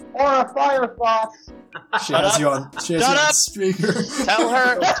sister, or a fire fox. She has you on. She has Shut you on up. speaker.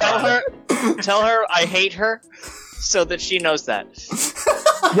 Tell her I hate her, so that she knows that.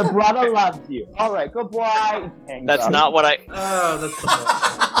 Your brother loves you. All right, good boy. Hangs That's up. not what I. Oh,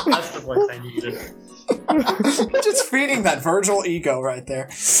 that's the voice I needed. Just feeding that Virgil ego right there.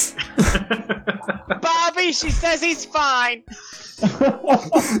 Bobby, she says he's fine.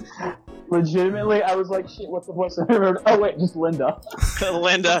 Legitimately, I was like, shit, what's the voice I heard? Oh, wait, just Linda.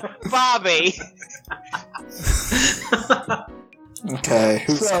 Linda, Bobby. Okay,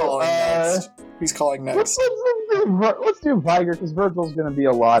 who's So, calling next? Who's calling Let's next? do Viger, because Virgil's going to be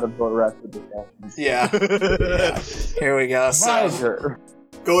a lot of the rest of the session. Yeah. Yeah. Here we go. So, Viger.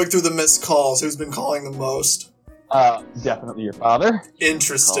 going through the missed calls, who's been calling the most? Definitely your father.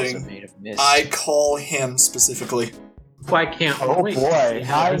 Interesting. Made of mist. I call him specifically. I can't Oh wait. to boy, see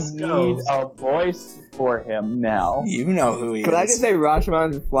how I this need goes. a voice for him now. You know who he Could I is. just say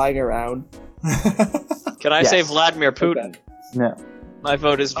Rashomon is flying around? Can I Yes. say Vladimir Putin? No. My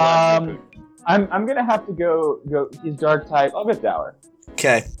vote is Vladimir I'm gonna have to go. He's dark type. I'll get Dower.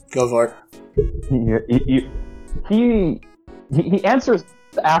 Okay, go for it. He answers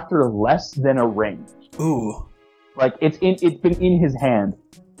after less than a ring. Ooh. Like it's been in his hand,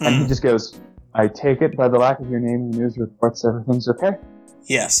 and he just goes. I take it by the lack of your name in the news reports, everything's okay.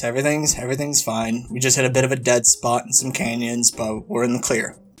 Yes, everything's fine. We just hit a bit of a dead spot in some canyons, but we're in the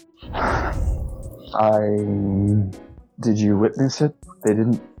clear. Did you witness it? They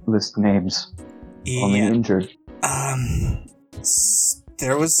didn't list names. Only Yeah. injured.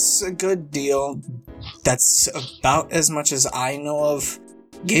 There was a good deal. That's about as much as I know of.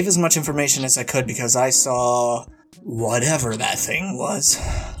 Gave as much information as I could because I saw whatever that thing was.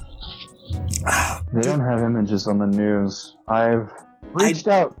 They don't have images on the news. I've reached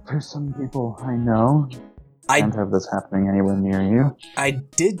out to some people I know. I- Can't have this happening anywhere near you. I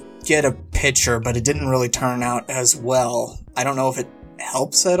did get a picture, but it didn't really turn out as well. I don't know if it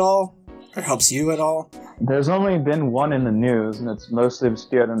helps at all, or helps you at all. There's only been one in the news, and it's mostly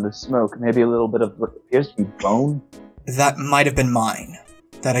obscured under smoke. Maybe a little bit of what appears to be bone. That might have been mine,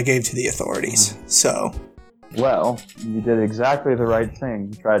 that I gave to the authorities. So, Well, you did exactly the right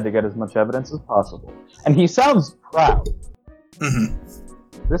thing. You tried to get as much evidence as possible. And he sounds proud. mhm.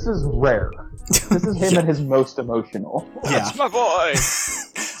 This is rare. This is him at his most emotional. Yeah. That's my boy.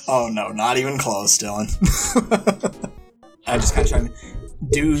 Oh no, not even close, Dylan. I just kind of trying to...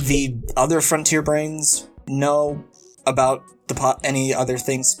 Do the other Frontier Brains know about any other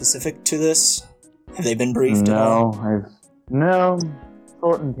things specific to this? Have they been briefed at all? No.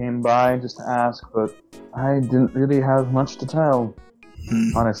 Thornton came by just to ask, but I didn't really have much to tell.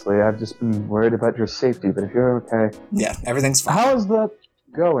 Honestly, I've just been worried about your safety, but if you're okay. Yeah, everything's fine. How is that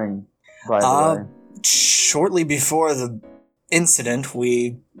going, by the way? Shortly before the incident,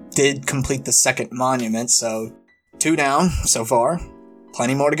 we did complete the second monument, so 2 down so far.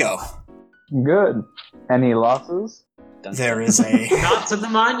 Plenty more to go. Good. Any losses? There is a... Not to the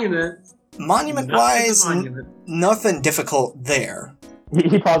monument. Monument-wise, Not to the monument. nothing difficult there.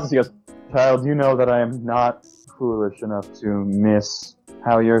 He pauses, he goes, Child, you know that I am not foolish enough to miss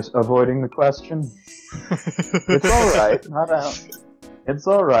how you're avoiding the question? It's alright. It's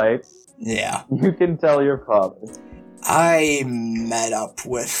alright. Yeah. You can tell your father. I met up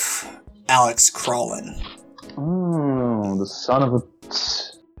with Alex Crawlin. Oh, the son of a...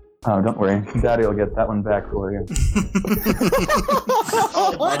 Oh, don't worry. Daddy will get that one back for you.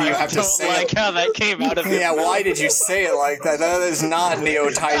 Why do you have to Don't say like it? how that came out of your Yeah, why did you say it like that? That is not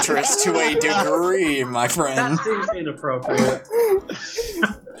Neo-Titrus to a degree, my friend. That seems inappropriate.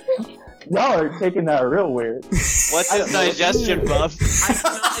 Y'all are taking that real weird. What's his digestion buff? I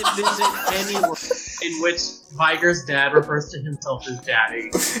cannot envision any world in which Viger's dad refers to himself as daddy.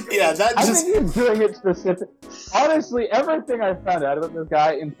 Yeah, that I just... think he's doing it specific. Honestly, everything I've found out about this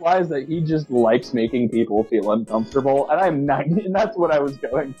guy implies that he just likes making people feel uncomfortable, and I'm 90, and that's what I was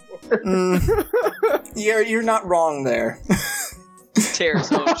going for. You're not wrong there. Tears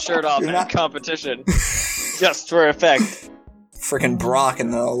his own shirt off You're in not- competition. Just for effect. Frickin' Brock in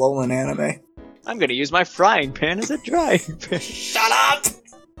the Alolan anime. I'm gonna use my frying pan as a drying pan. Shut up!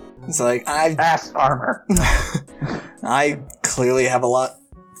 It's like, Ass armor. I clearly have a lot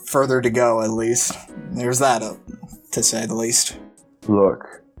further to go, at least. There's that, to say the least. Look,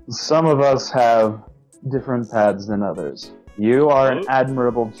 some of us have different paths than others. You are an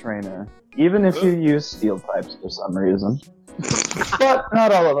admirable trainer, even if you use steel types for some reason. But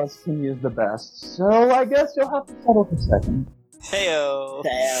not all of us can use the best, so I guess you'll have to settle for second. Heyo.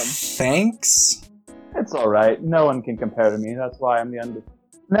 Damn. Thanks? It's alright, no one can compare to me, that's why I'm the undefeated.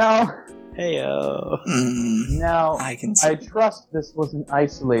 Now, Heyo. now, I can see. I trust this was an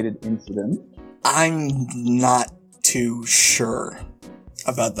isolated incident. I'm not too sure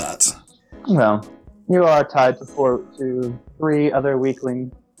about that. Well, you are tied to three other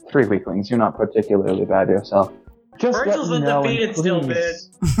weaklings. 3 weaklings, you're not particularly bad yourself. Just Virgil's let me know, and undefeated still,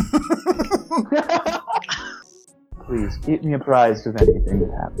 please keep me apprised of anything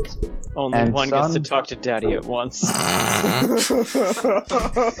that happens. Only And one gets to son- talk to Daddy at once.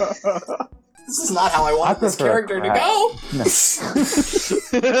 This is not how I want this prefer character to crap. go! No.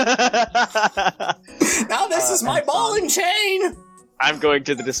 Now this is my and ball son. and chain! I'm going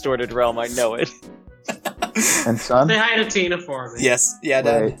to the distorted realm, I know it. And son, Say hi to Tina for me. Yes, yeah,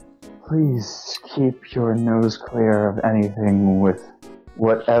 Dad. wait, please keep your nose clear of anything with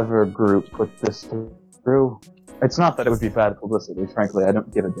whatever group put this through. It's not that it would be bad publicity, frankly, I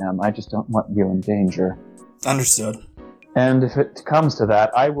don't give a damn. I just don't want you in danger. Understood. And if it comes to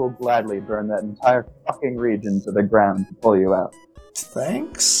that, I will gladly burn that entire fucking region to the ground to pull you out.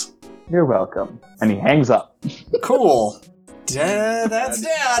 Thanks. You're welcome. And he hangs up. Cool. That's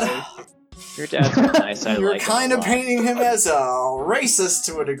Dad. Your dad's nice, I You're like kind him of a lot. painting him as a racist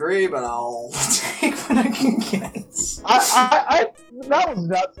to a degree, but I'll take what I can get. That was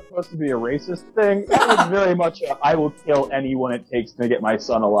not supposed to be a racist thing. That was very much a, I will kill anyone it takes to get my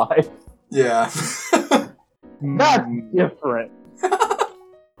son alive. Yeah. That's different.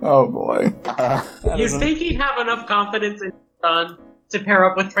 Oh boy. Uh, That You isn't- think he'd have enough confidence in his son to pair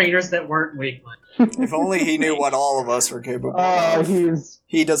up with trainers that weren't weaklings? If only he knew what all of us were capable of. he's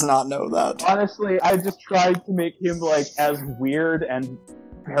He does not know that. honestly, I just tried to make him like as weird and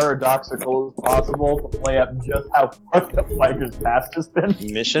paradoxical as possible to play up just how fucked up Viger's past has been.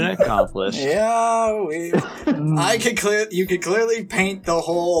 Mission accomplished. Yeah, you could clearly paint the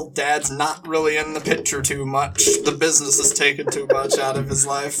whole Dad's not really in the picture too much. The business has taken too much out of his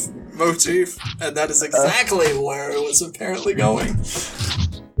life motif, and that is exactly where it was apparently going.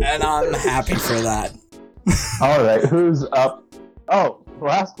 And I'm happy for that. All right, who's up? Oh,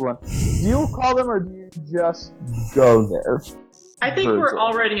 last one. Do you call them or do you just go there? I think we're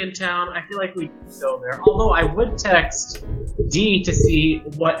already in town. I feel like we can go there. Although I would text D to see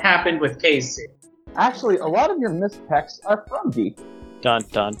what happened with Casey. Actually, a lot of your missed texts are from D. Dun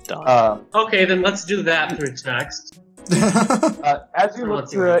dun dun. Okay, then let's do that through text. As you look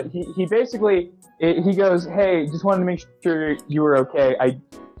through it, he basically he goes, "Hey, just wanted to make sure you were okay.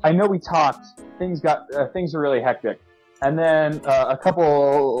 I know we talked. Things are really hectic." And then a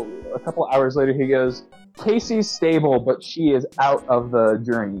couple hours later, he goes, "Casey's stable, but she is out of the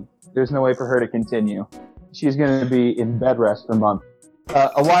journey. There's no way for her to continue. She's going to be in bed rest for months."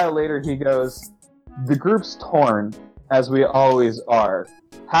 A while later, he goes, "The group's torn, as we always are.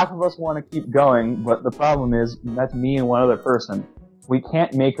 Half of us want to keep going, but the problem is that's me and one other person. We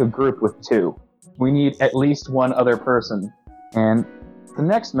can't make a group with 2. We need at least one other person." And the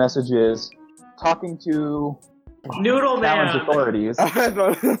next message is talking to Noodle challenge Man. authorities.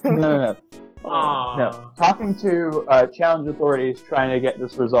 No. Aww. No, talking to challenge authorities, trying to get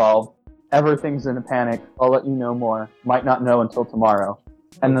this resolved. Everything's in a panic. I'll let you know more. Might not know until tomorrow.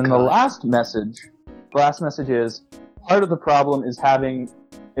 And then the last message is, part of the problem is having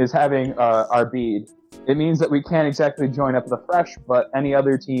our bead. It means that we can't exactly join up the fresh, but any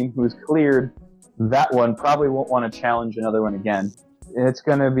other team who's cleared that one probably won't want to challenge another one again. It's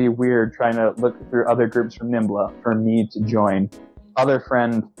going to be weird trying to look through other groups from Nimbla for me to join. Other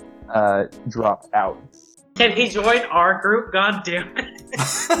friend dropped out. Can he join our group? God damn it.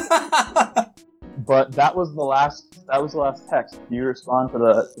 But that was the last text. Do you respond to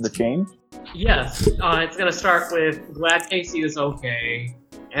the change? Yes. It's gonna start with glad Casey is okay,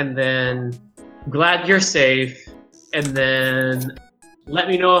 and then glad you're safe, and then let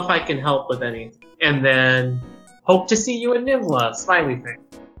me know if I can help with anything, and then hope to see you in Nimla. Smiley face.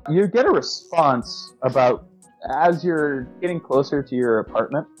 You get a response about as you're getting closer to your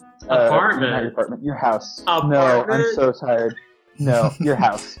apartment. Not your apartment, your house. Apartment? No, I'm so tired. No, your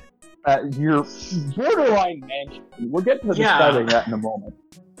house. Your borderline mansion. We'll get to describing that in a moment.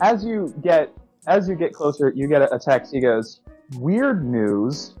 As you get closer, you get a text. He goes, "Weird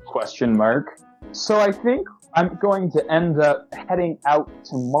news? ? So I think I'm going to end up heading out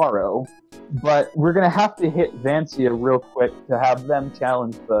tomorrow, but we're gonna have to hit Vancia real quick to have them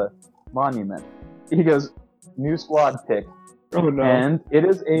challenge the monument." He goes, "New squad pick." Oh no. And it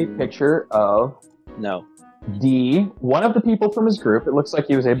is a picture of No. D, one of the people from his group. It looks like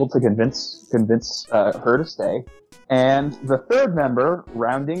he was able to convince her to stay. And the third member,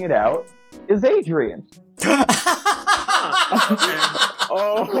 rounding it out, is Adrian.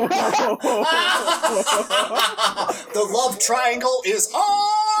 The love triangle is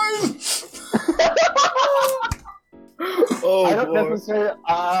on! Oh, I don't boy. necessarily.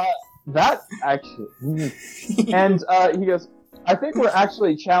 That actually. And he goes, "I think we're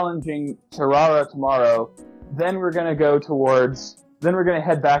actually challenging Terrara tomorrow. Then we're gonna Then we're gonna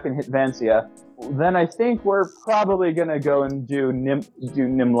head back and hit Vancia. Then I think we're probably gonna go and do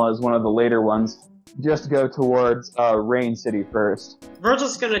Nimla as one of the later ones. Just go towards Rain City first."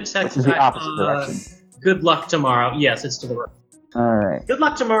 Virgil's gonna text Which is the back, opposite direction. good luck tomorrow. Yes, it's to the right. All right. Good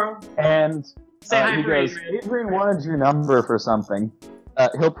luck tomorrow. And Say hi he to goes, Adrian. "Adrian wanted your number for something."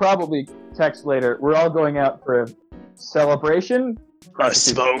 He'll probably text later. "We're all going out for a celebration?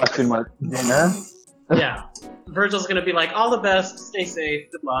 Smoke. Dinner." Yeah. Virgil's gonna be like, all the best, stay safe,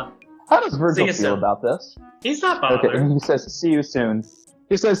 good luck. How does Virgil See you feel soon. about this? He's not bothered. Okay, and he says, "See you soon."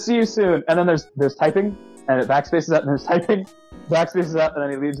 He says, "See you soon," and then there's typing, and it backspaces out, and there's typing, backspaces out, and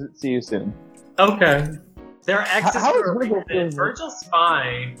then he leaves it, "See you soon." Okay. They're exes How is for a Virgil reason. feeling? Virgil's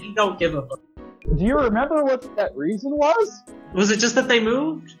fine. He don't give a fuck. Do you remember what that reason was? Was it just that they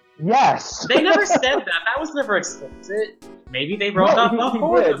moved? Yes. They never said that. That was never explicit. Maybe they broke up No, he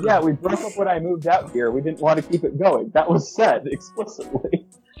before. did. Yeah, we broke up when I moved out here. We didn't want to keep it going. That was said explicitly.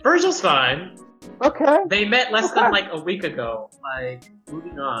 Virgil's fine. Okay. They met less than like a week ago. Like,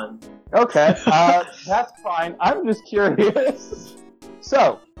 moving on. Okay, that's fine. I'm just curious.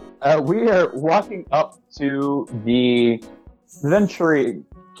 So, we are walking up to the Venturi.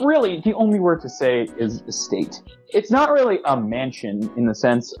 Really, the only word to say is estate. It's not really a mansion in the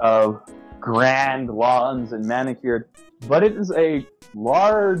sense of grand lawns and manicured, but it is a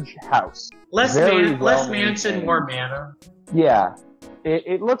large house. Less Very less well mansion, maintained. more manor. Yeah,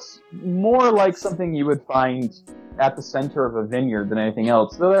 it looks more like something you would find at the center of a vineyard than anything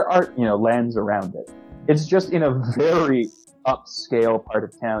else, though there are, lands around it. It's just in a very upscale part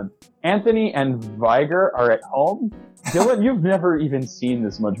of town. Anthony and Viger are at home. Dylan, you've never even seen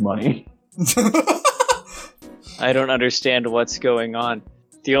this much money. I don't understand what's going on.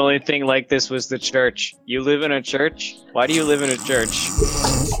 The only thing like this was the church. You live in a church? Why do you live in a church?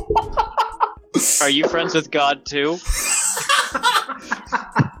 Are you friends with God too?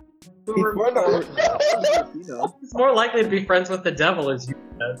 It's more likely to be friends with the devil, as you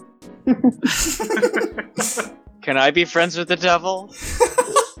said. Can I be friends with the devil?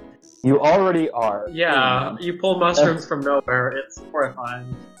 You already are. Yeah, you pull mushrooms from nowhere. It's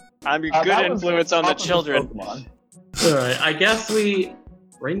horrifying. I'm a That good was influence on the top of children. Pokemon. Alright, I guess we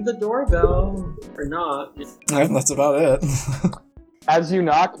ring the doorbell. Or not. And that's about it. As you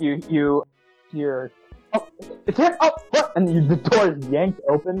knock, you hear, "Oh, it's him! Oh, what?" And the door is yanked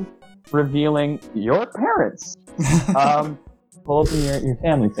open, revealing your parents. Pull open your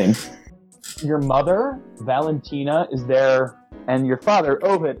family thing. Your mother, Valentina, is there, and your father,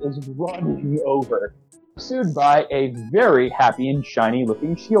 Ovid, is running over, pursued by a very happy and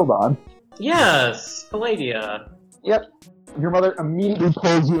shiny-looking Shieldon. Yes, Palladia. Yep. Your mother immediately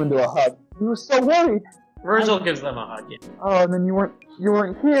pulls you into a hug. You were so worried. Virgil gives them a hug. Yeah. Oh, and then you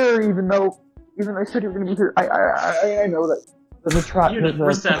weren't here, even though I said you were going to be here. I know that the Unit the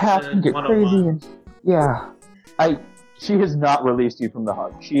reception path can get 101. crazy, and yeah, she has not released you from the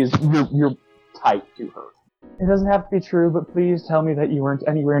hug. She is you're tight to her. It doesn't have to be true, but please tell me that you weren't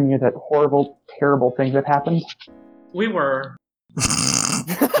anywhere near that horrible, terrible thing that happened. We were.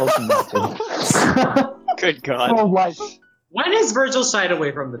 Good God. Oh, like, When has Virgil shied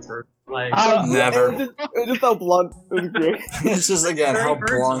away from the truth? Like, Never. It was just so blunt. It was great. It's just, again, how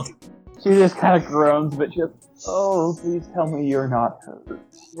Very blunt. she just kind of groans, but just, oh, please tell me you're not hurt.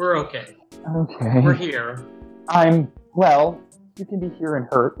 we're okay. Okay. We're here. Well, you can be here and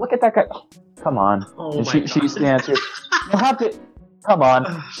hurt. Look at that guy. Oh, come on. Oh And my she god. stands here. You'll have to. Come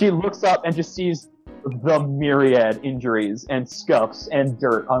on. She looks up and just sees the myriad injuries and scuffs and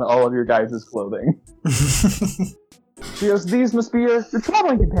dirt on all of your guys' clothing. She goes, these must be your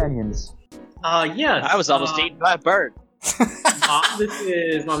traveling companions. Yes. I was almost eaten by a bird. Mom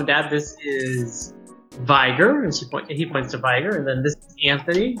and Dad, this is Viger, and he points to Viger, and then this is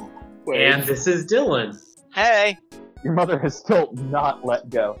Anthony, and this is Dylan. Hey. Your mother has still not let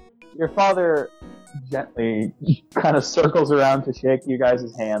go. Your father gently kind of circles around to shake you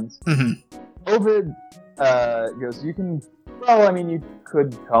guys' hands. Mhm. Ovid goes, you can, well, I mean, you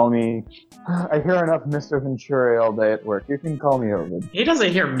could call me, I hear enough Mr. Venturi all day at work. You can call me Ovid. He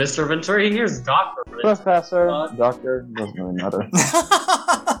doesn't hear Mr. Venturi, he hears Dr. Venturi. Professor, doctor, doesn't really matter.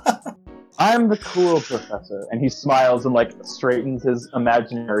 I'm the cool professor. And he smiles and, like, straightens his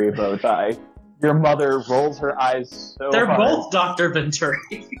imaginary bow tie. Your mother rolls her eyes so They're hard. both Dr. Venturi.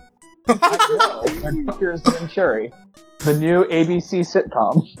 I know. And Dr. Venturi. The new ABC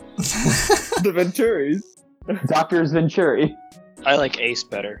sitcom. The Venturis. Drs. Venturi. I like Ace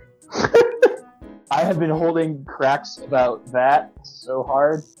better. I have been holding cracks about that so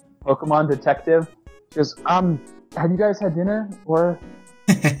hard. Pokemon Detective. She goes, have you guys had dinner? Or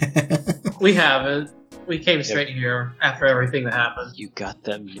We haven't. We came straight here after everything that happened. You got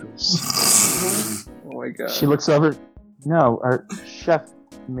them moves. Oh my god. she looks over. No, our chef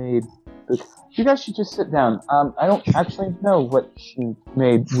made this. You guys should just sit down. I don't actually know what she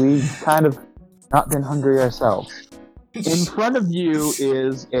made. We kind of not been hungry ourselves. In front of you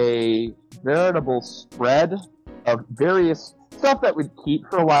is a veritable spread of various stuff that would keep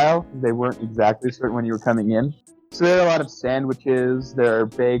for a while. They weren't exactly certain when you were coming in. So there are a lot of sandwiches, there are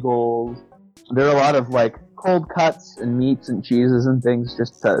bagels, there are a lot of like cold cuts and meats and cheeses and things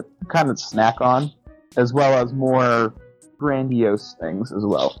just to kind of snack on, as well as more grandiose things as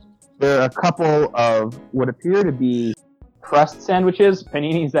well. There are a couple of what appear to be crust sandwiches,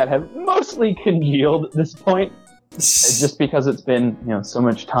 paninis that have mostly congealed at this point, just because it's been, so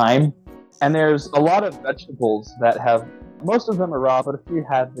much time. And there's a lot of vegetables that have, most of them are raw, but a few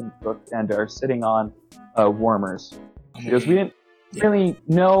have been cooked and are sitting on warmers. Because we didn't really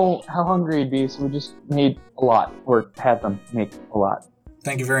know how hungry you'd be, so we just made a lot, or had them make a lot.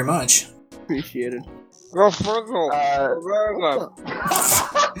 Thank you very much. Appreciated.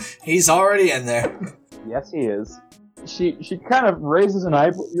 He's already in there. Yes, he is. She kind of raises an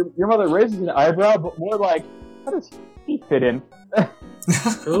eyebrow. Your mother raises an eyebrow, but more like, how does he fit in?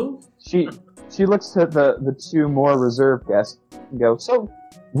 Who? She looks at the two more reserved guests and goes, so,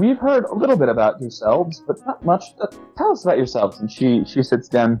 we've heard a little bit about yourselves, but not much. Tell us about yourselves. And she sits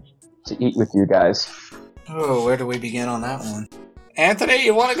down to eat with you guys. Oh, where do we begin on that one? Anthony,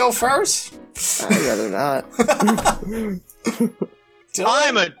 you want to go first? I'd rather not.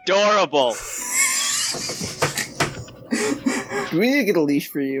 I'm adorable. We need to get a leash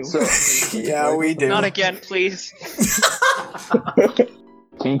for you. Yeah, we do. Not again, please.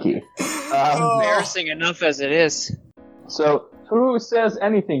 Kinky. Embarrassing enough as it is. So, who says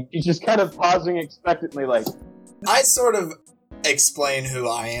anything? She's just kind of pausing expectantly, like, I sort of explain who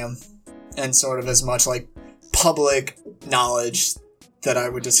I am, and sort of as much like public knowledge that I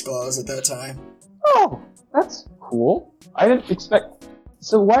would disclose at that time. oh, that's cool. I didn't expect...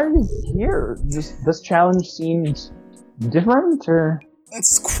 So why are you here? This challenge seems different, or...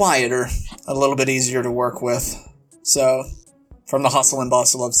 It's quieter, a little bit easier to work with. So, from the hustle and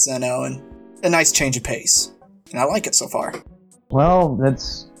bustle of Sinnoh, and a nice change of pace. And I like it so far. Well,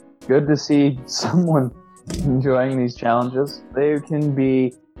 that's good to see someone enjoying these challenges. They can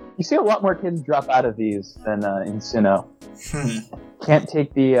be... You see a lot more kids drop out of these than in Sinnoh. Can't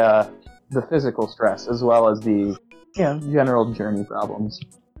take the physical stress as well as the general journey problems.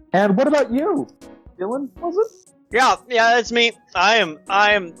 And what about you, Dylan? Was it? Yeah, that's me.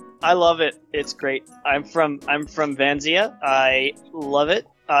 I love it. It's great. I'm from Vanzia. I love it.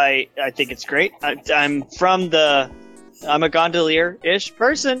 I think it's great. I'm a gondolier-ish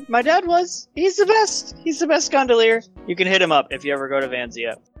person. My dad was. He's the best. He's the best gondolier. You can hit him up if you ever go to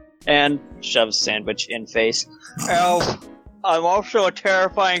Vanzia. And shoves sandwich in face. Oh, I'm also a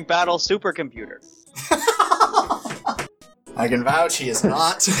terrifying battle supercomputer. I can vouch he is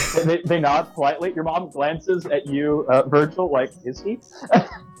not. They nod politely. Your mom glances at you, Virgil, like, is he?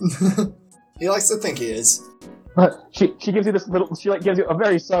 He likes to think he is. But she gives you this little. She gives you a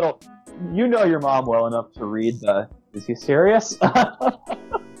very subtle. You know your mom well enough to read the. Is he serious?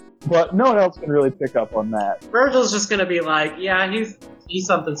 But no one else can really pick up on that. Virgil's just gonna be like, yeah, he's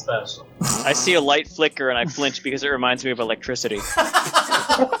something special. I see a light flicker and I flinch because it reminds me of electricity.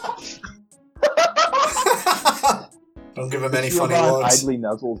 Don't give him any funny Siobhan looks. idly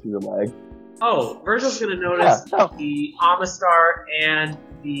nuzzles your leg. Oh, Virgil's gonna notice the Amistar and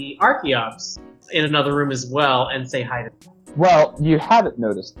the Archeops in another room as well and say hi to them. Well, you haven't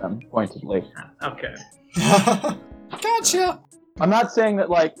noticed them pointedly. Okay. Gotcha. I'm not saying that.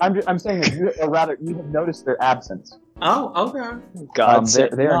 I'm saying that you, or rather, you have noticed their absence. Oh, okay. God,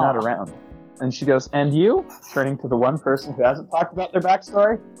 they are not around. And she goes, and you? Turning to the one person who hasn't talked about their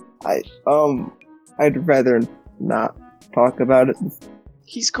backstory. I'd rather not talk about it.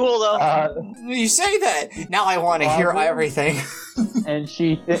 He's cool though. You say that. Now I want to hear everything. And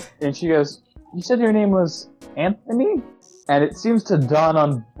she goes, you said your name was Anthony? And it seems to dawn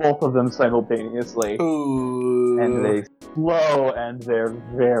on both of them simultaneously. Ooh. And they slow and they're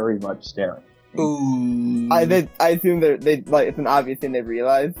very much staring. Ooh. I assume they like it's an obvious thing they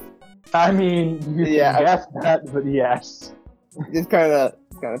realize. I mean, you can guess that, but yes. Just kind of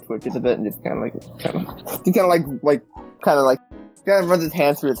twitches a bit and just kind of runs his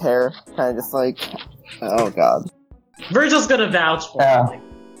hands through his hair, kind of just like, oh god. Virgil's gonna vouch for him. Like,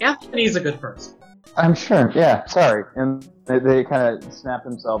 Anthony's a good person. I'm sure. Yeah. Sorry. And they kind of snap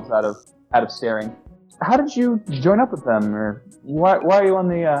themselves out of staring. How did you join up with them, or why are you on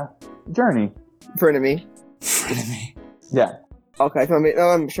the journey? Frenemy. Frenemy. Yeah. Okay, so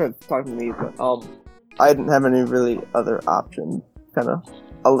I'm sure it's talking to me, but I didn't have any really other options. Kind of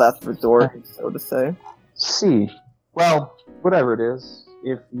a last resort, so to say. See. Well, whatever it is,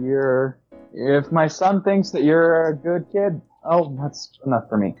 if my son thinks that you're a good kid, oh, that's enough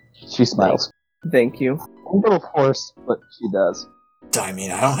for me. She smiles. Thank you. A little forced, but she does. I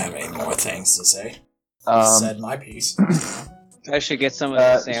mean, I don't have any more things to say. Said my piece. I should get some of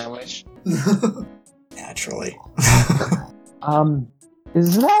that sandwich. Naturally.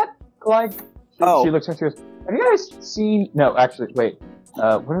 Is that like... Oh. She looks at you and goes, have you guys seen... No, actually, wait.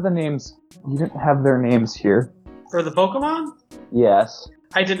 What are the names? You didn't have their names here. For the Pokemon? Yes.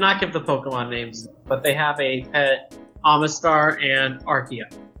 I did not give the Pokemon names, but they have a pet Amistar and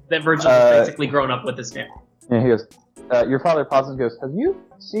Archeops that Virgil has basically grown up with his family. And he goes, your father pauses and goes, have you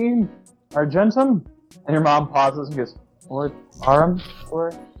seen Argentum? And your mom pauses and goes, or Arum?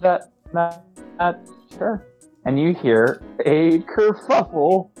 Or that, not sure. And you hear a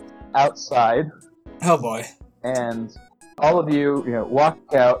kerfuffle outside. Oh boy. And all of you, walk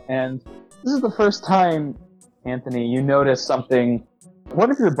out, and this is the first time, Anthony, you notice something.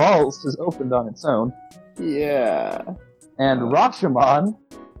 One of your balls is opened on its own. Yeah. And Rashomon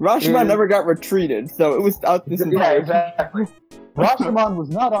never got retreated, so it was out this entire exactly. Rashomon was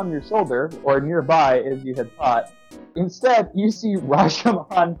not on your shoulder, or nearby, as you had thought. Instead, you see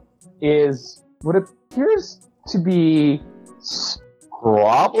Rashomon is what appears to be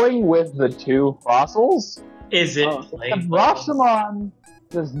squabbling with the two fossils. Is it? Rashomon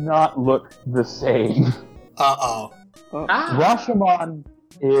does not look the same. Uh-oh. Rashomon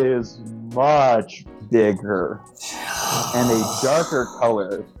is much bigger and a darker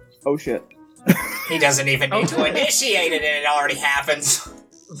color. Oh shit. He doesn't even need to initiate it and it already happens.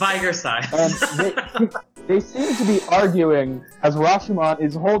 Viger side. And they seem to be arguing as Rashomon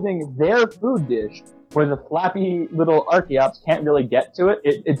is holding their food dish where the flappy little Archeops can't really get to it.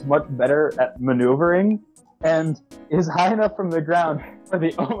 It's much better at maneuvering and is high enough from the ground where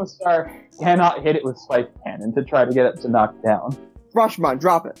the Omastar cannot hit it with Spike Cannon to try to get it to knock down. Rashomon,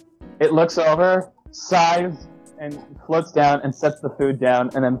 drop it. It looks over, sighs, and floats down and sets the food down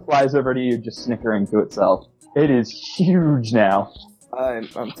and then flies over to you just snickering to itself. It is huge now.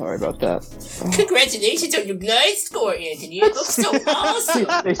 I'm sorry about that. Congratulations on your glide score, Anthony. It looks so awesome.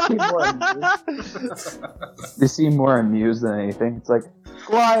 They seem more amused than anything. It's like,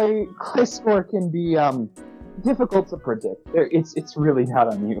 glide score can be difficult to predict. It's really not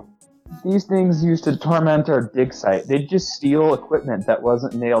on you. These things used to torment our dig site. They'd just steal equipment that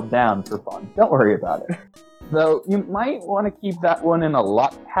wasn't nailed down for fun. Don't worry about it. Though, you might want to keep that one in a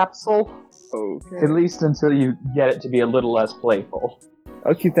lock capsule. Okay. At least until you get it to be a little less playful.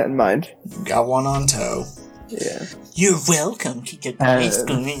 I'll keep that in mind. Got one on toe. Yeah. You're welcome to the glide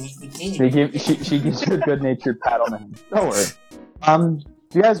score. She gives you a good-natured pat on the head. Don't worry.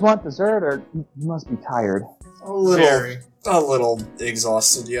 Do you guys want dessert, or you must be tired? A little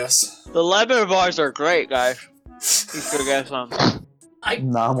exhausted, yes. The lemon bars are great, guys. Eat your guess on.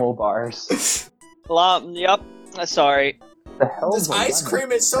 Normal bars. Yep. Sorry. The hell This is a ice lemon?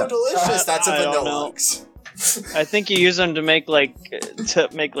 cream is so delicious. That's a I don't vanilla. know. I think you use them to make like.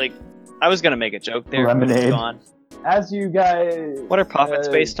 I was gonna make a joke there. but it's Lemonade. gone. As you guys... What are puffins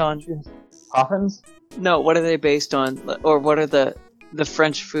based on? Puffins? No, what are they based on? Or what are the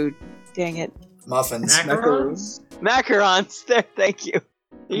French food? Dang it. Muffins. Macarons? Macarons. There, thank you.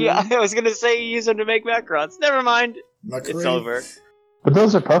 Yeah, I was gonna say you use them to make macarons. Never mind. Macaron. It's over. But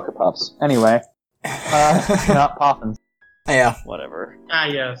those are Poke Puffs. Anyway. Not Puffins. Yeah. Whatever. Ah,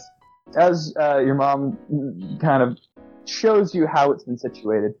 yes. As your mom kind of shows you how it's been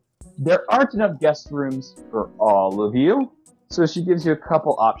situated, there aren't enough guest rooms for all of you, so she gives you a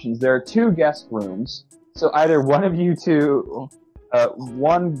couple options. There are 2 guest rooms, so either one of you two,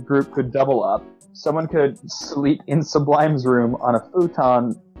 one group could double up, someone could sleep in Sublime's room on a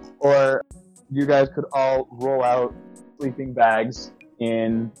futon, or you guys could all roll out sleeping bags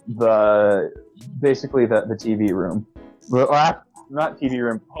in basically the TV room. Well, not TV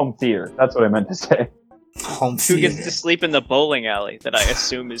room, home theater. That's what I meant to say. Home Who theater. gets to sleep in the bowling alley that I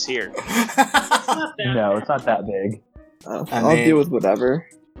assume is here? Not that No, it's not that big. I I'll mean- deal with whatever.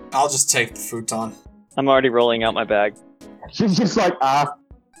 I'll just take the futon. I'm already rolling out my bag. She's just like, I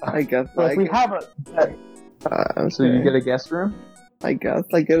guess so I if we get, have so you get a guest room? I guess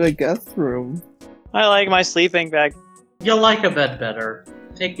I get a guest room. I like my sleeping bag. You'll like a bed better.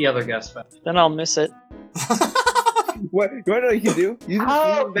 Take the other guest bed. Then I'll miss it. What? You wanna know what you can do? Use the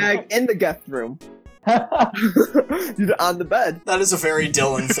How- sleeping bag in the guest room. Use it on the bed. That is a very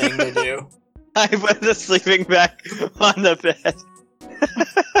Dylan thing to do. I put the sleeping bag on the bed.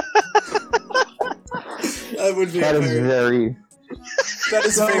 That would be That is very, very... that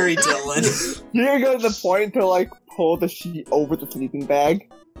is very Dylan. You're gonna go to the point to like pull the sheet over the sleeping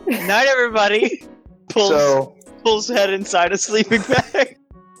bag. Night, everybody. Pulls head inside a sleeping bag.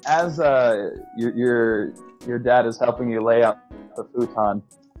 As your dad is helping you lay out the futon,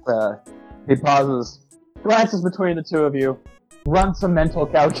 he pauses, glances between the two of you, runs some mental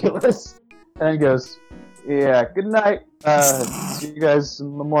calculus, and then goes, "Yeah, good night. See you guys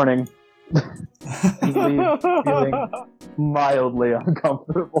in the morning." And leaves feeling mildly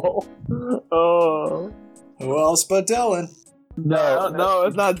uncomfortable. Oh Who else but Dylan? No,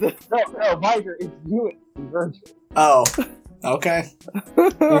 it's not this. no, Viger, it's you and Virgil Oh. Okay.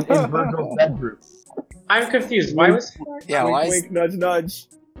 in Virgil's bedroom. I'm confused. Why was Yeah, wink, why is... wink, nudge, nudge.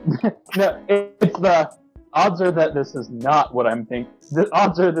 No, it's the odds are that this is not what I'm thinking. The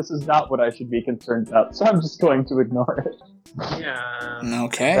odds are this is not what I should be concerned about. So I'm just going to ignore it. Yeah.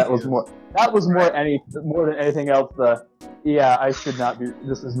 Okay. That was more than anything else. I should not be.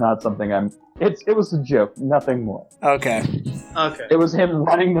 This is not something I'm. It was a joke, nothing more. Okay. Okay. It was him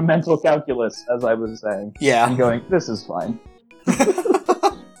running the mental calculus, as I was saying, Yeah. and going, "This is fine."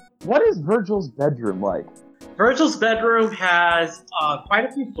 What is Virgil's bedroom like? Virgil's bedroom has quite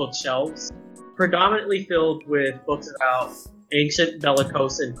a few bookshelves, predominantly filled with books about ancient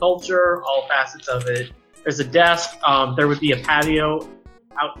Bellicosan culture, all facets of it. There's a desk. There would be a patio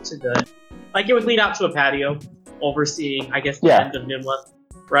out to the... it would lead out to a patio overseeing, I guess, the Yeah. end of Nimla,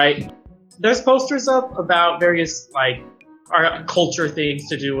 right? There's posters up about various, culture things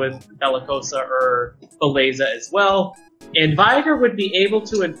to do with Bellicosa or Beleza as well. And Viger would be able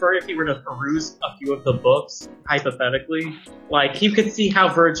to infer if he were to peruse a few of the books, hypothetically. He could see how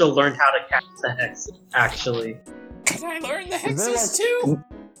Virgil learned how to cast the hexes, actually. Can I learn the Is there, hexes too?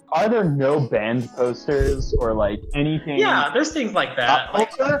 Are there no band posters or anything? Yeah, there's things like that.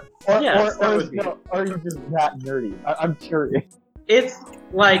 Culture? Or, Yes, or, that or, would be- no, are you just that nerdy? I'm curious. It's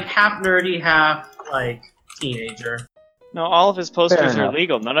half nerdy, half teenager. No, all of his posters Fair are enough.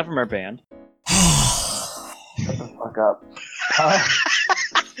 legal. None of them are banned. Shut the fuck up.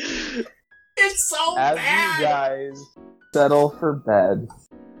 It's so As bad. you guys settle for bed,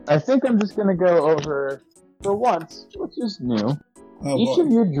 I think I'm just gonna go over, for once, which is new, Oh, each boy.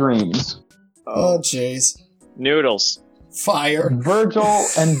 of your dreams. Oh, jeez. Noodles. Fire. Virgil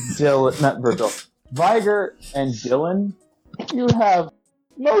and Dylan, not Virgil, Viger and Dylan, you have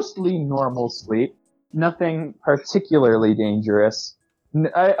mostly normal sleep. Nothing particularly dangerous.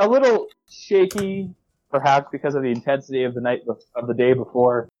 A little shaky, perhaps because of the intensity of the day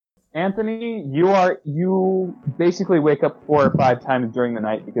before. Anthony, you basically wake up 4 or 5 times during the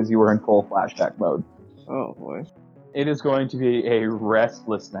night because you were in full flashback mode. Oh boy. It is going to be a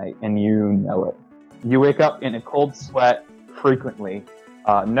restless night, and you know it. You wake up in a cold sweat frequently,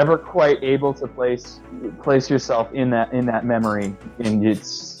 never quite able to place yourself in that memory, and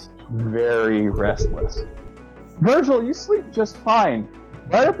it's very restless. Virgil, you sleep just fine,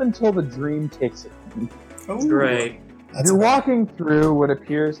 right up until the dream takes it. Ooh, Great. that's You're a- walking through what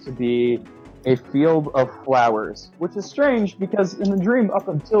appears to be a field of flowers, which is strange because in the dream up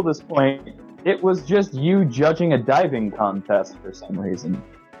until this point, it was just you judging a diving contest for some reason.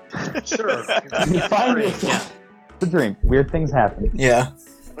 Sure. You find Great, yourself the dream. Weird things happen. Yeah.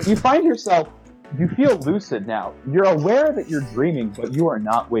 When you find yourself, you feel lucid now. You're aware that you're dreaming, but you are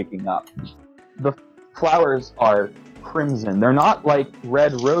not waking up. The flowers are crimson. They're not like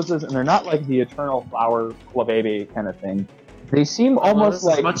red roses, and they're not like the eternal flower baby kind of thing. They seem Well, almost this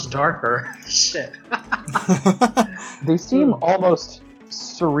like is much darker. Shit. they seem almost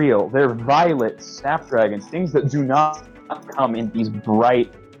surreal. They're violet snapdragons, things that do not come in these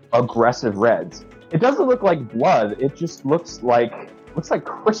bright, aggressive reds. It doesn't look like blood. It just looks like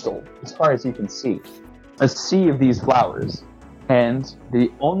crystal, as far as you can see. A sea of these flowers, and the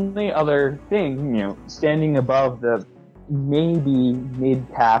only other thing, standing above the maybe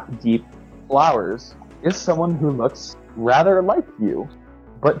mid-calf deep flowers, is someone who looks rather like you,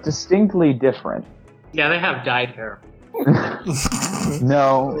 but distinctly different. Yeah, they have dyed hair.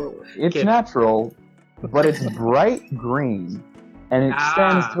 No, it's Kidding. natural, but it's bright green, and it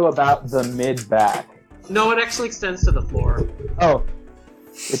extends to about the mid-back. No, it actually extends to the floor. Oh,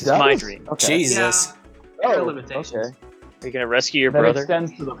 it does? my dream. Okay. Jesus. There are Oh, limitations. okay. Are you gonna rescue your That brother?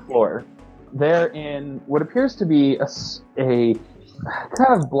 extends to the floor. They're in what appears to be a kind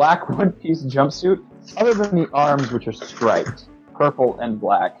of black one-piece jumpsuit, other than the arms, which are striped, purple and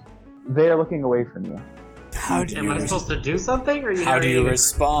black. They are looking away from you. How do Am I you supposed to do something, or how do you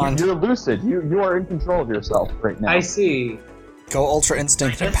respond? You're lucid. You are in control of yourself right now. I see. Go Ultra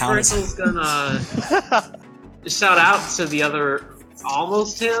Instinct and Guess pound Virgil's it. gonna shout out to the other,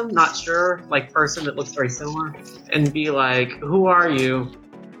 almost him, not sure, like person that looks very similar, and be like, "Who are you?"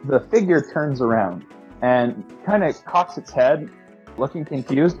 The figure turns around and kind of cocks its head, looking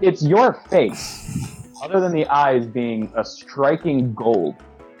confused. It's your face, other than the eyes being a striking gold,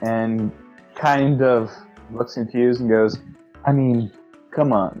 and kind of looks confused and goes, I mean,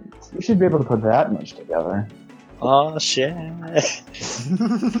 come on. You should be able to put that much together. Oh shit!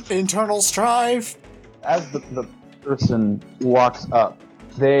 Internal strife. As the person walks up,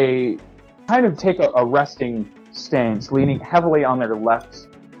 they kind of take a resting stance, leaning heavily on their left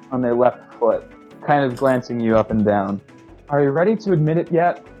foot, kind of glancing you up and down. Are you ready to admit it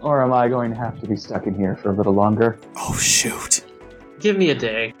yet, or am I going to have to be stuck in here for a little longer? Oh shoot. Give me a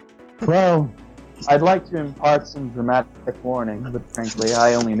day. Well, I'd like to impart some dramatic warning, but frankly,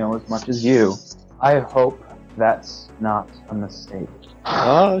 I only know as much as you. I hope that's not a mistake.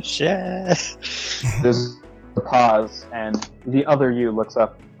 Oh shit! There's a pause, and the other you looks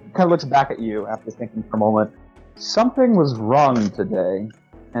up, kind of looks back at you after thinking for a moment. Something was wrong today,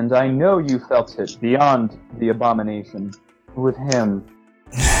 and I know you felt it beyond the abomination. With him,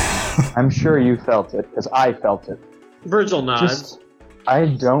 I'm sure you felt it, because I felt it. Virgil nods. I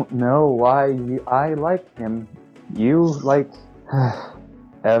don't know why I like him. You like...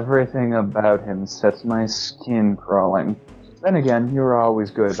 Everything about him sets my skin crawling. Then again, you were always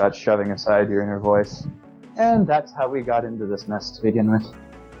good about shoving aside your inner voice. And that's how we got into this mess to begin with.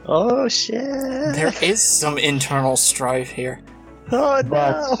 Oh shit! There is some internal strife here. Oh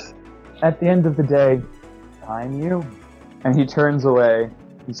But no! at the end of the day, I'm you. And he turns away,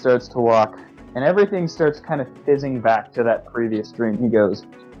 he starts to walk, and everything starts kind of fizzing back to that previous dream. He goes,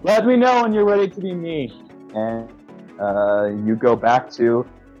 let me know when you're ready to be me. And you go back to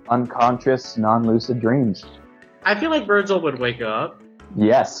unconscious, non-lucid dreams. I feel like Virgil would wake up.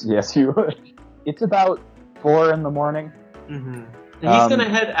 Yes, you would. It's about 4 in the morning. Mm-hmm. And he's gonna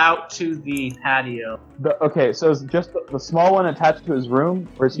head out to the patio. Okay, so is just the small one attached to his room,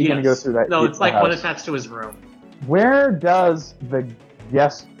 or is he going to go through that? No, it's like house? one attached to his room. Where does the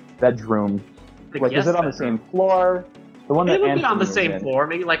guest bedroom? The Like, is guest it on the bedroom. same floor? The one that It would be Anthony on the was same in. floor,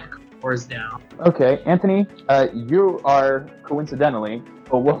 maybe like a couple floors down. Okay, Anthony, you are coincidentally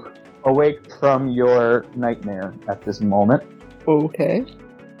awake from your nightmare at this moment. Okay.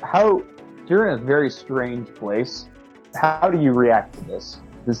 You're in a very strange place. How do you react to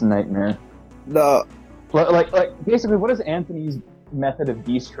this nightmare? Like basically, what is Anthony's method of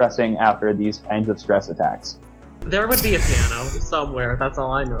de-stressing after these kinds of stress attacks? There would be a piano somewhere. That's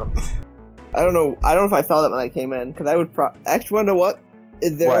all I know. I don't know if I saw that when I came in, because I would actually want to know what?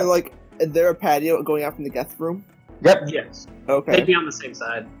 Is there a patio going out from the guest room? Yep. Yes, Okay. they'd be on the same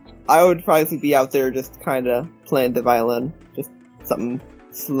side. I would probably be out there just kind of playing the violin. Just something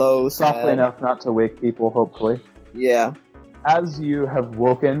slow, Softly sad. enough not to wake people, hopefully. Yeah. As you have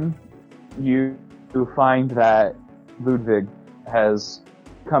woken, you find that Ludwig has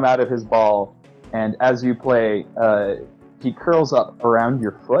come out of his ball, and as you play, he curls up around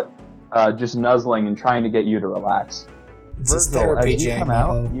your foot, just nuzzling and trying to get you to relax. This is Virgil, therapy as you jam. come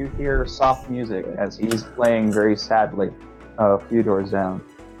out, you hear soft music as he's playing very sadly a few doors down.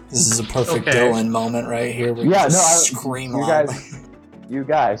 This is a perfect Okay. Dylan moment right here. Where Yeah, you just no, scream you loudly. You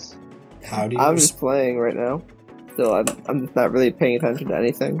guys. How do you? I'm just playing right now. Still, I'm just not really paying attention to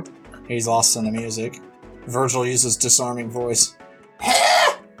anything. He's lost in the music. Virgil uses disarming voice.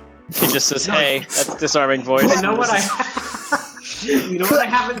 He just says, "Hey," that's disarming voice. You know what I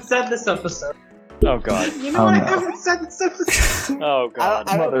haven't said this episode. Oh god. You know what I haven't said this episode. Oh god.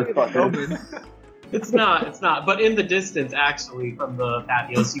 I don't think it's Motherfucker. open. It's not. But in the distance, actually, from the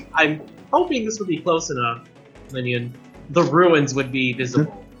patios, I'm hoping this would be close enough, Linian. The ruins would be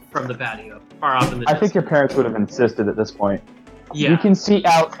visible from the patio, far off in the I distance. think your parents would have insisted at this point. Yeah. You can see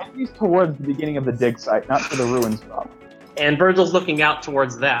out at least towards the beginning of the dig site, not to the ruins drop. And Virgil's looking out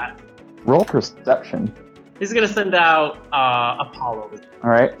towards that. Roll perception. He's gonna send out Apollo.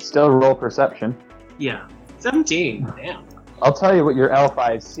 Alright, still roll perception. Yeah. 17. Damn. I'll tell you what your elf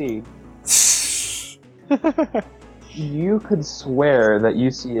eyes see. You could swear that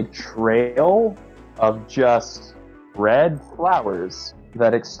you see a trail of just red flowers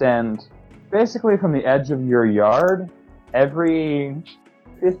that extend basically from the edge of your yard every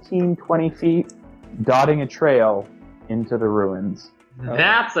 15, 20 feet, dotting a trail into the ruins.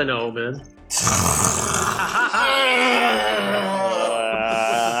 That's an omen.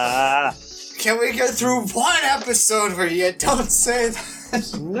 Can we get through one episode where you don't say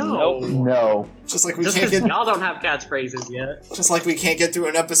that? No. No. Just like we Just can't because get, y'all don't have catchphrases yet. just like we can't get through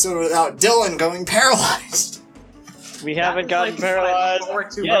an episode without Dylan going paralyzed. We haven't That was gotten like what I paralyzed. look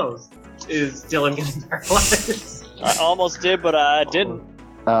forward to yet. most is Dylan getting paralyzed. I almost did, but I didn't.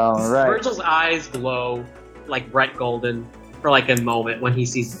 Alright. Virgil's eyes glow like Brett Golden for like a moment when he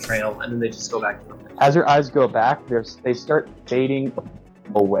sees the trail, and then they just go back to nothing. As your eyes go back, they start fading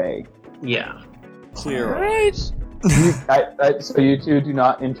away. Yeah. Clear. So you two do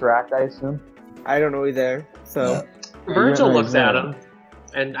not interact, I assume? I don't know he's there, so Virgil You're looks at there. him,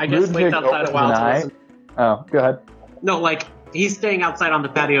 and I guess Ludwig waits outside a opens while an to eye. listen. Oh, go ahead. No, like he's staying outside on the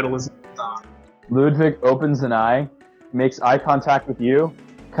patio to listen to the song. Ludwig opens an eye, makes eye contact with you,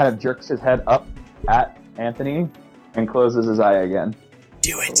 kind of jerks his head up at Anthony, and closes his eye again.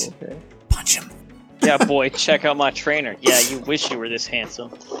 Do it. okay. Punch him. Yeah, boy, check out my trainer. Yeah, you wish you were this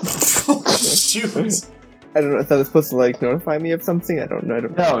handsome. Shoot. I don't know if that was supposed to like notify me of something. I don't know.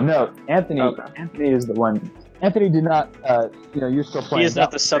 No, Anthony. Okay. Anthony is the one. Anthony did not. You're still playing. He is not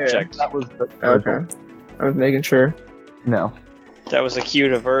That the was- subject. That was the Okay. I was making sure. No. That was a cue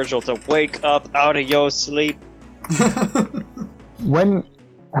to Virgil to wake up out of your sleep.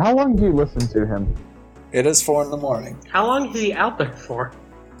 How long do you listen to him? It is 4 a.m. How long is he out there for?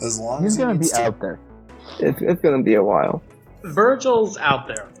 As long He's as he gonna be needs to. out there. It's gonna be a while. Virgil's out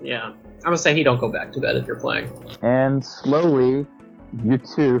there. Yeah. I'm gonna say he don't go back to bed if you're playing. And slowly, you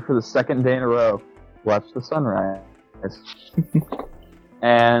two, for the second day in a row, watch the sunrise.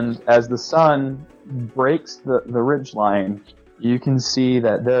 And as the sun breaks the ridge line, you can see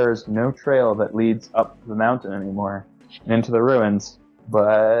that there is no trail that leads up the mountain anymore and into the ruins.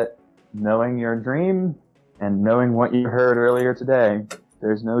 But knowing your dream and knowing what you heard earlier today,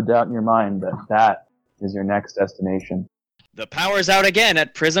 there's no doubt in your mind that that is your next destination. The power's out again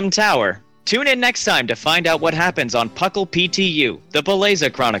at Prism Tower. Tune in next time to find out what happens on Puckle PTU, the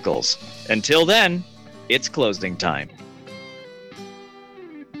Beleza Chronicles. Until then, it's closing time.